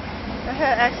 I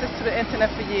had access to the internet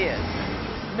for years.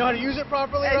 You know how to use it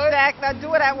properly, right? Exactly. I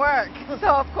do it at work. So,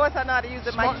 of course, I know how to use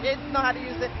it. My kids know how to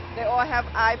use it. They all have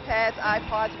iPads,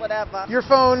 iPods, whatever. Your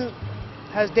phone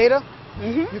has data?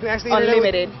 Mm-hmm. You can actually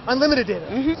unlimited. Unlimited data.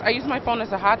 Mm-hmm. I use my phone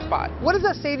as a hotspot. What does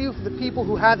that say to you for the people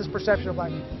who have this perception of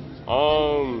black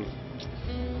people?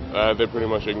 They're pretty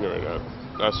much ignorant.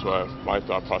 That's why my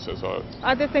thought process on it.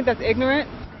 I just think that's ignorant.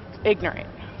 Ignorant.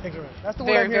 Ignorant. That's the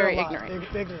word I'm hearing a lot.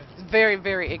 Ignorant. Very,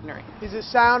 very ignorant. Does it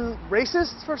sound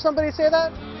racist for somebody to say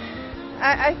that?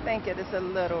 I think it is a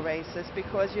little racist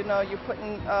because, you're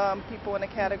putting people in a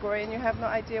category and you have no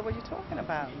idea what you're talking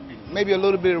about. Maybe a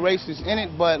little bit of racist in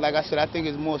it, but like I said, I think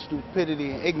it's more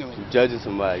stupidity and ignorance. You're judging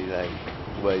somebody,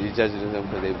 you're judging them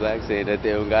because they're black, saying that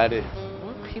they don't got it.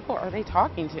 What people are they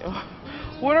talking to?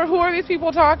 Who are these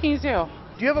people talking to?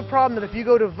 Do you have a problem that if you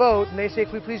go to vote and they say,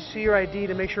 can we please see your ID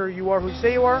to make sure you are who you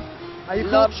say you are? Are you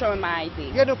Love cool? showing my ID.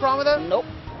 You got no problem with that? Nope.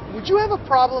 Would you have a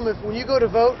problem if when you go to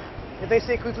vote, if they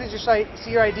say, can we please just see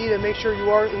your ID to make sure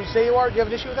you are who you say you are? Do you have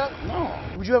an issue with that? No.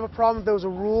 Would you have a problem if there was a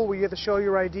rule where you have to show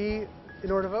your ID in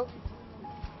order to vote?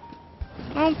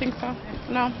 I don't think so.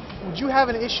 No. Would you have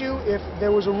an issue if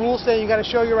there was a rule saying you got to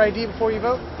show your ID before you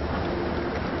vote?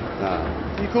 Nah.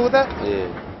 Are you cool with that? Yeah.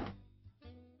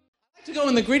 To go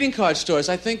in the greeting card stores,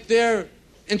 I think they're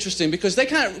interesting because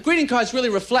greeting cards really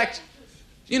reflect,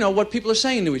 what people are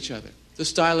saying to each other, the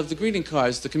style of the greeting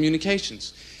cards, the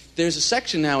communications. There's a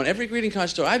section now in every greeting card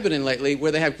store I've been in lately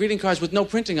where they have greeting cards with no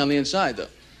printing on the inside, though.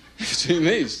 You've seen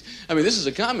these. I mean, this is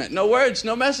a comment. No words,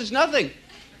 no message, nothing.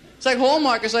 It's like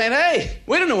Hallmark is saying, hey,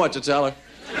 we don't know what to tell her.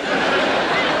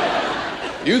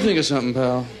 You think of something,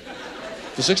 pal.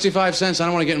 For 65 cents, I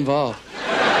don't want to get involved.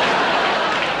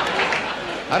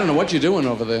 I don't know what you're doing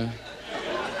over there.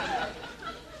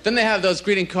 Then they have those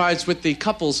greeting cards with the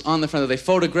couples on the front. They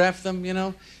photograph them,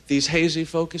 these hazy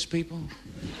focus people.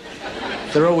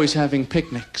 They're always having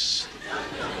picnics.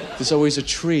 There's always a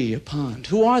tree, a pond.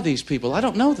 Who are these people? I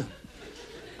don't know them.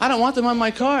 I don't want them on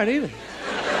my card either.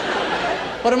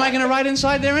 What am I going to write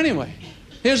inside there anyway?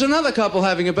 Here's another couple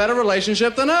having a better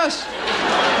relationship than us.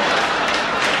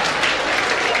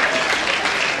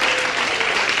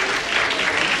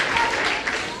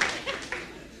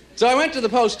 So I went to the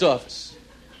post office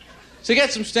to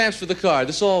get some stamps for the card.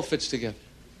 This all fits together.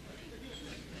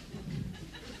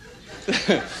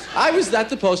 I was at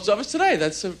the post office today.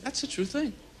 That's a true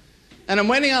thing. And I'm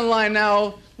waiting online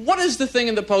now. What is the thing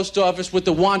in the post office with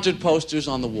the wanted posters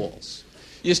on the walls?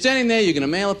 You're standing there, you're going to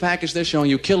mail a package, they're showing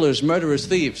you killers, murderers,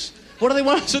 thieves. What do they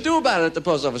want us to do about it at the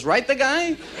post office? Write the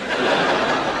guy?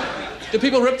 Do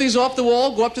people rip these off the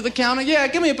wall, go up to the counter? Yeah,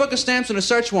 give me a book of stamps and a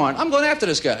search warrant. I'm going after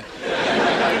this guy.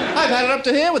 I've had it up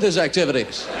to here with his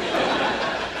activities.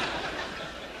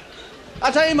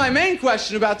 I'll tell you my main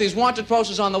question about these wanted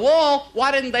posters on the wall.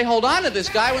 Why didn't they hold on to this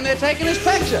guy when they're taking his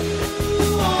picture?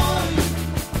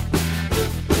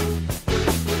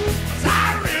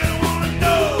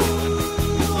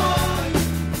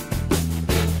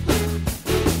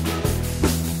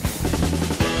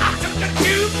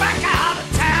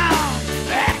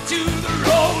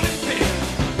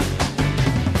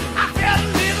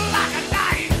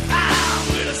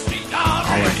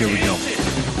 Here we go.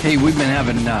 Hey, we've been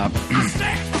having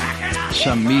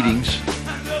some meetings,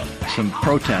 some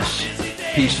protests,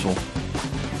 peaceful,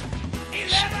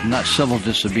 not civil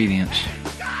disobedience,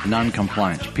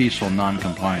 non-compliance, peaceful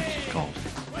non-compliance it's called.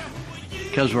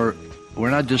 Because we're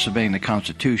not disobeying the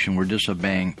Constitution, we're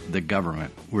disobeying the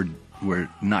government. We're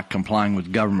not complying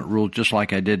with government rules, just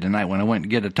like I did tonight. When I went to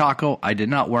get a taco, I did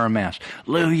not wear a mask.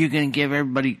 Lou, you're going to give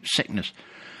everybody sickness.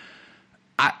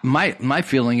 My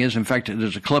feeling is, in fact,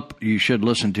 there's a clip you should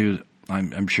listen to.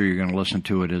 I'm sure you're going to listen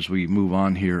to it as we move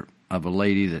on here, of a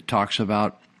lady that talks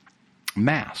about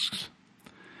masks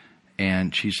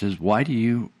And she says, why do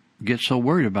you get so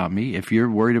worried about me? If you're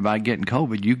worried about getting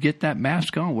COVID, you get that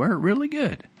mask on, wear it really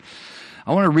good.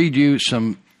 I want to read you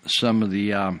some of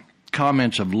the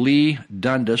comments of Lee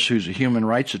Dundas, who's a human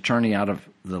rights attorney out of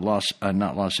the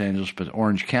not Los Angeles, but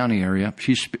Orange County area.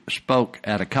 She spoke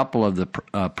at a couple of the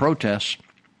protests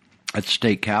at the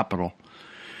state capitol.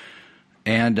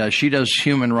 And she does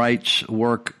human rights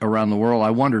work around the world. I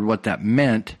wondered what that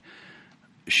meant.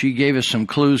 She gave us some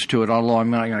clues to it, although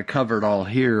I'm not going to cover it all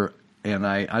here. And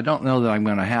I don't know that I'm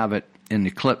going to have it in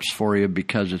the clips for you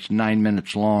because it's 9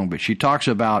 minutes long. But she talks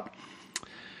about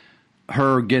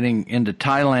her getting into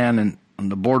Thailand and on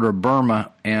the border of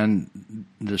Burma and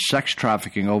the sex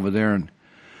trafficking over there.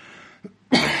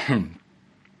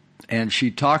 And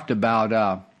she talked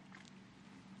about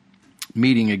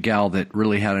meeting a gal that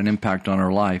really had an impact on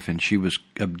her life, and she was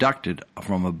abducted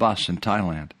from a bus in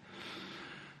Thailand.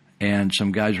 And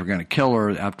some guys were going to kill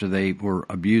her after they were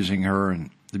abusing her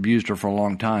and abused her for a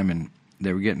long time, and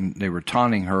they were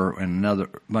taunting her and another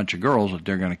bunch of girls that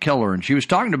they're going to kill her. And she was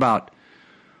talking about,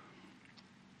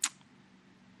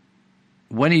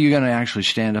 when are you going to actually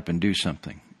stand up and do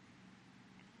something?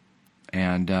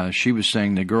 And she was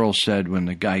saying, the girl said when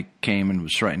the guy came and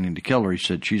was threatening to kill her,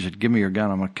 she said, give me your gun,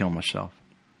 I'm going to kill myself.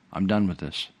 I'm done with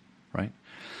this, right?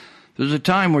 There's a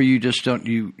time where you just don't,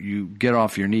 you get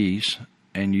off your knees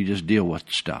and you just deal with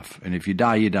stuff. And if you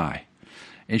die, you die.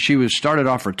 And she started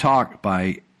off her talk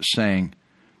by saying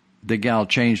the gal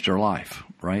changed her life,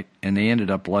 right? And they ended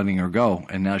up letting her go,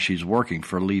 and now she's working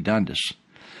for Lee Dundas.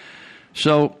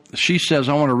 So she says,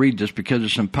 I want to read this because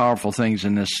there's some powerful things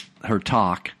in her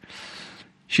talk.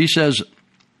 She says,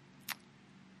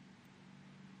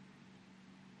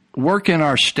 work in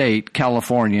our state,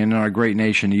 California, and in our great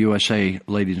nation, the USA,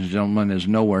 ladies and gentlemen, is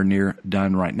nowhere near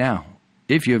done right now.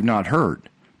 If you have not heard,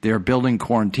 they are building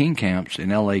quarantine camps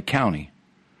in L.A. County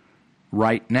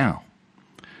right now.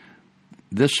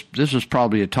 This is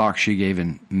probably a talk she gave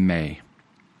in May.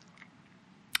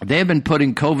 They have been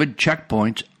putting COVID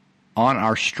checkpoints on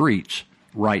our streets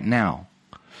right now,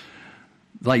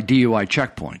 like DUI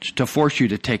checkpoints, to force you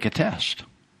to take a test.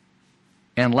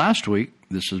 And last week,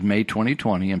 this is May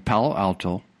 2020, in Palo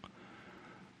Alto,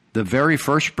 the very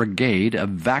first brigade of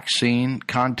vaccine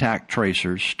contact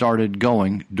tracers started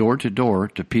going door to door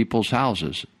to people's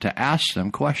houses to ask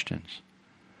them questions.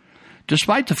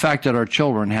 Despite the fact that our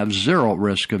children have zero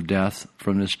risk of death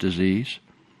from this disease,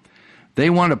 they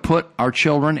want to put our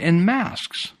children in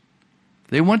masks.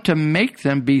 They want to make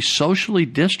them be socially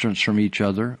distanced from each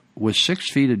other with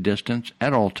 6 feet of distance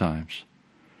at all times.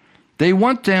 They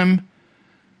want them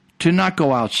to not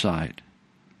go outside,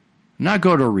 not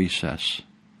go to recess,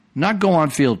 not go on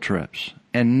field trips,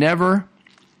 and never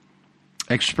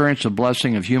experience the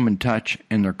blessing of human touch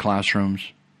in their classrooms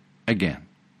again.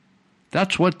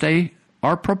 That's what they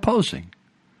are proposing.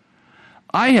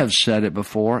 I have said it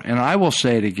before, and I will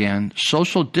say it again,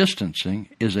 social distancing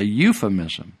is a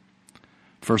euphemism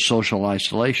for social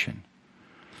isolation.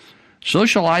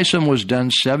 Social isolation was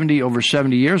done over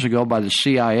 70 years ago by the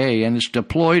CIA, and it's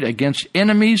deployed against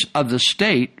enemies of the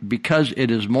state because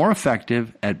it is more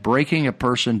effective at breaking a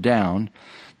person down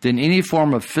than any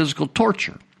form of physical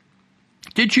torture.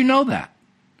 Did you know that?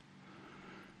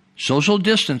 Social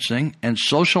distancing and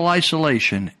social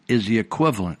isolation is the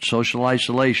equivalent. Social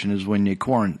isolation is when you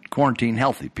quarantine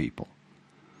healthy people.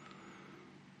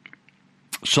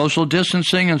 Social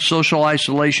distancing and social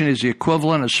isolation is the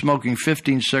equivalent of smoking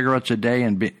 15 cigarettes a day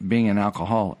and being an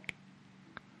alcoholic.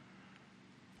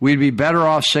 We'd be better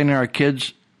off sending our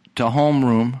kids to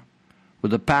homeroom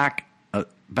with a pack and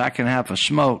a half of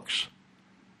smokes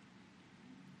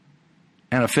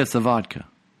and a fifth of vodka.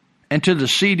 And to the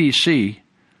CDC,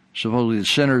 supposedly the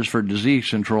Centers for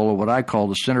Disease Control, or what I call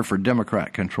the Center for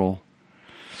Democrat Control,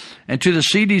 and to the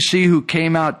CDC who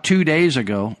came out 2 days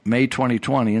ago, May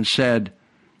 2020, and said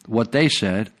what they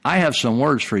said, I have some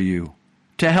words for you.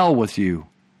 To hell with you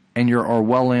and your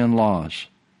Orwellian laws.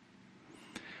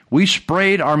 We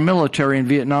sprayed our military in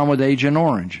Vietnam with Agent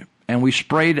Orange, and we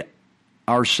sprayed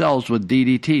ourselves with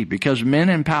DDT because men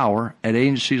in power at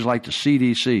agencies like the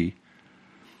CDC,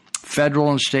 federal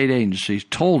and state agencies,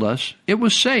 told us it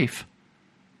was safe,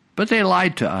 but they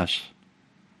lied to us.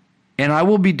 And I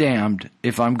will be damned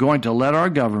if I'm going to let our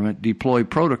government deploy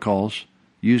protocols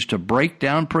used to break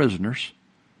down prisoners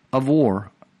of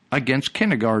war against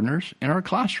kindergartners in our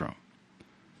classroom.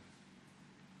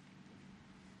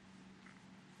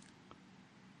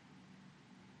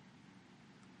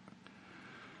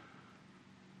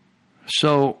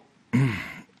 So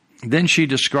then she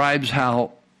describes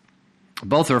how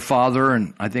both her father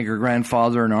and I think her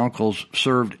grandfather and uncles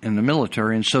served in the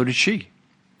military, and so did she.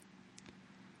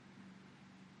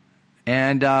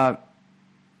 And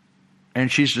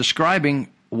she's describing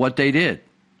what they did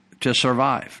to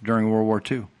survive during World War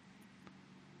II.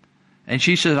 And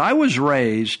she says, I was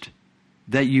raised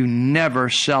that you never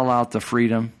sell out the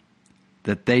freedom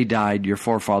that your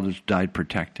forefathers died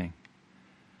protecting.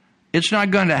 It's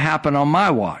not going to happen on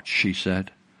my watch, she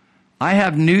said. I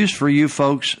have news for you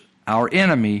folks. Our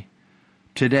enemy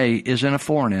today isn't a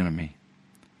foreign enemy.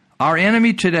 Our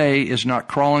enemy today is not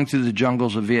crawling through the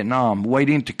jungles of Vietnam,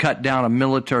 waiting to cut down a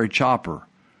military chopper,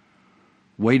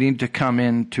 waiting to come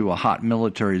into a hot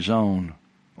military zone,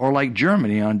 or like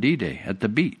Germany on D-Day at the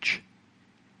beach.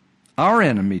 Our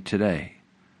enemy today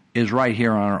is right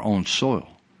here on our own soil,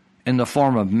 in the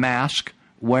form of mask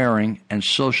wearing and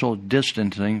social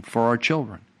distancing for our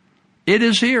children. It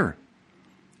is here,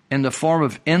 in the form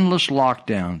of endless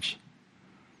lockdowns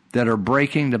that are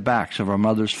breaking the backs of our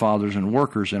mothers, fathers, and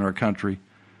workers in our country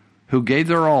who gave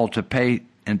their all to pay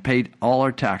and paid all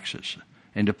our taxes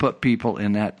and to put people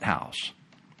in that house,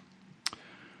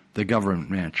 the government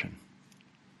mansion.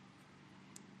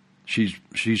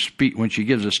 When she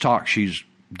gives this talk,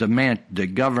 the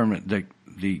government,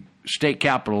 the state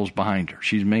capitol is behind her.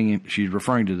 She's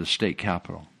referring to the state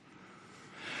capitol.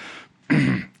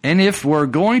 And if we're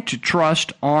going to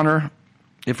trust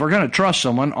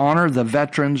someone, honor the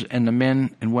veterans and the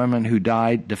men and women who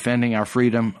died defending our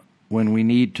freedom when we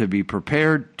need to be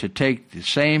prepared to take the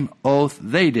same oath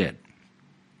they did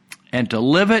and to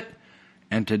live it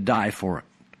and to die for it.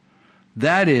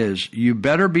 That is, you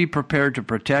better be prepared to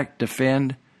protect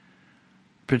and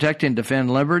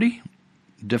defend liberty,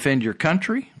 defend your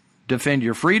country, defend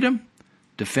your freedom,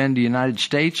 defend the United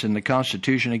States and the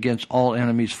Constitution against all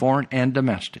enemies, foreign and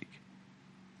domestic.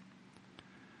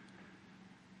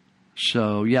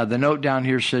 So, yeah, the note down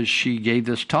here says she gave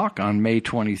this talk on May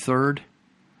 23rd,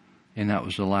 and that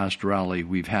was the last rally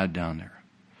we've had down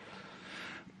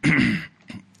there.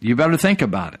 You better think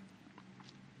about it.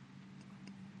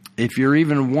 If you're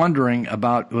even wondering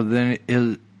about whether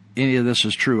any of this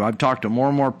is true, I've talked to more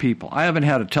and more people. I haven't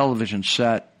had a television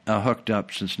set hooked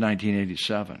up since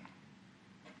 1987.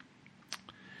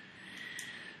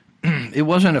 It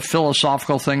wasn't a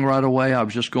philosophical thing right away. I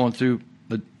was just going through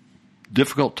a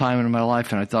difficult time in my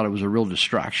life, and I thought it was a real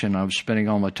distraction. I was spending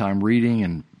all my time reading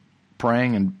and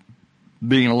praying and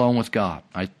being alone with God.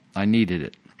 I needed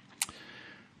it.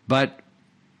 But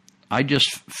I just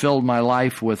filled my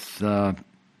life with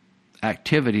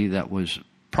activity that was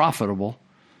profitable,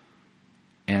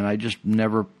 and I just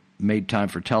never made time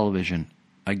for television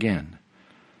again.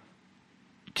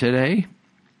 Today,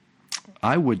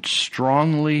 I would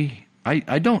strongly,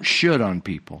 I don't should on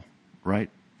people, right?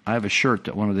 I have a shirt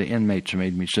that one of the inmates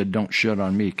made me, said, don't should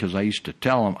on me, because I used to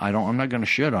tell them, I'm not going to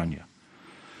should on you.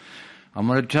 I'm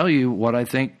going to tell you what I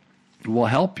think will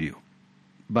help you,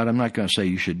 but I'm not going to say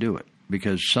you should do it,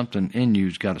 because something in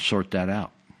you's got to sort that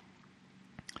out.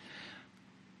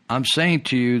 I'm saying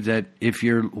to you that if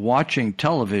you're watching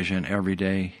television every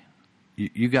day,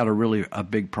 you got a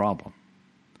big problem,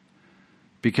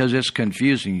 because it's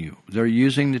confusing you. They're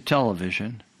using the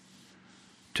television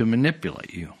to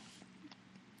manipulate you.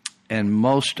 And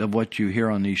most of what you hear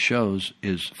on these shows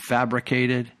is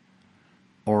fabricated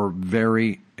or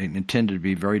intended to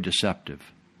be very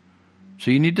deceptive.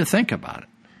 So you need to think about it.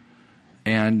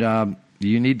 And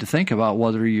you need to think about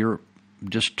whether you're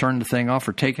just turn the thing off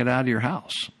or take it out of your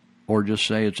house, or just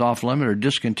say it's off limit or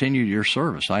discontinue your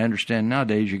service. I understand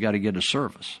nowadays you got to get a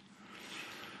service.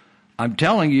 I'm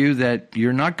telling you that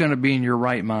you're not going to be in your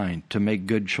right mind to make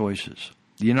good choices.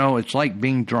 You know, it's like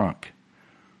being drunk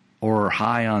or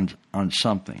high on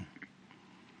something.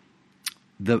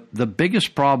 The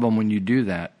biggest problem when you do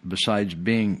that, besides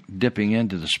dipping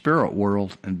into the spirit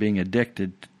world and being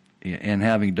addicted and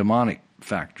having demonic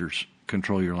factors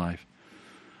control your life,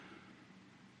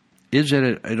 is that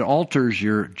it alters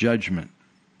your judgment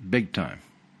big time.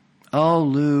 Oh,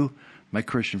 Lou, my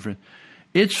Christian friend,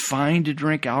 it's fine to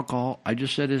drink alcohol. I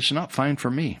just said it's not fine for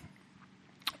me.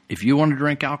 If you want to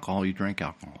drink alcohol, you drink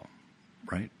alcohol,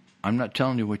 right? I'm not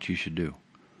telling you what you should do.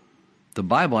 The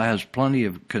Bible has plenty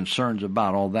of concerns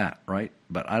about all that, right?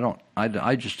 But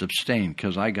I just abstain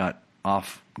because I got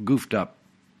goofed up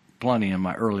plenty in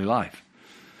my early life.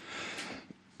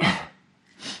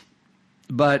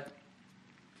 But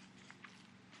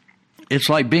it's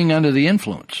like being under the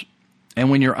influence. And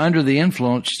when you're under the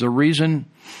influence, the reason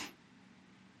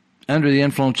under the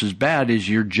influence is bad is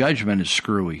your judgment is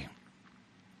screwy.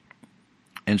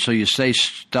 And so you say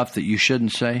stuff that you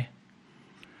shouldn't say.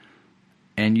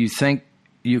 And you think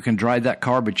you can drive that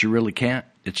car, but you really can't.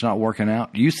 It's not working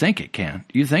out. You think it can.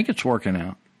 You think it's working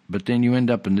out. But then you end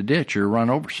up in the ditch or run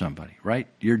over somebody, right?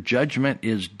 Your judgment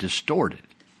is distorted.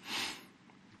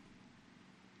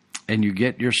 and you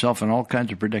get yourself in all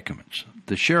kinds of predicaments.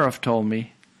 The sheriff told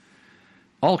me,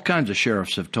 all kinds of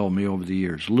sheriffs have told me over the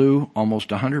years, Lou, almost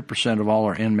 100% of all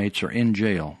our inmates are in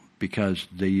jail because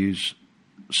they use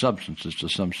substances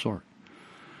of some sort.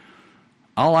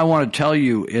 All I want to tell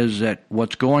you is that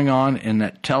what's going on in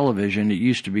that television, it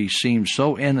used to be seemed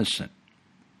so innocent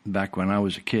back when I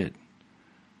was a kid,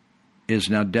 is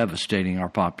now devastating our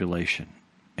population.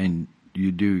 And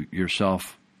you do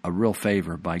yourself a real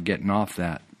favor by getting off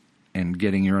that and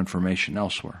getting your information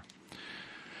elsewhere.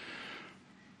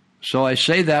 So I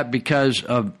say that because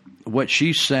of what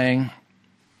she's saying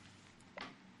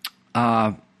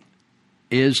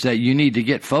is that you need to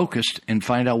get focused and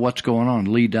find out what's going on.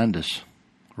 Lee Dundas,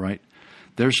 right?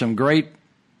 There's some great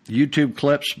YouTube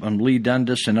clips on Lee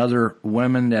Dundas and other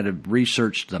women that have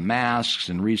researched the masks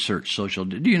and researched social.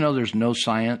 Do you know there's no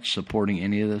science supporting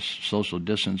any of this? Social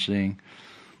distancing,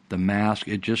 the mask,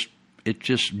 it just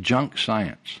junk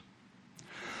science.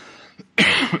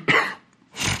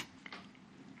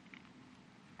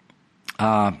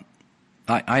 I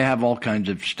have all kinds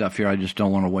of stuff here. I just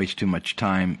don't want to waste too much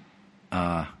time.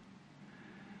 I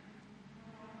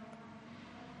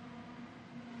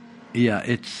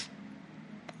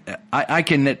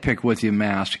can nitpick with you,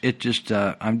 mask. It just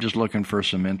I'm just looking for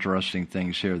some interesting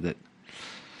things here. That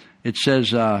it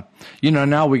says,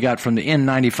 now we got from the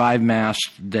N95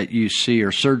 masks that you see,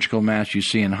 or surgical masks you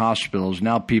see in hospitals.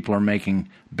 Now people are making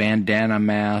bandana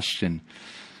masks, and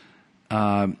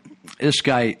this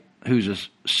guy who's a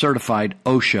certified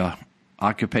OSHA,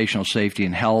 Occupational Safety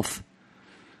and Health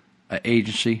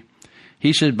Agency,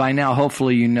 he said by now,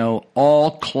 hopefully you know,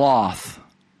 all cloth,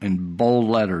 in bold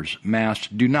letters, masks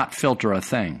do not filter a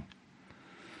thing.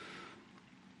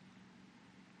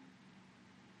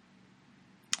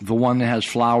 The one that has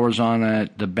flowers on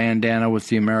it, the bandana with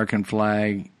the American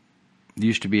flag,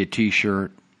 used to be a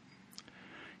T-shirt.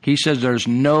 He says there's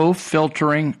no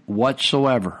filtering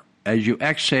whatsoever. As you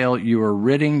exhale, you are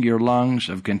ridding your lungs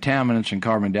of contaminants and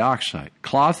carbon dioxide.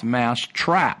 Cloth masks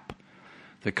trap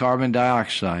the carbon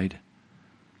dioxide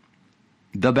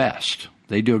the best.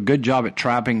 They do a good job at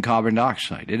trapping carbon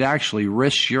dioxide. It actually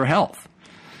risks your health.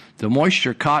 The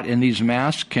moisture caught in these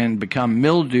masks can become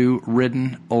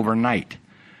mildew-ridden overnight.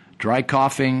 Dry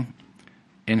coughing,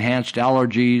 enhanced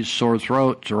allergies, sore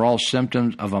throats are all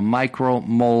symptoms of a micro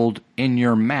mold in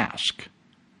your mask.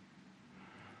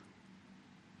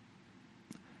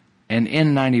 And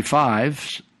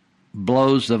N95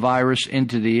 blows the virus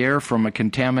into the air from a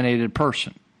contaminated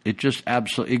person. It just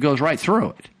absolutely, it goes right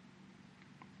through it.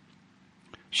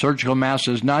 Surgical mask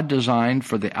is not designed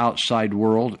for the outside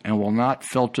world and will not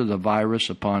filter the virus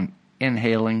upon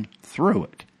inhaling through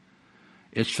it.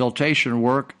 Its filtration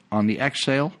works on the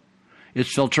exhale.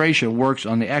 Its filtration works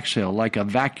on the exhale like a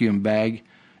vacuum bag.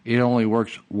 It only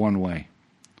works one way.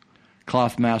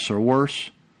 Cloth masks are worse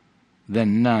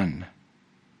than none.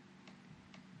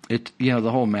 The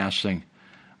whole mask thing.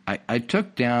 I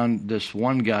took down this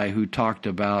one guy who talked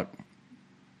about,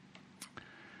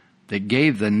 they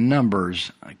gave the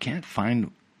numbers. I can't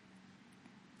find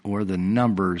where the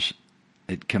numbers,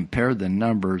 it compared the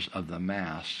numbers of the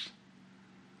masks,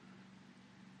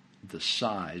 the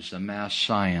size, the mass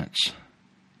science.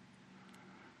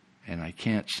 And I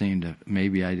can't seem to,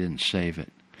 maybe I didn't save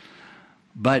it.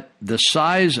 But the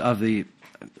size of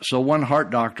so one heart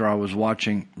doctor I was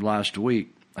watching last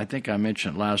week, I think I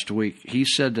mentioned last week, he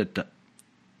said that the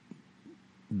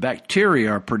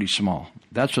bacteria are pretty small.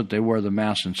 That's what they wear the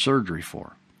mask in surgery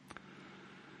for.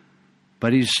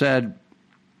 But he said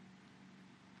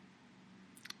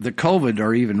the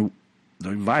COVID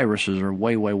the viruses are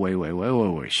way, way, way, way, way, way,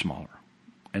 way smaller.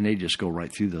 And they just go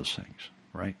right through those things,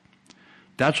 right?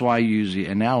 That's why I use the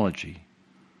analogy.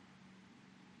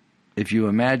 If you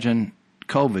imagine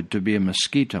COVID to be a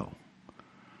mosquito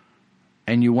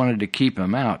and you wanted to keep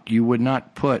him out, you would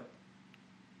not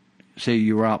say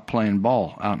you were out playing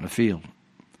ball out in the field.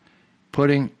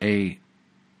 Putting a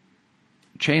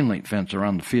chain link fence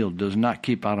around the field does not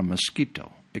keep out a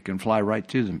mosquito. It can fly right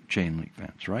through the chain link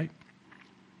fence, right?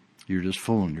 You're just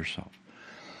fooling yourself.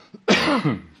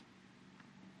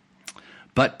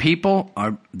 But people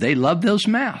they love those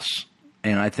masks.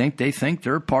 And I think they think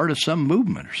they're part of some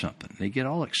movement or something. They get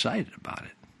all excited about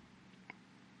it.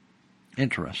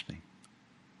 Interesting.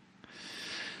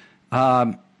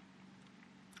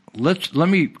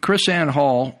 Chris Ann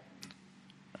Hall,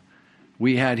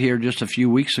 we had here just a few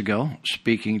weeks ago,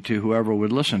 speaking to whoever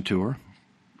would listen to her.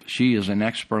 She is an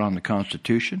expert on the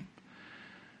Constitution.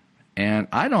 And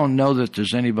I don't know that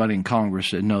there's anybody in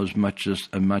Congress that knows as much as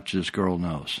this girl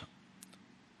knows.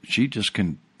 She'll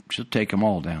take them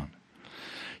all down.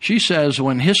 She says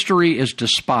when history is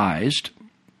despised,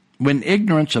 when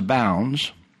ignorance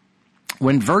abounds,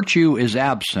 when virtue is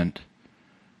absent,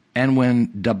 and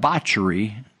when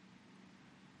debauchery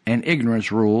and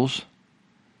ignorance rules,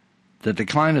 the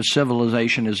decline of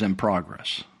civilization is in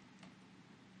progress.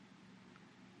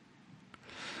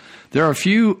 There are a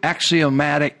few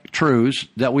axiomatic truths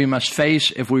that we must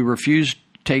face if we refuse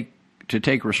to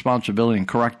take responsibility and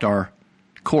correct our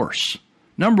course.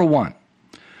 Number one,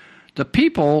 the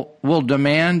people will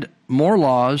demand more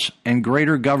laws and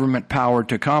greater government power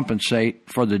to compensate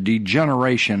for the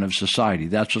degeneration of society.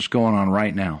 That's what's going on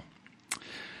right now.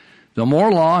 The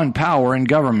more law and power in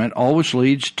government always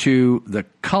leads to the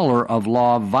color of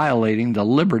law violating the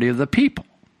liberty of the people.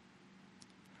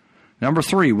 Number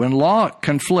three, when law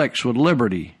conflicts with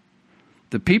liberty,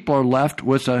 the people are left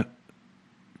with a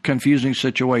confusing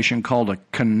situation called a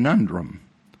conundrum.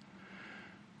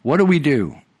 What do we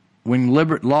do when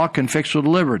law conflicts with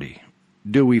liberty?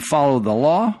 Do we follow the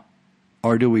law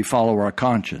or do we follow our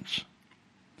conscience?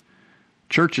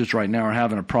 Churches right now are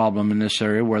having a problem in this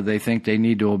area where they think they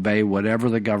need to obey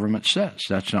whatever the government says.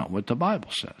 That's not what the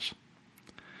Bible says.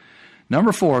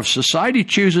 Number four, if society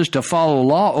chooses to follow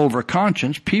law over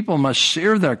conscience, people must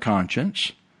sear their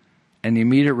conscience, and the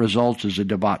immediate result is a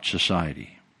debauched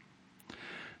society.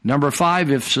 Number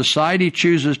five, if society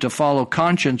chooses to follow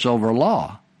conscience over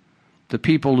law, the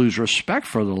people lose respect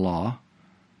for the law,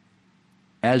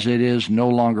 as it is no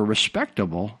longer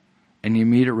respectable, and the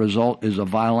immediate result is a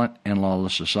violent and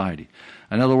lawless society.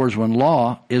 In other words, when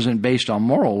law isn't based on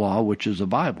moral law, which is the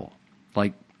Bible,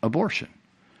 like abortion.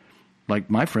 Like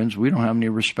my friends, we don't have any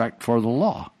respect for the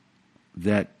law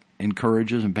that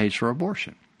encourages and pays for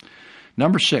abortion.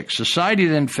 Number six, society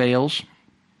then fails,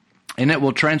 and it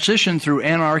will transition through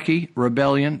anarchy,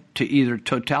 rebellion, to either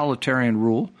totalitarian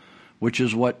rule, which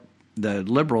is what the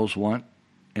liberals want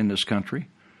in this country,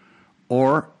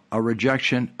 or a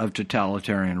rejection of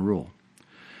totalitarian rule.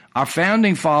 Our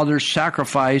founding fathers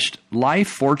sacrificed life,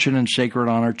 fortune, and sacred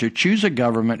honor to choose a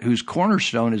government whose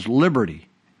cornerstone is liberty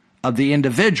of the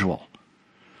individual.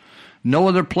 No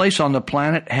other place on the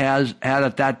planet had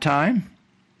at that time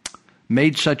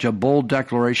made such a bold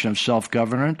declaration of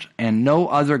self-governance, and no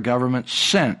other government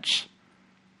since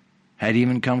had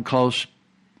even come close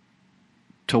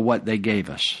to what they gave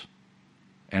us.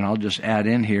 And I'll just add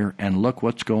in here, and look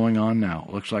what's going on now.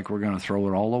 It looks like we're going to throw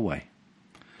it all away.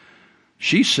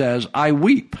 She says, I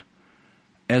weep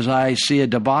as I see a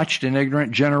debauched and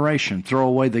ignorant generation throw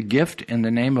away the gift in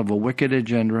the name of a wicked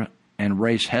agenda and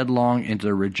race headlong into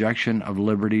the rejection of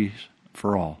liberties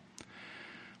for all.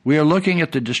 We are looking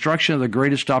at the destruction of the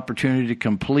greatest opportunity to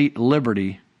complete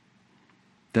liberty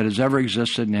that has ever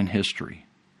existed in history.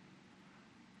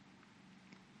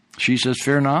 She says,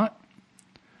 fear not.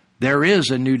 There is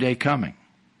a new day coming.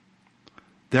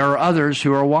 There are others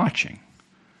who are watching.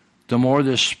 The more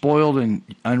this spoiled and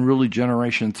unruly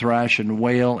generation thrash and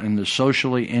wail in the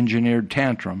socially engineered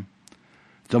tantrum,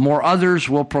 the more others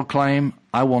will proclaim,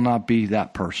 I will not be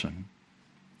that person.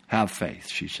 Have faith,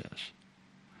 she says.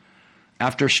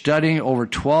 After studying over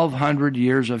 1,200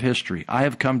 years of history, I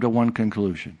have come to one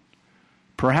conclusion.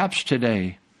 Perhaps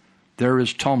today there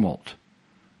is tumult,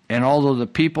 and although the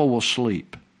people will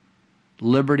sleep,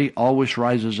 liberty always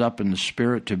rises up in the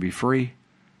spirit to be free,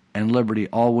 and liberty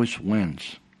always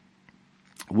wins.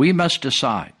 We must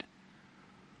decide,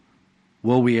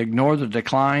 will we ignore the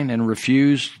decline and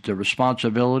refuse the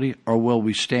responsibility, or will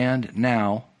we stand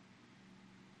now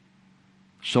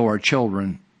so our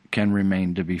children can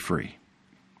remain to be free?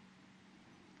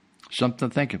 Something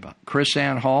to think about.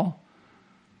 KrisAnne Hall,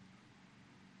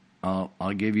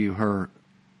 I'll give you her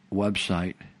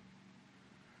website,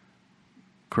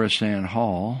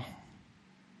 KrisAnne.com.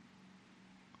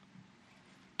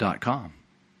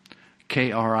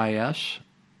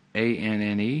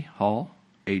 KrisAnne Hall,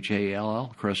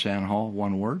 HALL, KrisAnne Hall,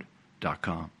 one word,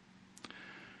 .com.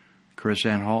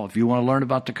 KrisAnne Hall, if you want to learn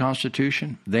about the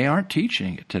Constitution, they aren't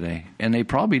teaching it today, and they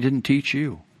probably didn't teach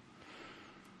you.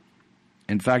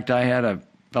 In fact, I had a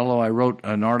fellow, I wrote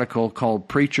an article called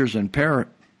Preachers and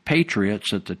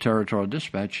Patriots at the Territorial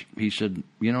Dispatch. He said,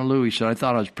 you know, Lou, he said, I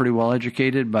thought I was pretty well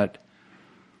educated, but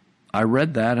I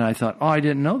read that and I thought, oh, I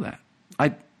didn't know that.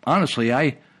 Honestly,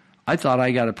 I thought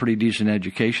I got a pretty decent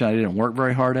education. I didn't work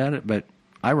very hard at it, but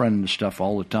I run into stuff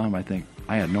all the time. I think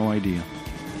I had no idea.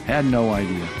 Had no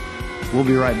idea. We'll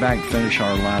be right back, finish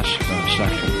our last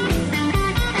section.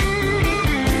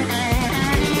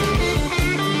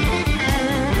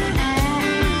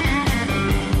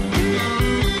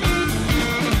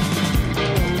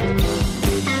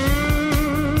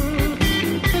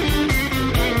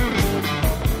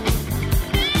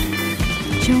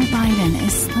 Joe Biden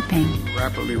is slipping.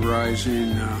 Rapidly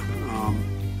rising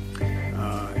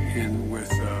and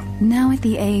with Now at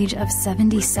the age of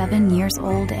 77 years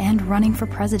old and running for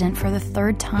president for the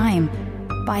third time,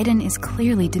 Biden is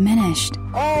clearly diminished.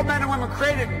 all men and women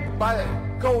created by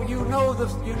go. You know the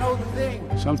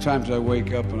thing. Sometimes I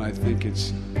wake up and I think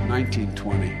it's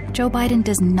 1920. Joe Biden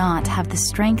does not have the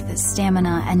strength,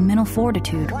 stamina, and mental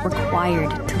fortitude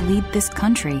required to lead this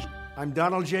country. I'm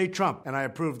Donald J. Trump, and I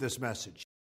approve this message.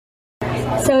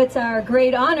 So it's our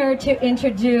great honor to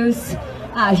introduce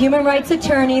human rights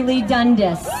attorney Lee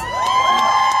Dundas.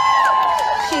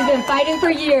 She's been fighting for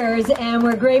years, and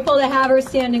we're grateful to have her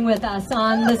standing with us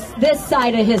on this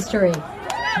side of history.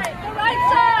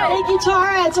 Thank you,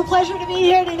 Tara. It's a pleasure to be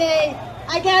here today.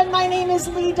 Again, my name is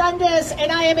Lee Dundas,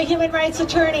 and I am a human rights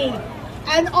attorney.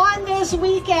 And on this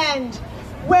weekend,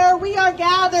 where we are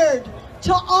gathered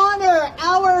to honor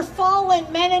our fallen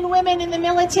men and women in the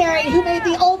military who made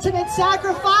the ultimate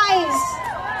sacrifice,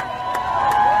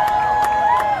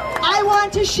 I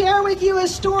want to share with you a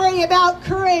story about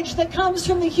courage that comes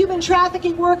from the human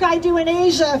trafficking work I do in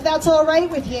Asia, if that's all right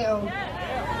with you.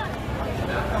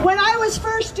 When I was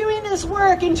first doing this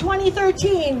work in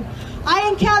 2013, I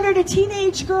encountered a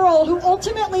teenage girl who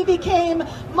ultimately became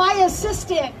my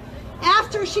assistant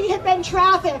after she had been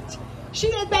trafficked. She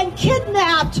had been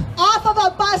kidnapped off of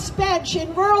a bus bench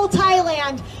in rural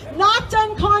Thailand, knocked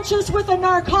unconscious with a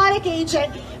narcotic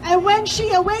agent, and when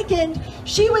she awakened,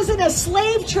 she was in a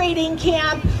slave trading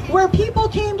camp where people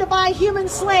came to buy human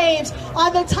slaves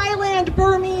on the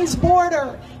Thailand-Burmese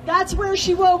border. That's where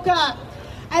she woke up.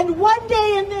 And one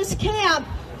day in this camp,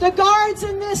 the guards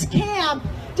in this camp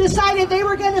decided they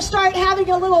were going to start having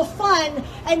a little fun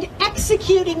and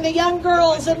executing the young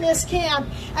girls in this camp.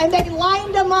 And they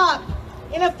lined them up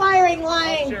in a firing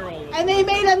line, and they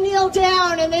made them kneel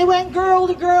down, and they went girl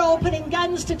to girl, putting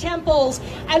guns to temples.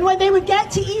 And when they would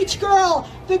get to each girl,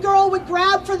 the girl would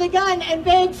grab for the gun and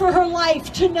beg for her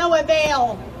life, to no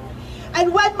avail.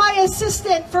 And when my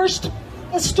assistant first told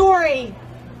the story,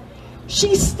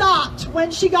 she stopped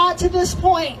when she got to this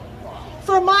point.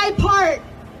 For my part,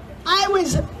 I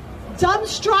was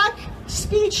dumbstruck,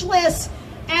 speechless,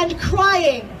 and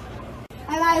crying.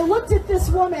 And I looked at this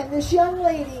woman, this young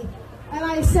lady, and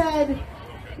I said,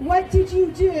 "What did you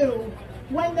do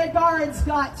when the guards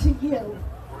got to you?"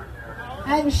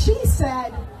 And she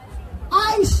said,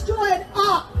 "I stood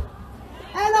up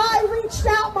and I reached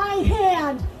out my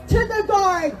hand to the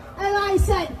guard and I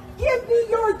said, 'Give me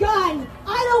your gun.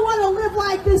 I don't want to live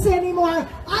like this anymore.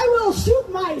 I will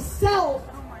shoot myself.'"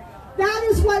 That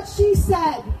is what she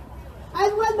said.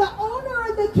 And when the owner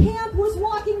of the camp was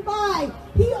walking by,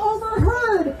 he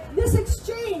overheard this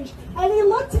exchange, and he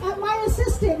looked at my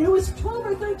assistant, who was 12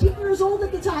 or 13 years old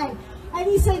at the time, and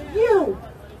he said, "You,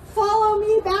 follow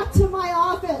me back to my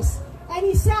office." And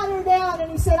he sat her down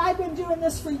and he said, "I've been doing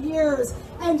this for years,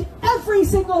 and every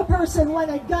single person, when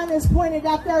a gun is pointed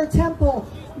at their temple,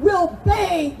 will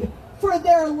beg for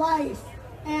their life,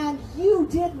 and you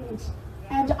didn't,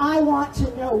 and I want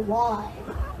to know why."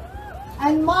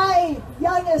 And my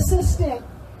young assistant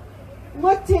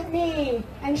looked at me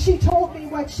and she told me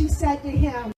what she said to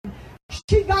him.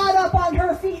 She got up on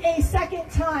her feet a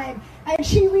second time and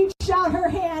she reached out her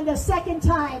hand a second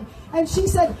time and she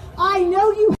said, "I know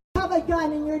you have a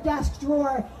gun in your desk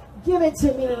drawer. Give it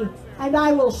to me and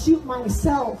I will shoot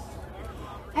myself."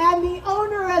 And the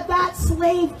owner of that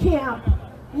slave camp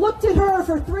looked at her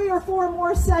for 3 or 4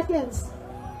 more seconds,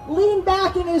 leaned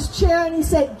back in his chair, and he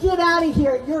said, "Get out of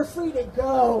here. You're free to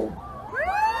go."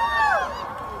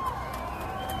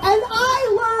 And I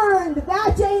learned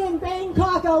that day in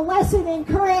Bangkok a lesson in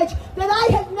courage that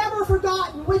I had never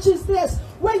forgotten, which is this: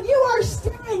 when you are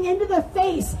staring into the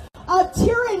face of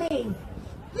tyranny,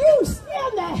 you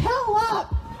stand the hell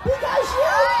up, because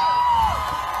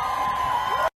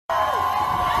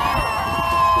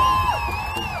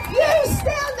you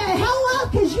stand the hell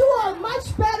up, because you are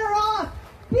much better off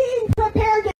being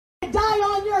prepared to die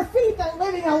on your feet than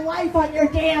living a life on your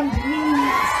damned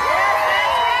knees.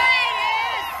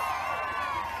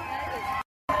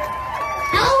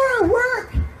 Our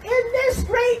work in this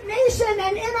great nation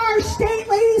and in our state,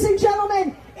 ladies and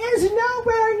gentlemen, is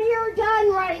nowhere near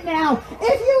done right now.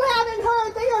 If you haven't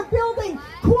heard, they are building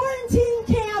quarantine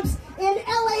camps in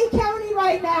LA County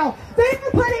right now. They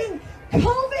are putting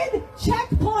COVID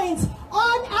checkpoints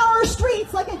on our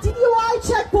streets, like a DUI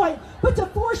checkpoint, but to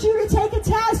force you to take a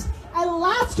test. And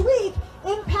last week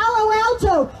in Palo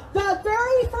Alto, the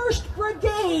very first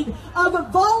brigade of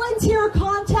volunteer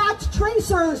contact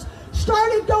tracers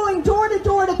started going door to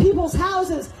door to people's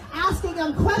houses, asking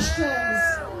them questions.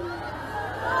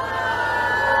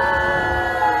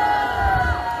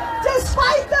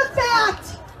 Despite the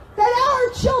fact that our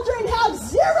children have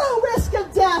 0 risk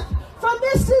of death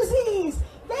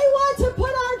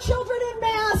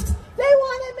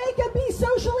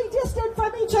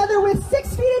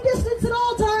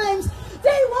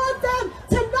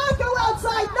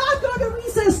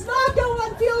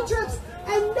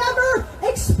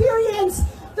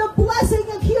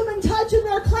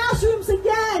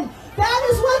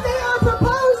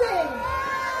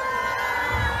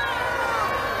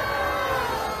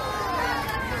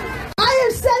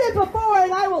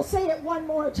say it one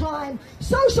more time.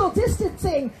 Social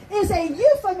distancing is a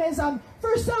euphemism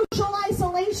for social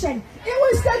isolation. It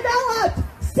was developed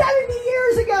 70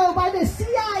 years ago by the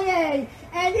CIA,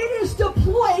 and it is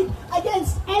deployed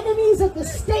against enemies of the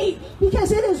state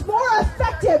because it is more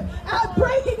effective at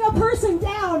breaking a person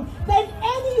down than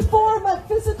any form of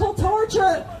physical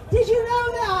torture. Did you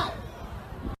know that?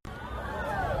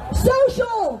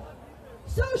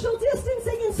 Social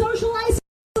distancing and social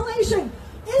isolation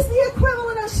is the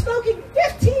equivalent of smoking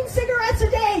 15 cigarettes a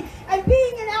day and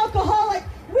being an alcoholic.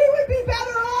 We would be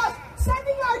better off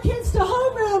sending our kids to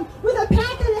homeroom with a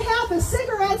pack and a half of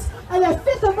cigarettes and a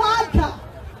fifth of vodka.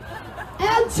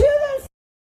 And to the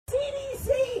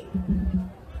CDC,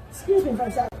 excuse me for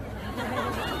a second.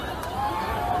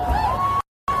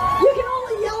 You can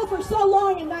only yell for so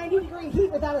long in 90-degree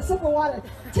heat without a sip of water.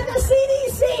 To the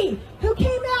CDC, who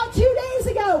came out 2 days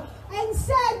ago and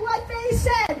said what they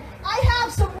said, I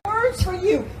have some words for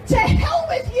you. To hell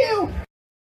with you.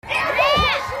 And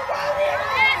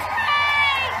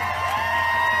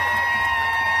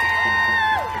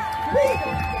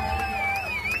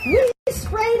we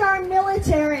sprayed our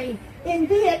military in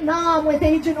Vietnam with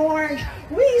Agent Orange.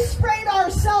 We sprayed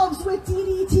ourselves with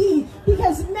DDT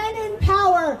because men in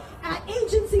power at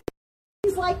agencies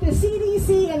like the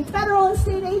CDC and federal and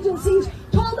state agencies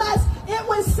told us it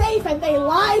was safe, and they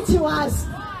lied to us.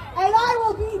 And I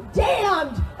will be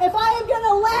damned if I am going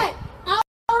to let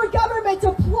our government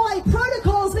deploy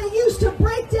protocols they used to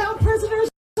break down prisoners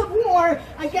of war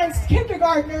against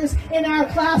kindergartners in our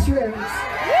classrooms.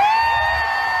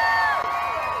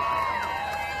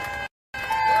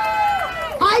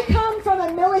 I come from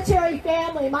a military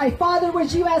family. My father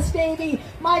was U.S. Navy,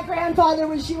 my grandfather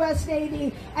was U.S.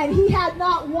 Navy, and he had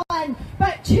not one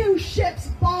but 2 ships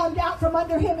bombed out from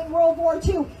under him in World War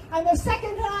II. And the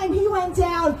second time he went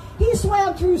down, he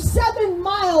swam through 7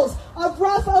 miles of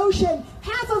rough ocean,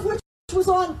 half of which was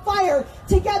on fire,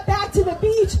 to get back to the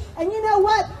beach. And you know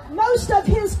what? Most of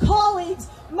his colleagues,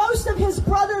 most of his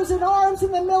brothers in arms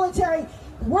in the military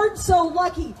weren't so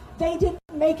lucky. They didn't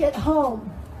make it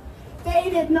home. They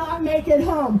did not make it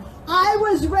home. I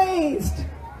was raised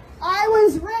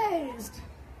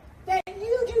that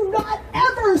you do not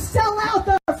ever sell out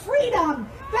the freedom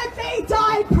that they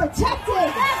died protecting.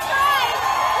 That's right!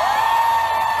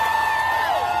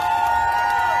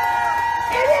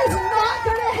 It is not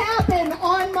going to happen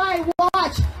on my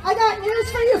watch. I got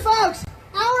news for you folks.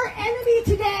 Our enemy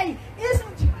today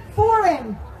isn't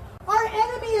foreign. Our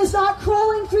enemy is not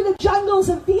crawling through the jungles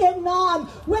of Vietnam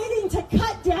waiting to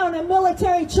cut down a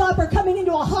military chopper coming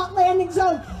into a hot landing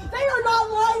zone. They are not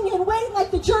lying in wait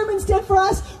like the Germans did for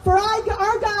us, for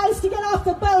our guys to get off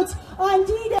the boats on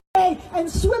D-Day and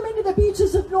swim into the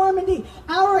beaches of Normandy.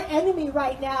 Our enemy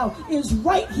right now is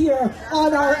right here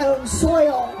on our own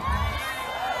soil.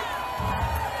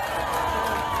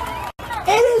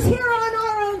 It is here on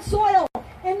our own soil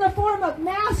in the form of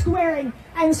mask wearing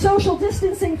and social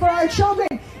distancing for our children.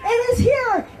 It is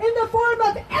here in the form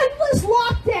of endless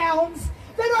lockdowns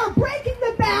that are breaking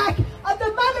the back of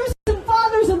the mothers and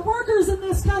fathers and workers in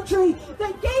this country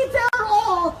that gave their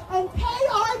all and pay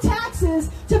our taxes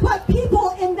to put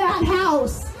people in that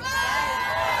house.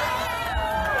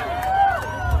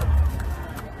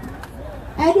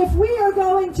 And if we are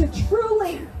going to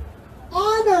truly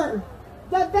honor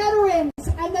the veterans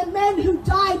and the men who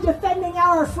died defending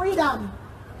our freedom,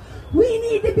 we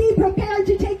need to be prepared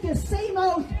to take the same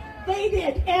oath they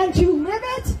did and to live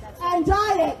it and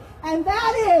die it. And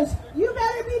that is, you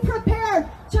better be prepared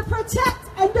to protect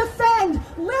and defend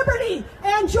liberty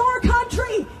and your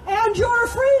country and your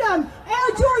freedom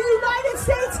and your United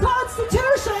States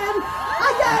Constitution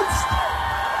against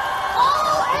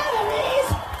all enemies,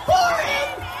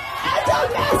 foreign and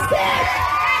domestic.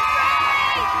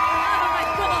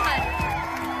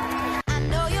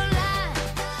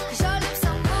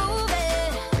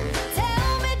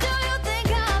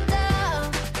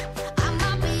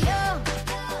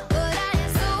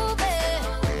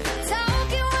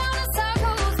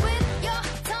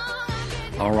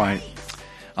 All right.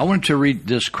 I wanted to read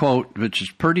this quote, which is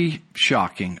pretty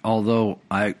shocking, although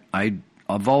I've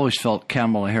always felt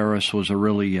Kamala Harris was a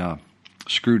really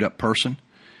screwed up person.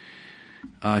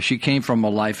 She came from a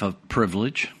life of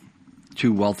privilege,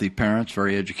 2 wealthy parents,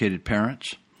 very educated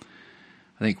parents.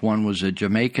 I think one was a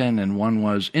Jamaican and one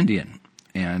was Indian,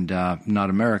 and not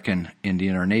American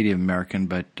Indian or Native American,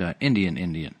 but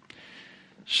Indian.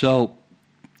 So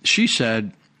she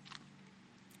said,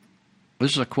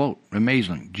 this is a quote,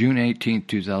 amazing, June 18,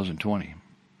 2020.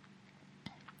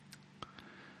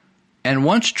 And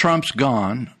once Trump's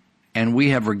gone and we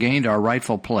have regained our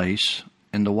rightful place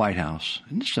in the White House,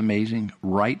 isn't this amazing?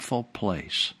 Rightful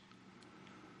place.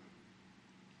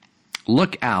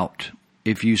 look out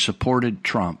if you supported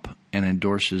Trump and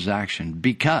endorsed his action,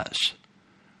 because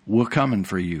we're coming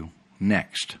for you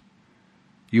next.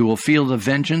 You will feel the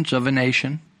vengeance of a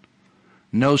nation.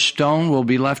 No stone will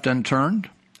be left unturned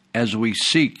as we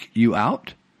seek you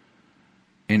out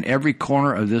in every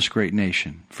corner of this great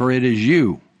nation. For it is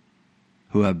you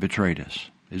who have betrayed us.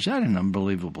 Is that an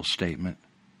unbelievable statement?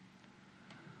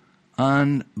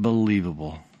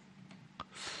 Unbelievable.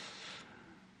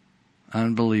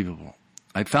 Unbelievable.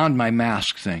 I found my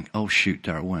mask thing. Oh, shoot,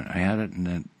 there it went. I had it,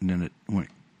 and then it went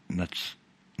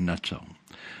nutso.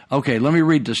 Okay, let me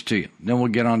read this to you. Then we'll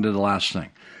get on to the last thing.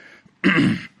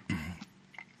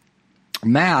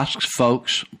 Masks,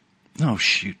 folks. Oh,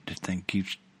 shoot, the thing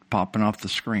keeps popping off the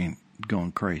screen,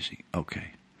 going crazy. Okay.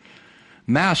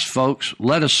 Masks, folks.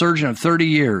 Let a surgeon of 30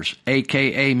 years,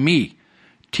 a.k.a. me,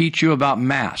 teach you about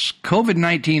masks.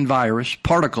 COVID-19 virus,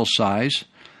 particle size,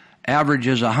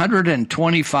 averages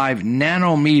 125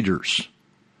 nanometers.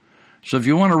 So if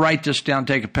you want to write this down,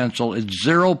 take a pencil. It's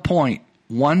 0.125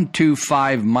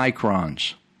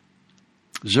 microns.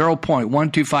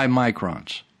 0.125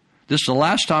 microns. This is the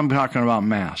last time I'm talking about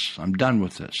masks. I'm done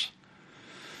with this.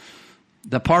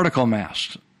 The particle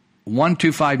mass,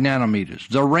 125 nanometers.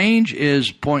 The range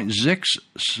is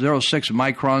 0.606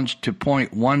 microns to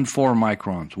 0.14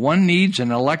 microns. One needs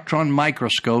an electron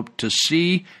microscope to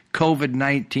see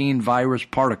COVID-19 virus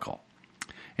particle.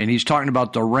 And he's talking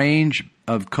about the range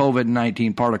of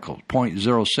COVID-19 particles,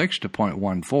 0.06 to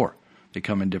 0.14. They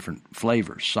come in different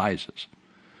flavors, sizes.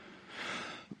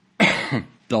 The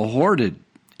hoarded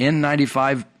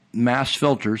N95 masks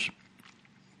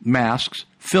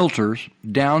filters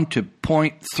down to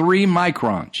 0.3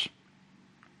 microns.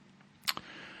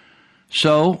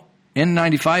 So,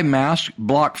 N95 masks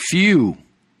block few,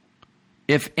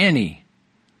 if any,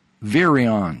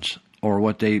 virions, or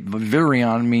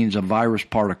virion means a virus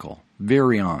particle,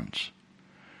 virions.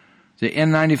 The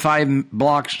N95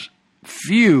 blocks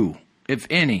few, if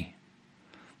any.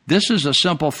 This is a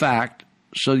simple fact,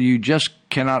 so you just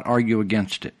cannot argue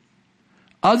against it.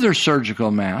 Other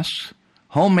surgical masks,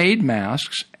 homemade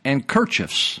masks, and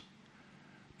kerchiefs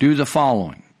do the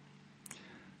following.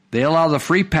 They allow the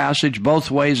free passage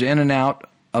both ways in and out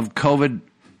of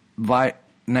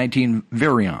COVID-19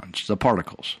 virions, the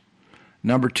particles.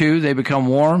 Number two, they become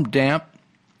warm, damp,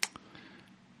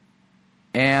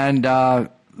 and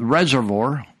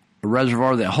reservoir,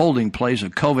 the holding place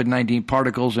of COVID-19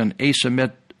 particles and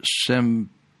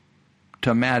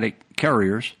asymptomatic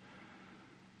carriers,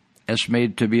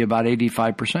 estimated to be about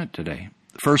 85% today.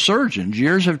 For surgeons,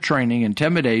 years of training,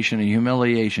 intimidation, and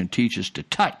humiliation teach us to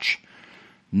touch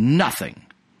nothing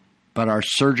but our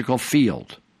surgical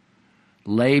field.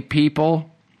 Lay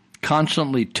people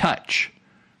constantly touch,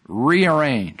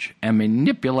 rearrange, and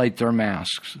manipulate their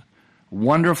masks,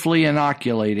 wonderfully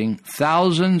inoculating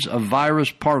thousands of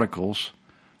virus particles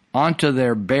onto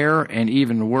their bare and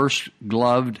even worse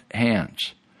gloved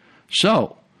hands.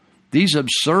 So, these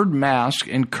absurd masks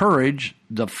encourage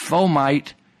the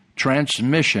fomite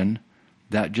transmission.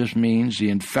 That just means the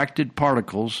infected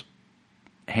particles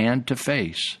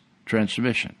hand-to-face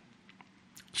transmission.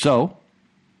 So,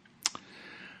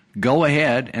 go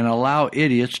ahead and allow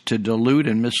idiots to delude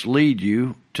and mislead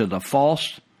you to the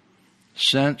false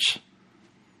sense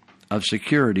of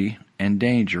security and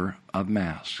danger of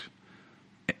masks.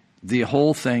 The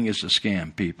whole thing is a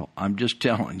scam, people. I'm just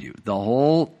telling you. The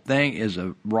whole thing is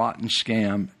a rotten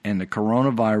scam, and the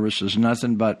coronavirus is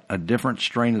nothing but a different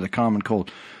strain of the common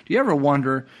cold. Do you ever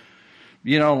wonder,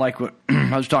 like what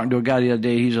I was talking to a guy the other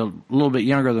day, he's a little bit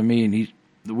younger than me, and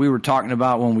we were talking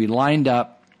about when we lined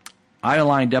up. I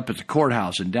lined up at the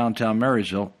courthouse in downtown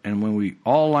Marysville, and when we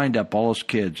all lined up, all those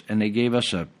kids, and they gave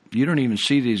us you don't even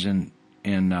see these in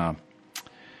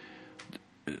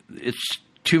it's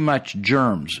too much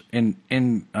germs.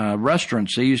 In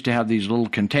restaurants, they used to have these little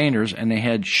containers, and they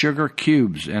had sugar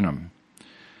cubes in them.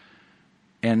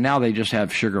 And now they just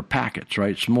have sugar packets,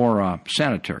 right? It's more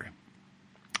sanitary.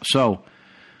 So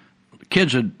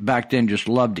kids would back then just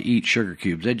loved to eat sugar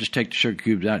cubes. They'd just take the sugar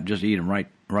cubes out and just eat them right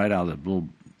out of the little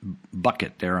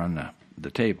bucket there on the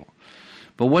table.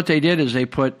 But what they did is they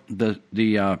put the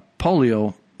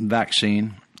polio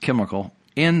vaccine chemical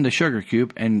in the sugar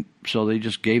cube, and so they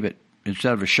just gave it,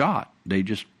 instead of a shot, they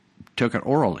just took it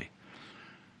orally.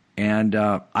 And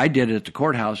I did it at the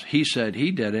courthouse. He said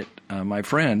he did it, my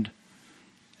friend,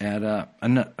 at I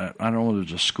don't know if it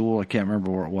was a school. I can't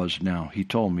remember where it was now. He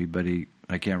told me, but I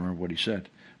can't remember what he said.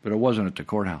 But it wasn't at the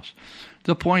courthouse.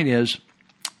 The point is,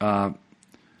 but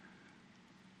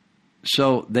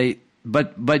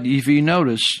if you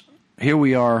notice, here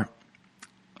we are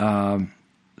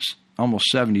almost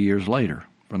 70 years later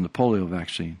from the polio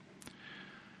vaccine.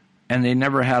 And they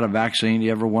never had a vaccine.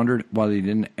 You ever wondered why they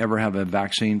didn't ever have a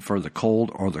vaccine for the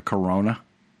cold or the corona?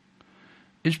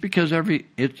 It's because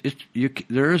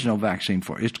there is no vaccine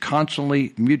for it. It's constantly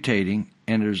mutating,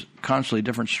 and there's constantly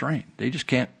different strain. They just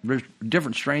can't. There's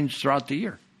different strains throughout the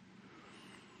year.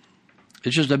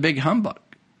 It's just a big humbug.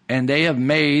 And they have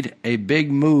made a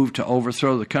big move to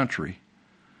overthrow the country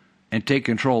and take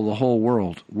control of the whole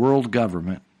world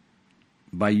government,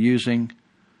 by using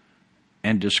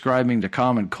and describing the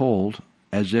common cold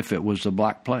as if it was the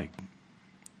Black Plague.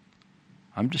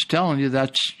 I'm just telling you,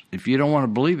 if you don't want to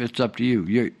believe it, it's up to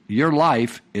you. Your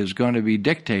life is going to be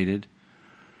dictated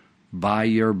by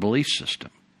your belief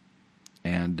system.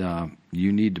 And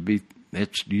you need to be,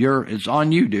 it's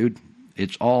on you, dude.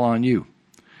 It's all on you.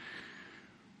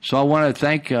 So I want to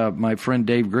thank my friend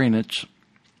Dave Greenitz.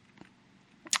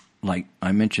 Like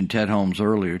I mentioned Ted Holmes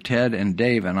earlier. Ted and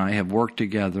Dave and I have worked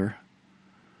together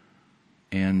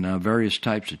in various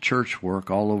types of church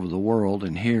work all over the world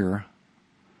and here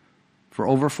for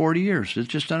over 40 years. It's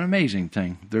just an amazing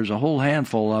thing. There's a whole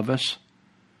handful of us.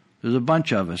 There's a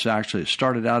bunch of us, actually. It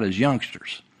started out as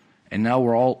youngsters, and now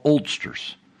we're all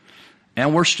oldsters.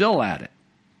 And we're still at it.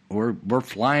 We're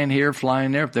flying here,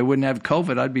 flying there. If they wouldn't have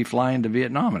COVID, I'd be flying to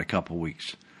Vietnam in a couple of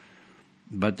weeks.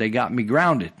 But they got me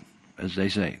grounded, as they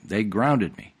say. They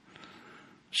grounded me.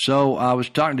 So I was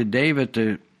talking to Dave at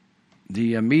the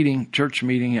meeting, church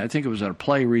meeting. I think it was at a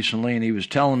play recently, and he was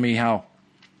telling me how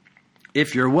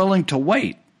if you're willing to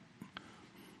wait,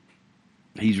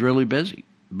 he's really busy.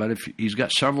 But if he's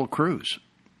got several crews.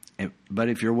 But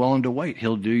if you're willing to wait,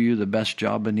 he'll do you the best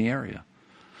job in the area.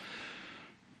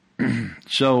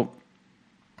 So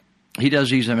he does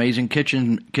these amazing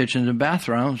kitchens and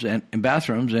bathrooms and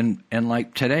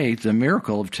like today, the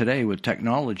miracle of today with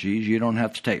technologies, you don't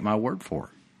have to take my word for it,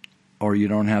 or I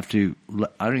don't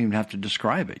even have to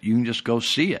describe it. You can just go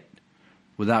see it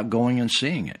without going and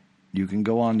seeing it. You can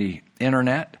go on the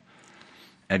internet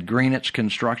at Greenitz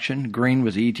Construction, green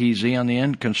with ETZ on the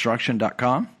end,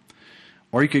 construction.com,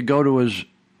 or you could go to his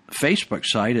Facebook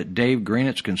site at Dave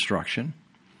Greenitz Construction.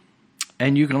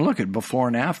 And you can look at before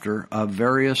and after of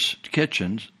various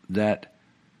kitchens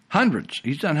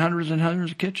he's done hundreds and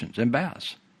hundreds of kitchens and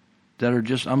baths that are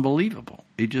just unbelievable.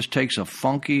 He just takes a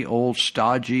funky, old,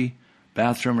 stodgy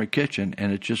bathroom or kitchen,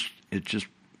 and it just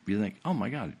you think, oh my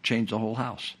God, it changed the whole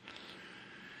house.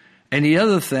 And the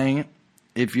other thing,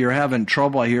 if you're having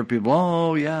trouble, I hear people,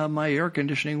 oh yeah, my air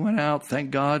conditioning went out,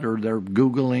 thank God, or they're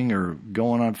Googling or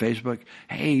going on Facebook,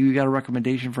 hey, you got a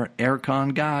recommendation for an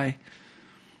aircon guy?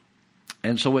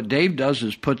 And so what Dave does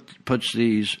is puts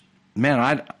these,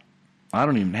 man, I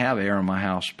don't even have air in my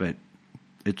house, but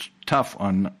it's tough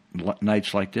on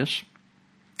nights like this.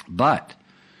 But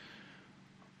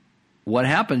what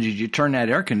happens is you turn that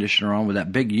air conditioner on with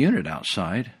that big unit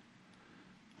outside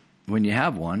when you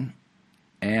have one,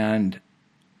 and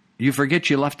you forget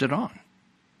you left it on.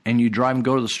 And you drive and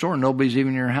go to the store, nobody's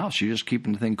even in your house. You're just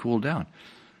keeping the thing cooled down.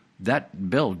 That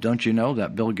bill, don't you know,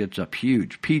 that bill gets up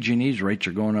huge. PG&E's rates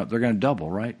are going up. They're going to double,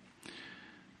 right?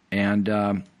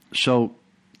 And so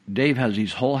Dave has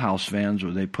these whole house fans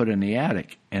where they put in the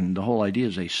attic, and the whole idea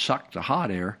is they suck the hot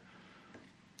air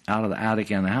out of the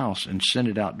attic and the house and send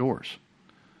it outdoors.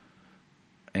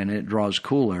 And it draws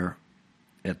cool air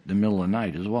at the middle of the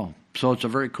night as well. So it's a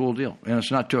very cool deal. And it's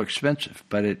not too expensive,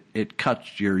 but it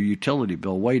cuts your utility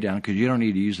bill way down because you don't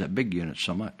need to use that big unit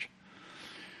so much.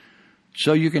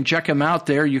 So you can check him out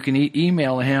there. You can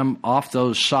email him off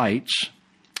those sites,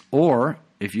 or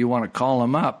if you want to call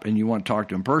him up and you want to talk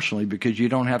to him personally, because you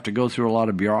don't have to go through a lot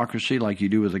of bureaucracy like you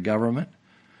do with the government.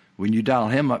 When you dial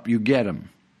him up, you get him.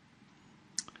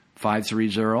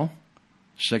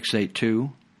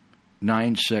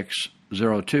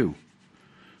 530-682-9602.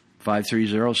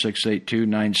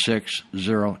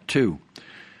 530-682-9602.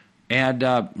 And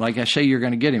like I say, you're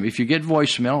going to get him. If you get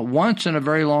voicemail, once in a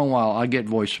very long while, I get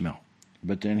voicemail.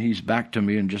 But then he's back to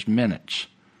me in just minutes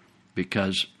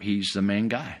because he's the main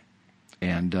guy.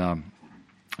 And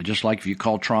just like if you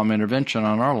call trauma intervention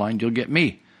on our line, you'll get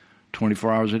me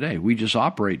 24 hours a day. We just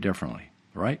operate differently,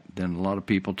 right, than a lot of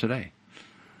people today.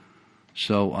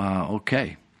 So,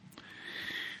 okay.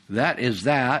 That is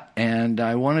that. And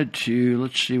I wanted to,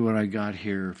 let's see what I got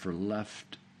here for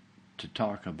left to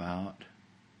talk about.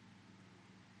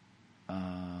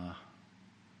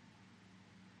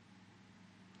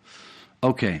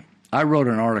 Okay, I wrote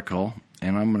an article,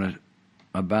 and I'm going to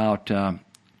about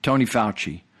Tony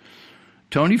Fauci.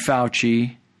 Tony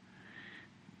Fauci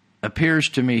appears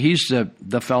to me, he's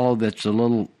the fellow that's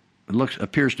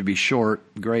appears to be short,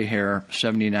 gray hair,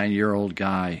 79-year-old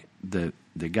guy, the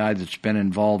the guy that's been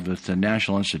involved with the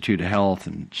National Institute of Health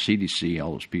and CDC,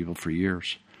 all those people for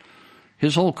years.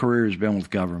 His whole career has been with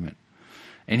government.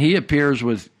 And he appears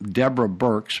with Deborah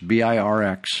Birx,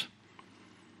 B-I-R-X,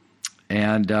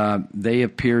 and they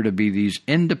appear to be these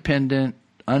independent,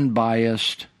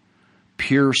 unbiased,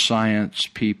 pure science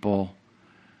people.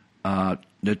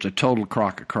 It's a total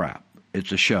crock of crap.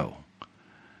 It's a show.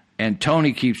 And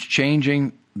Tony keeps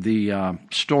changing the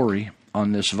story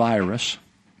on this virus.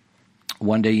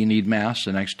 One day you need masks,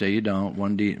 the next day you don't.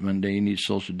 One day you need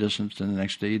social distance, and the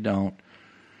next day you don't.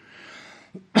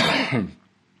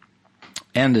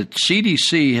 And the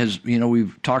CDC has,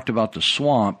 we've talked about the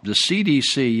swamp. The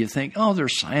CDC, you think, oh, they're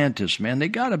scientists, man. They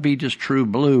got to be just true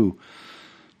blue,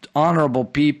 honorable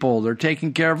people. They're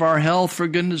taking care of our health, for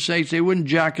goodness sakes. They wouldn't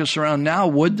jack us around now,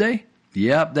 would they?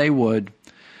 Yep, they would.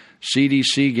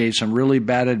 CDC gave some really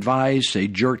bad advice. They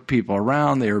jerked people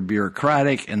around. They were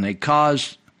bureaucratic, and they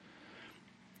caused,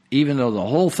 even though the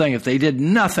whole thing, if they did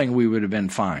nothing, we would have been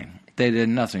fine. They did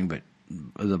nothing but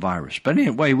the virus. But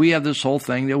anyway, we have this whole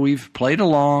thing that we've played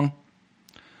along.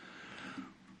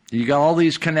 You got all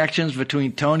these connections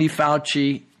between Tony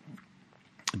Fauci,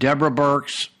 Deborah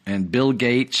Birx, and Bill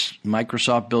Gates,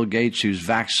 Microsoft Bill Gates, who's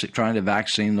trying to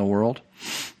vaccinate the world.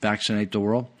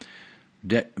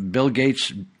 Bill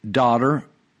Gates' daughter,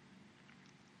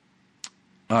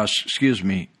 Deborah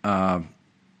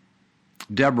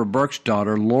Birx's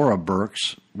daughter, Laura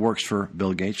Birx, works for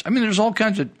Bill Gates. I mean, there's all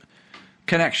kinds of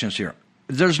connections here.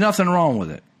 There's nothing wrong with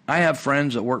it. I have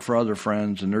friends that work for other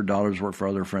friends, and their daughters work for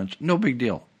other friends. No big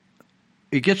deal.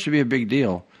 It gets to be a big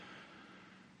deal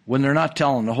when they're not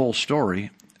telling the whole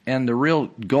story. And the real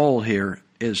goal here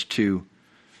is to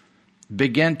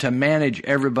begin to manage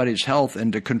everybody's health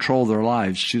and to control their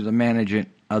lives through the management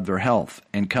of their health,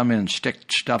 and come in and stick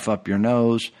stuff up your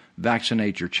nose,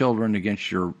 vaccinate your children against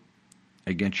your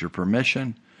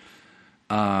permission,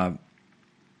 and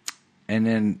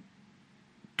then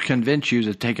convince you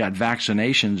to take out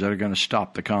vaccinations that are going to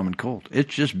stop the common cold.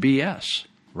 It's just BS,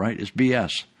 right? It's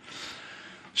BS.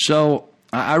 So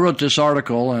I wrote this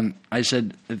article, and I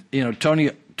said,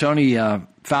 Tony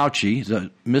Fauci,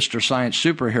 the Mr. Science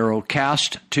superhero,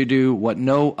 cast to do what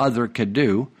no other could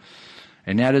do,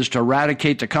 and that is to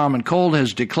eradicate the common cold,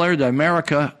 has declared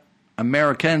that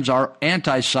Americans are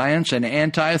anti-science and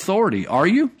anti-authority. Are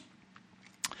you?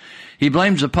 He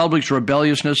blames the public's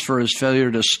rebelliousness for his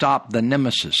failure to stop the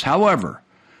nemesis. However,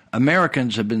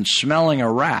 Americans have been smelling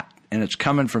a rat, and it's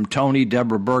coming from Tony,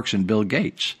 Deborah Birx, and Bill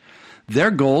Gates.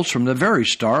 Their goals from the very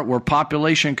start were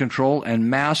population control and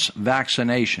mass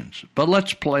vaccinations. But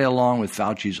let's play along with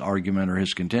Fauci's argument or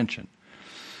his contention.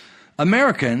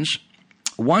 Americans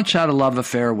once had a love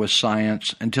affair with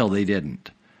science until they didn't.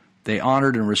 They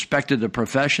honored and respected the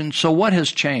profession. So what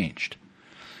has changed?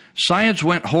 Science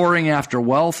went whoring after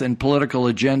wealth and political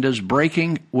agendas,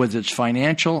 breaking with its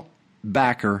financial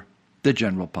backer, the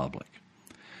general public.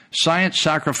 Science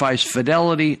sacrificed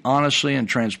fidelity, honesty, and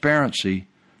transparency,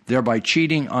 thereby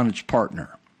cheating on its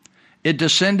partner. It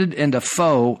descended into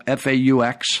faux,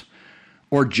 F-A-U-X,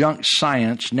 or junk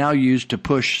science, now used to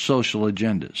push social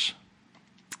agendas.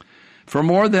 For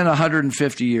more than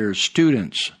 150 years,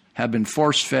 students have been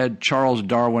force-fed Charles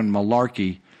Darwin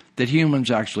malarkey that humans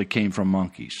actually came from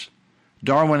monkeys.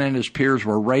 Darwin and his peers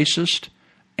were racist,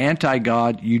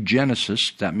 anti-God,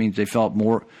 eugenicists. That means they felt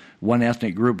one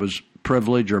ethnic group was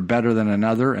privileged or better than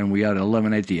another, and we ought to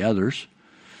eliminate the others.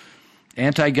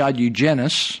 Anti-God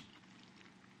eugenists,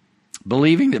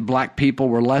 believing that black people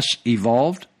were less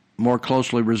evolved, more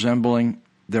closely resembling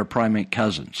their primate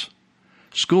cousins.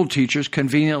 School teachers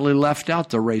conveniently left out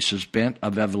the racist bent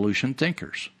of evolution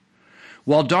thinkers.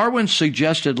 While Darwin's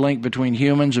suggested link between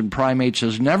humans and primates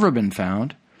has never been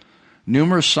found,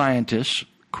 numerous scientists,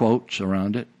 quotes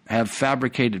around it, have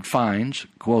fabricated finds,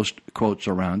 quotes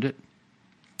around it,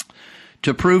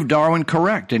 to prove Darwin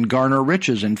correct and garner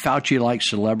riches and Fauci-like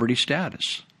celebrity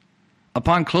status.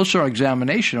 Upon closer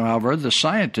examination, however, the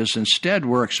scientists instead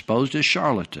were exposed as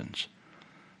charlatans.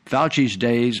 Fauci's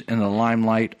days in the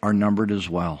limelight are numbered as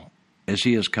well, as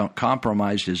he has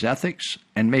compromised his ethics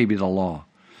and maybe the law.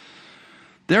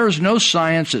 There is no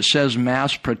science that says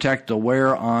masks protect the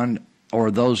wearer on or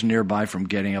those nearby from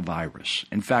getting a virus.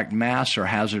 In fact, masks are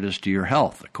hazardous to your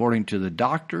health, according to the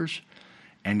doctors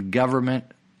and government,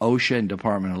 OSHA, and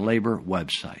Department of Labor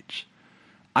websites.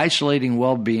 Isolating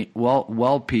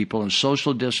well people and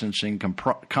social distancing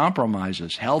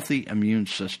compromises healthy immune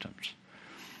systems.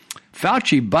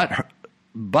 Fauci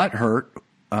butthurt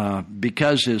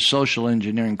because his social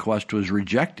engineering quest was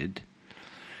rejected,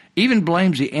 even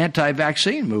blames the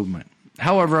anti-vaccine movement.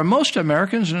 However, most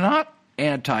Americans are not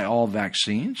anti all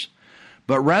vaccines,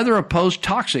 but rather oppose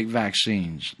toxic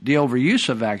vaccines, the overuse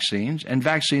of vaccines, and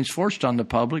vaccines forced on the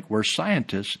public where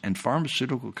scientists and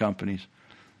pharmaceutical companies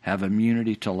have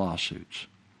immunity to lawsuits.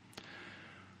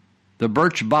 The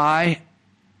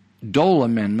Birch-Bayh-Dole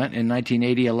Amendment in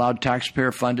 1980 allowed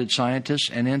taxpayer-funded scientists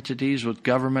and entities with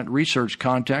government research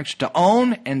contacts to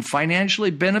own and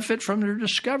financially benefit from their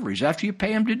discoveries after you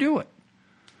pay them to do it,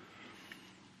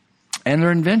 and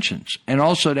their inventions, and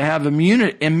also to have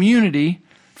immunity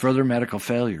for their medical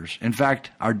failures. In fact,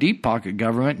 our deep pocket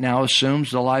government now assumes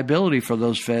the liability for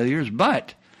those failures,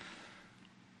 but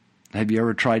have you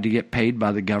ever tried to get paid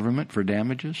by the government for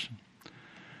damages?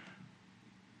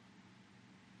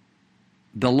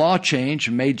 The law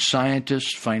change made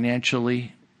scientists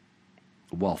financially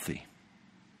wealthy.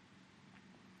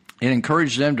 It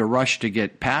encouraged them to rush to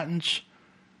get patents,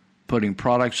 putting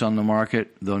products on the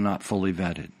market, though not fully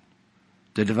vetted.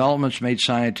 The developments made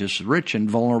scientists rich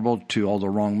and vulnerable to all the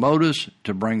wrong motives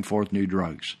to bring forth new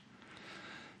drugs.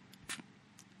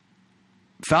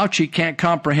 Fauci can't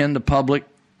comprehend the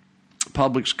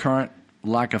public's current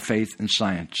lack of faith in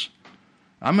science.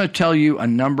 I'm going to tell you a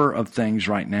number of things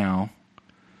right now.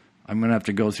 I'm going to have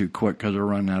to go through quick because we're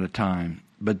running out of time.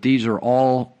 But these are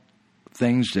all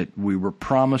things that we were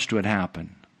promised would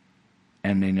happen,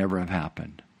 and they never have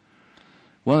happened.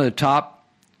 One of the top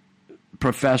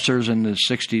professors in the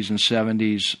 60s and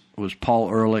 70s was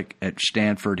Paul Ehrlich at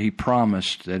Stanford. He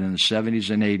promised that in the 70s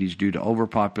and 80s, due to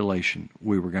overpopulation,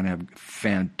 we were going to have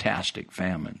fantastic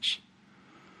famines.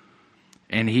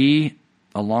 And he,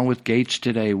 along with Gates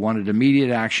today, wanted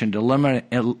immediate action to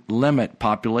limit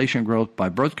population growth by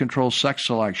birth control, sex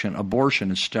selection, abortion,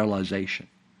 and sterilization.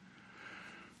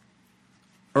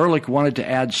 Ehrlich wanted to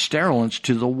add sterilants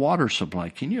to the water supply.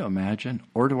 Can you imagine?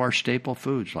 Or to our staple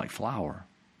foods like flour.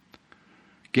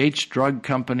 Gates drug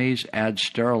companies add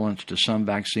sterilants to some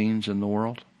vaccines in the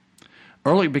world.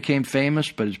 Ehrlich became famous,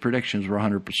 but his predictions were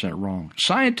 100% wrong.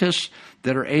 Scientists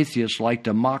that are atheists like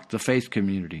to mock the faith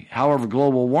community. However,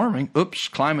 global warming,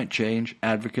 climate change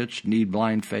advocates need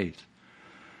blind faith.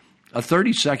 A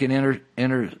 30-second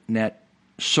internet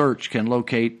search can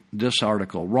locate this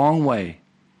article. Wrong way.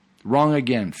 Wrong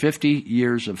again. 50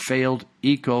 years of failed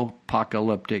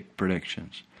eco-apocalyptic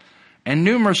predictions. And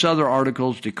numerous other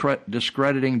articles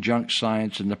discrediting junk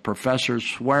science and the professors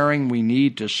swearing we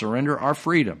need to surrender our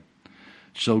freedom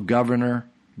so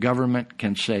government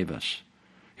can save us.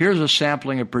 Here's a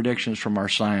sampling of predictions from our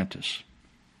scientists.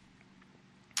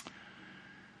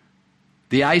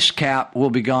 The ice cap will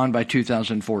be gone by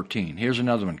 2014. Here's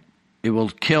another one. It will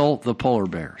kill the polar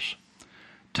bears.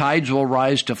 Tides will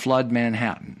rise to flood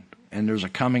Manhattan, and there's a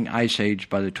coming ice age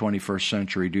by the 21st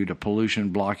century due to pollution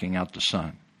blocking out the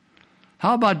sun.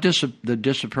 How about the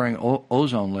disappearing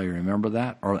ozone layer? Remember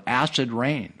that? Or acid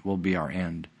rain will be our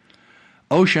end.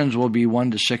 Oceans will be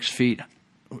 1 to 6 feet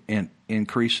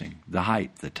increasing, the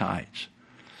height, the tides.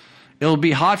 It'll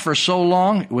be hot for so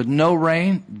long with no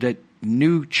rain that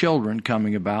new children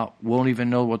coming about won't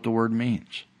even know what the word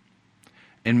means.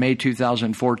 In May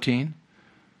 2014,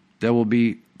 there will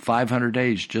be 500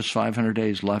 days, just 500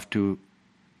 days left to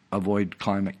avoid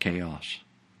climate chaos.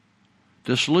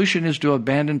 The solution is to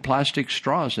abandon plastic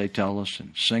straws, they tell us,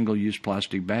 and single-use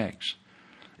plastic bags.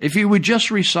 If you would just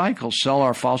recycle, sell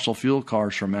our fossil fuel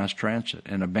cars for mass transit,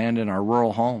 and abandon our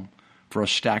rural home for a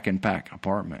stack-and-pack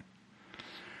apartment.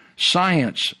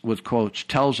 Science, with quotes,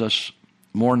 tells us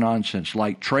more nonsense,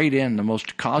 like trade in the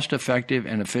most cost-effective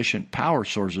and efficient power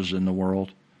sources in the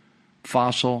world,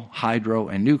 fossil, hydro,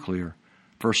 and nuclear,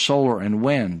 for solar and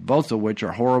wind, both of which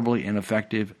are horribly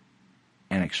ineffective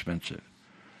and expensive,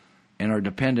 and are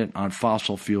dependent on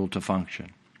fossil fuel to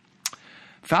function.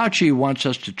 Fauci wants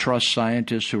us to trust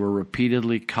scientists who are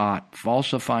repeatedly caught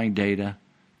falsifying data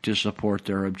to support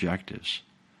their objectives.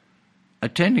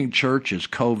 Attending church is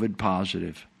COVID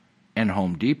positive, and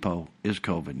Home Depot is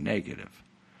COVID negative.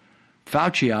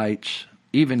 Fauciites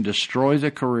even destroy the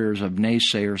careers of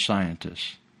naysayer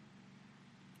scientists,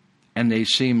 and they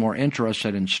seem more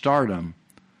interested in stardom,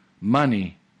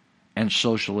 money, and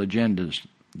social agendas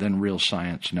than real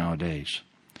science nowadays.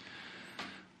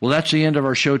 Well, that's the end of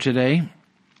our show today,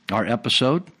 our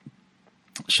episode.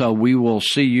 So we will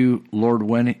see you, Lord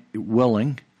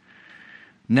willing,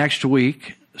 next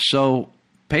week. So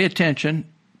pay attention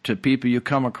to people you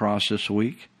come across this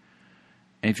week.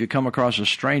 And if you come across a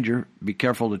stranger, be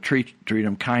careful to treat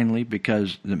them kindly,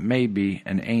 because it may be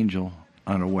an angel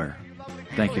unaware.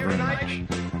 Thank you very much.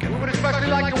 We would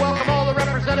especially like to welcome all the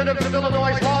representatives of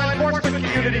Illinois' law enforcement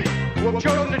community who have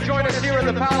chosen to join us here in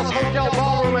the Palace Hotel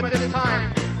Ballroom at this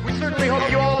time. We certainly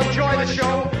hope you all enjoy the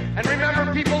show. And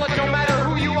remember, people, that no matter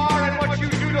who you are and what you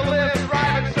do to live,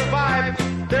 thrive, and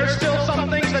survive, there's still some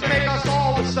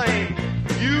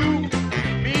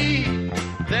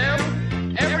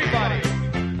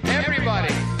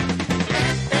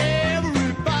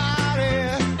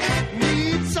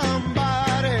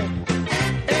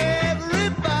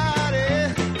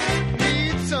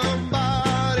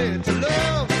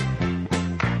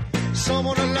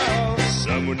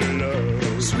someone to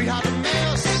love. Sweetheart to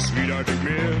miss, sweetheart to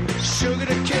miss, sugar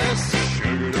to kiss,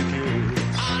 sugar to kiss.